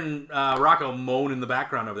you're hearing Rocco moan in the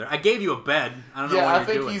background over there. I gave you a bed. I don't know what I you're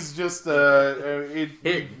think doing. he's just.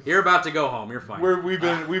 You're about to go home. You're fine. We've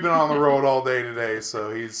been on the road all day today,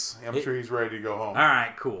 so I'm sure he's ready to go home. All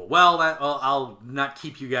right, cool. Well, I'll not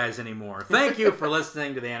keep you guys anymore. Thank you for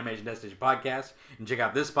listening to the Animation Destination Podcast. And check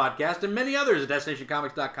out this podcast and many others at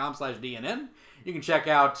destinationcomics.com/DNN. You can check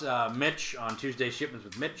out Mitch on Tuesday Shipments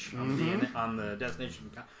with Mitch on the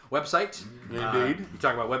Destination website. Indeed. You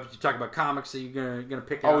talk about comics that you're gonna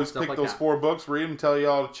pick out. Always stuff pick like those that. 4 books, read them, tell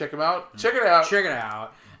y'all to check them out. Check it out. Check it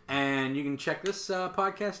out. And you can check this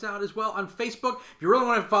podcast out as well on Facebook. If you really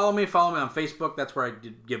want to follow me on Facebook. That's where I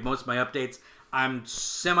give most of my updates. I'm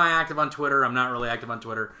semi-active on Twitter. I'm not really active on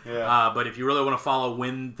Twitter. Yeah. But if you really want to follow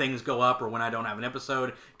when things go up or when I don't have an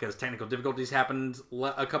episode, because technical difficulties happened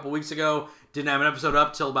a couple weeks ago, didn't have an episode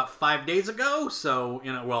up till about 5 days ago. So,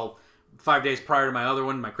 5 days prior to my other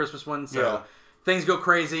one, my Christmas one. So things go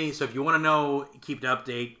crazy. So if you want to know, keep the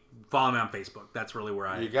update, follow me on Facebook. That's really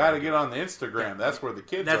where You got to get on the Instagram. That's where the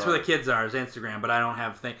kids are. That's where the kids are, is Instagram. But I don't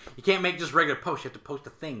have thing. You can't make just regular posts. You have to post a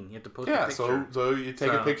thing. You have to post a picture. So you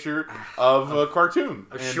take a picture of a cartoon.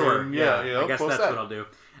 Sure. Then, I guess that's what I'll do.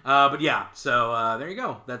 But yeah, so there you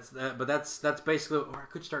go. That's basically. Or I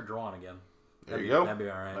could start drawing again. There you go. That'd be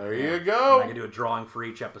all right. There you go. And I could do a drawing for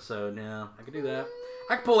each episode. Yeah, I could do that.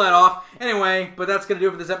 I can pull that off. Anyway, but that's going to do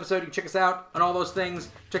it for this episode. You can check us out on all those things.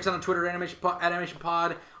 Check us out on Twitter at Animation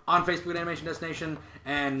Pod, on Facebook at Animation Destination.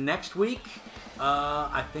 And next week,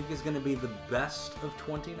 I think is going to be the best of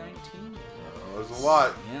 2019. There's a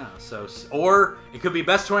lot. Yeah, or it could be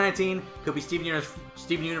best 2019, could be Steven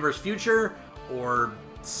Universe Future, or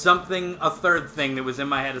something, a third thing that was in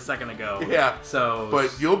my head a second ago. Yeah. So,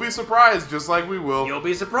 but you'll be surprised, just like we will. You'll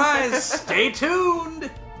be surprised. Stay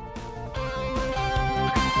tuned.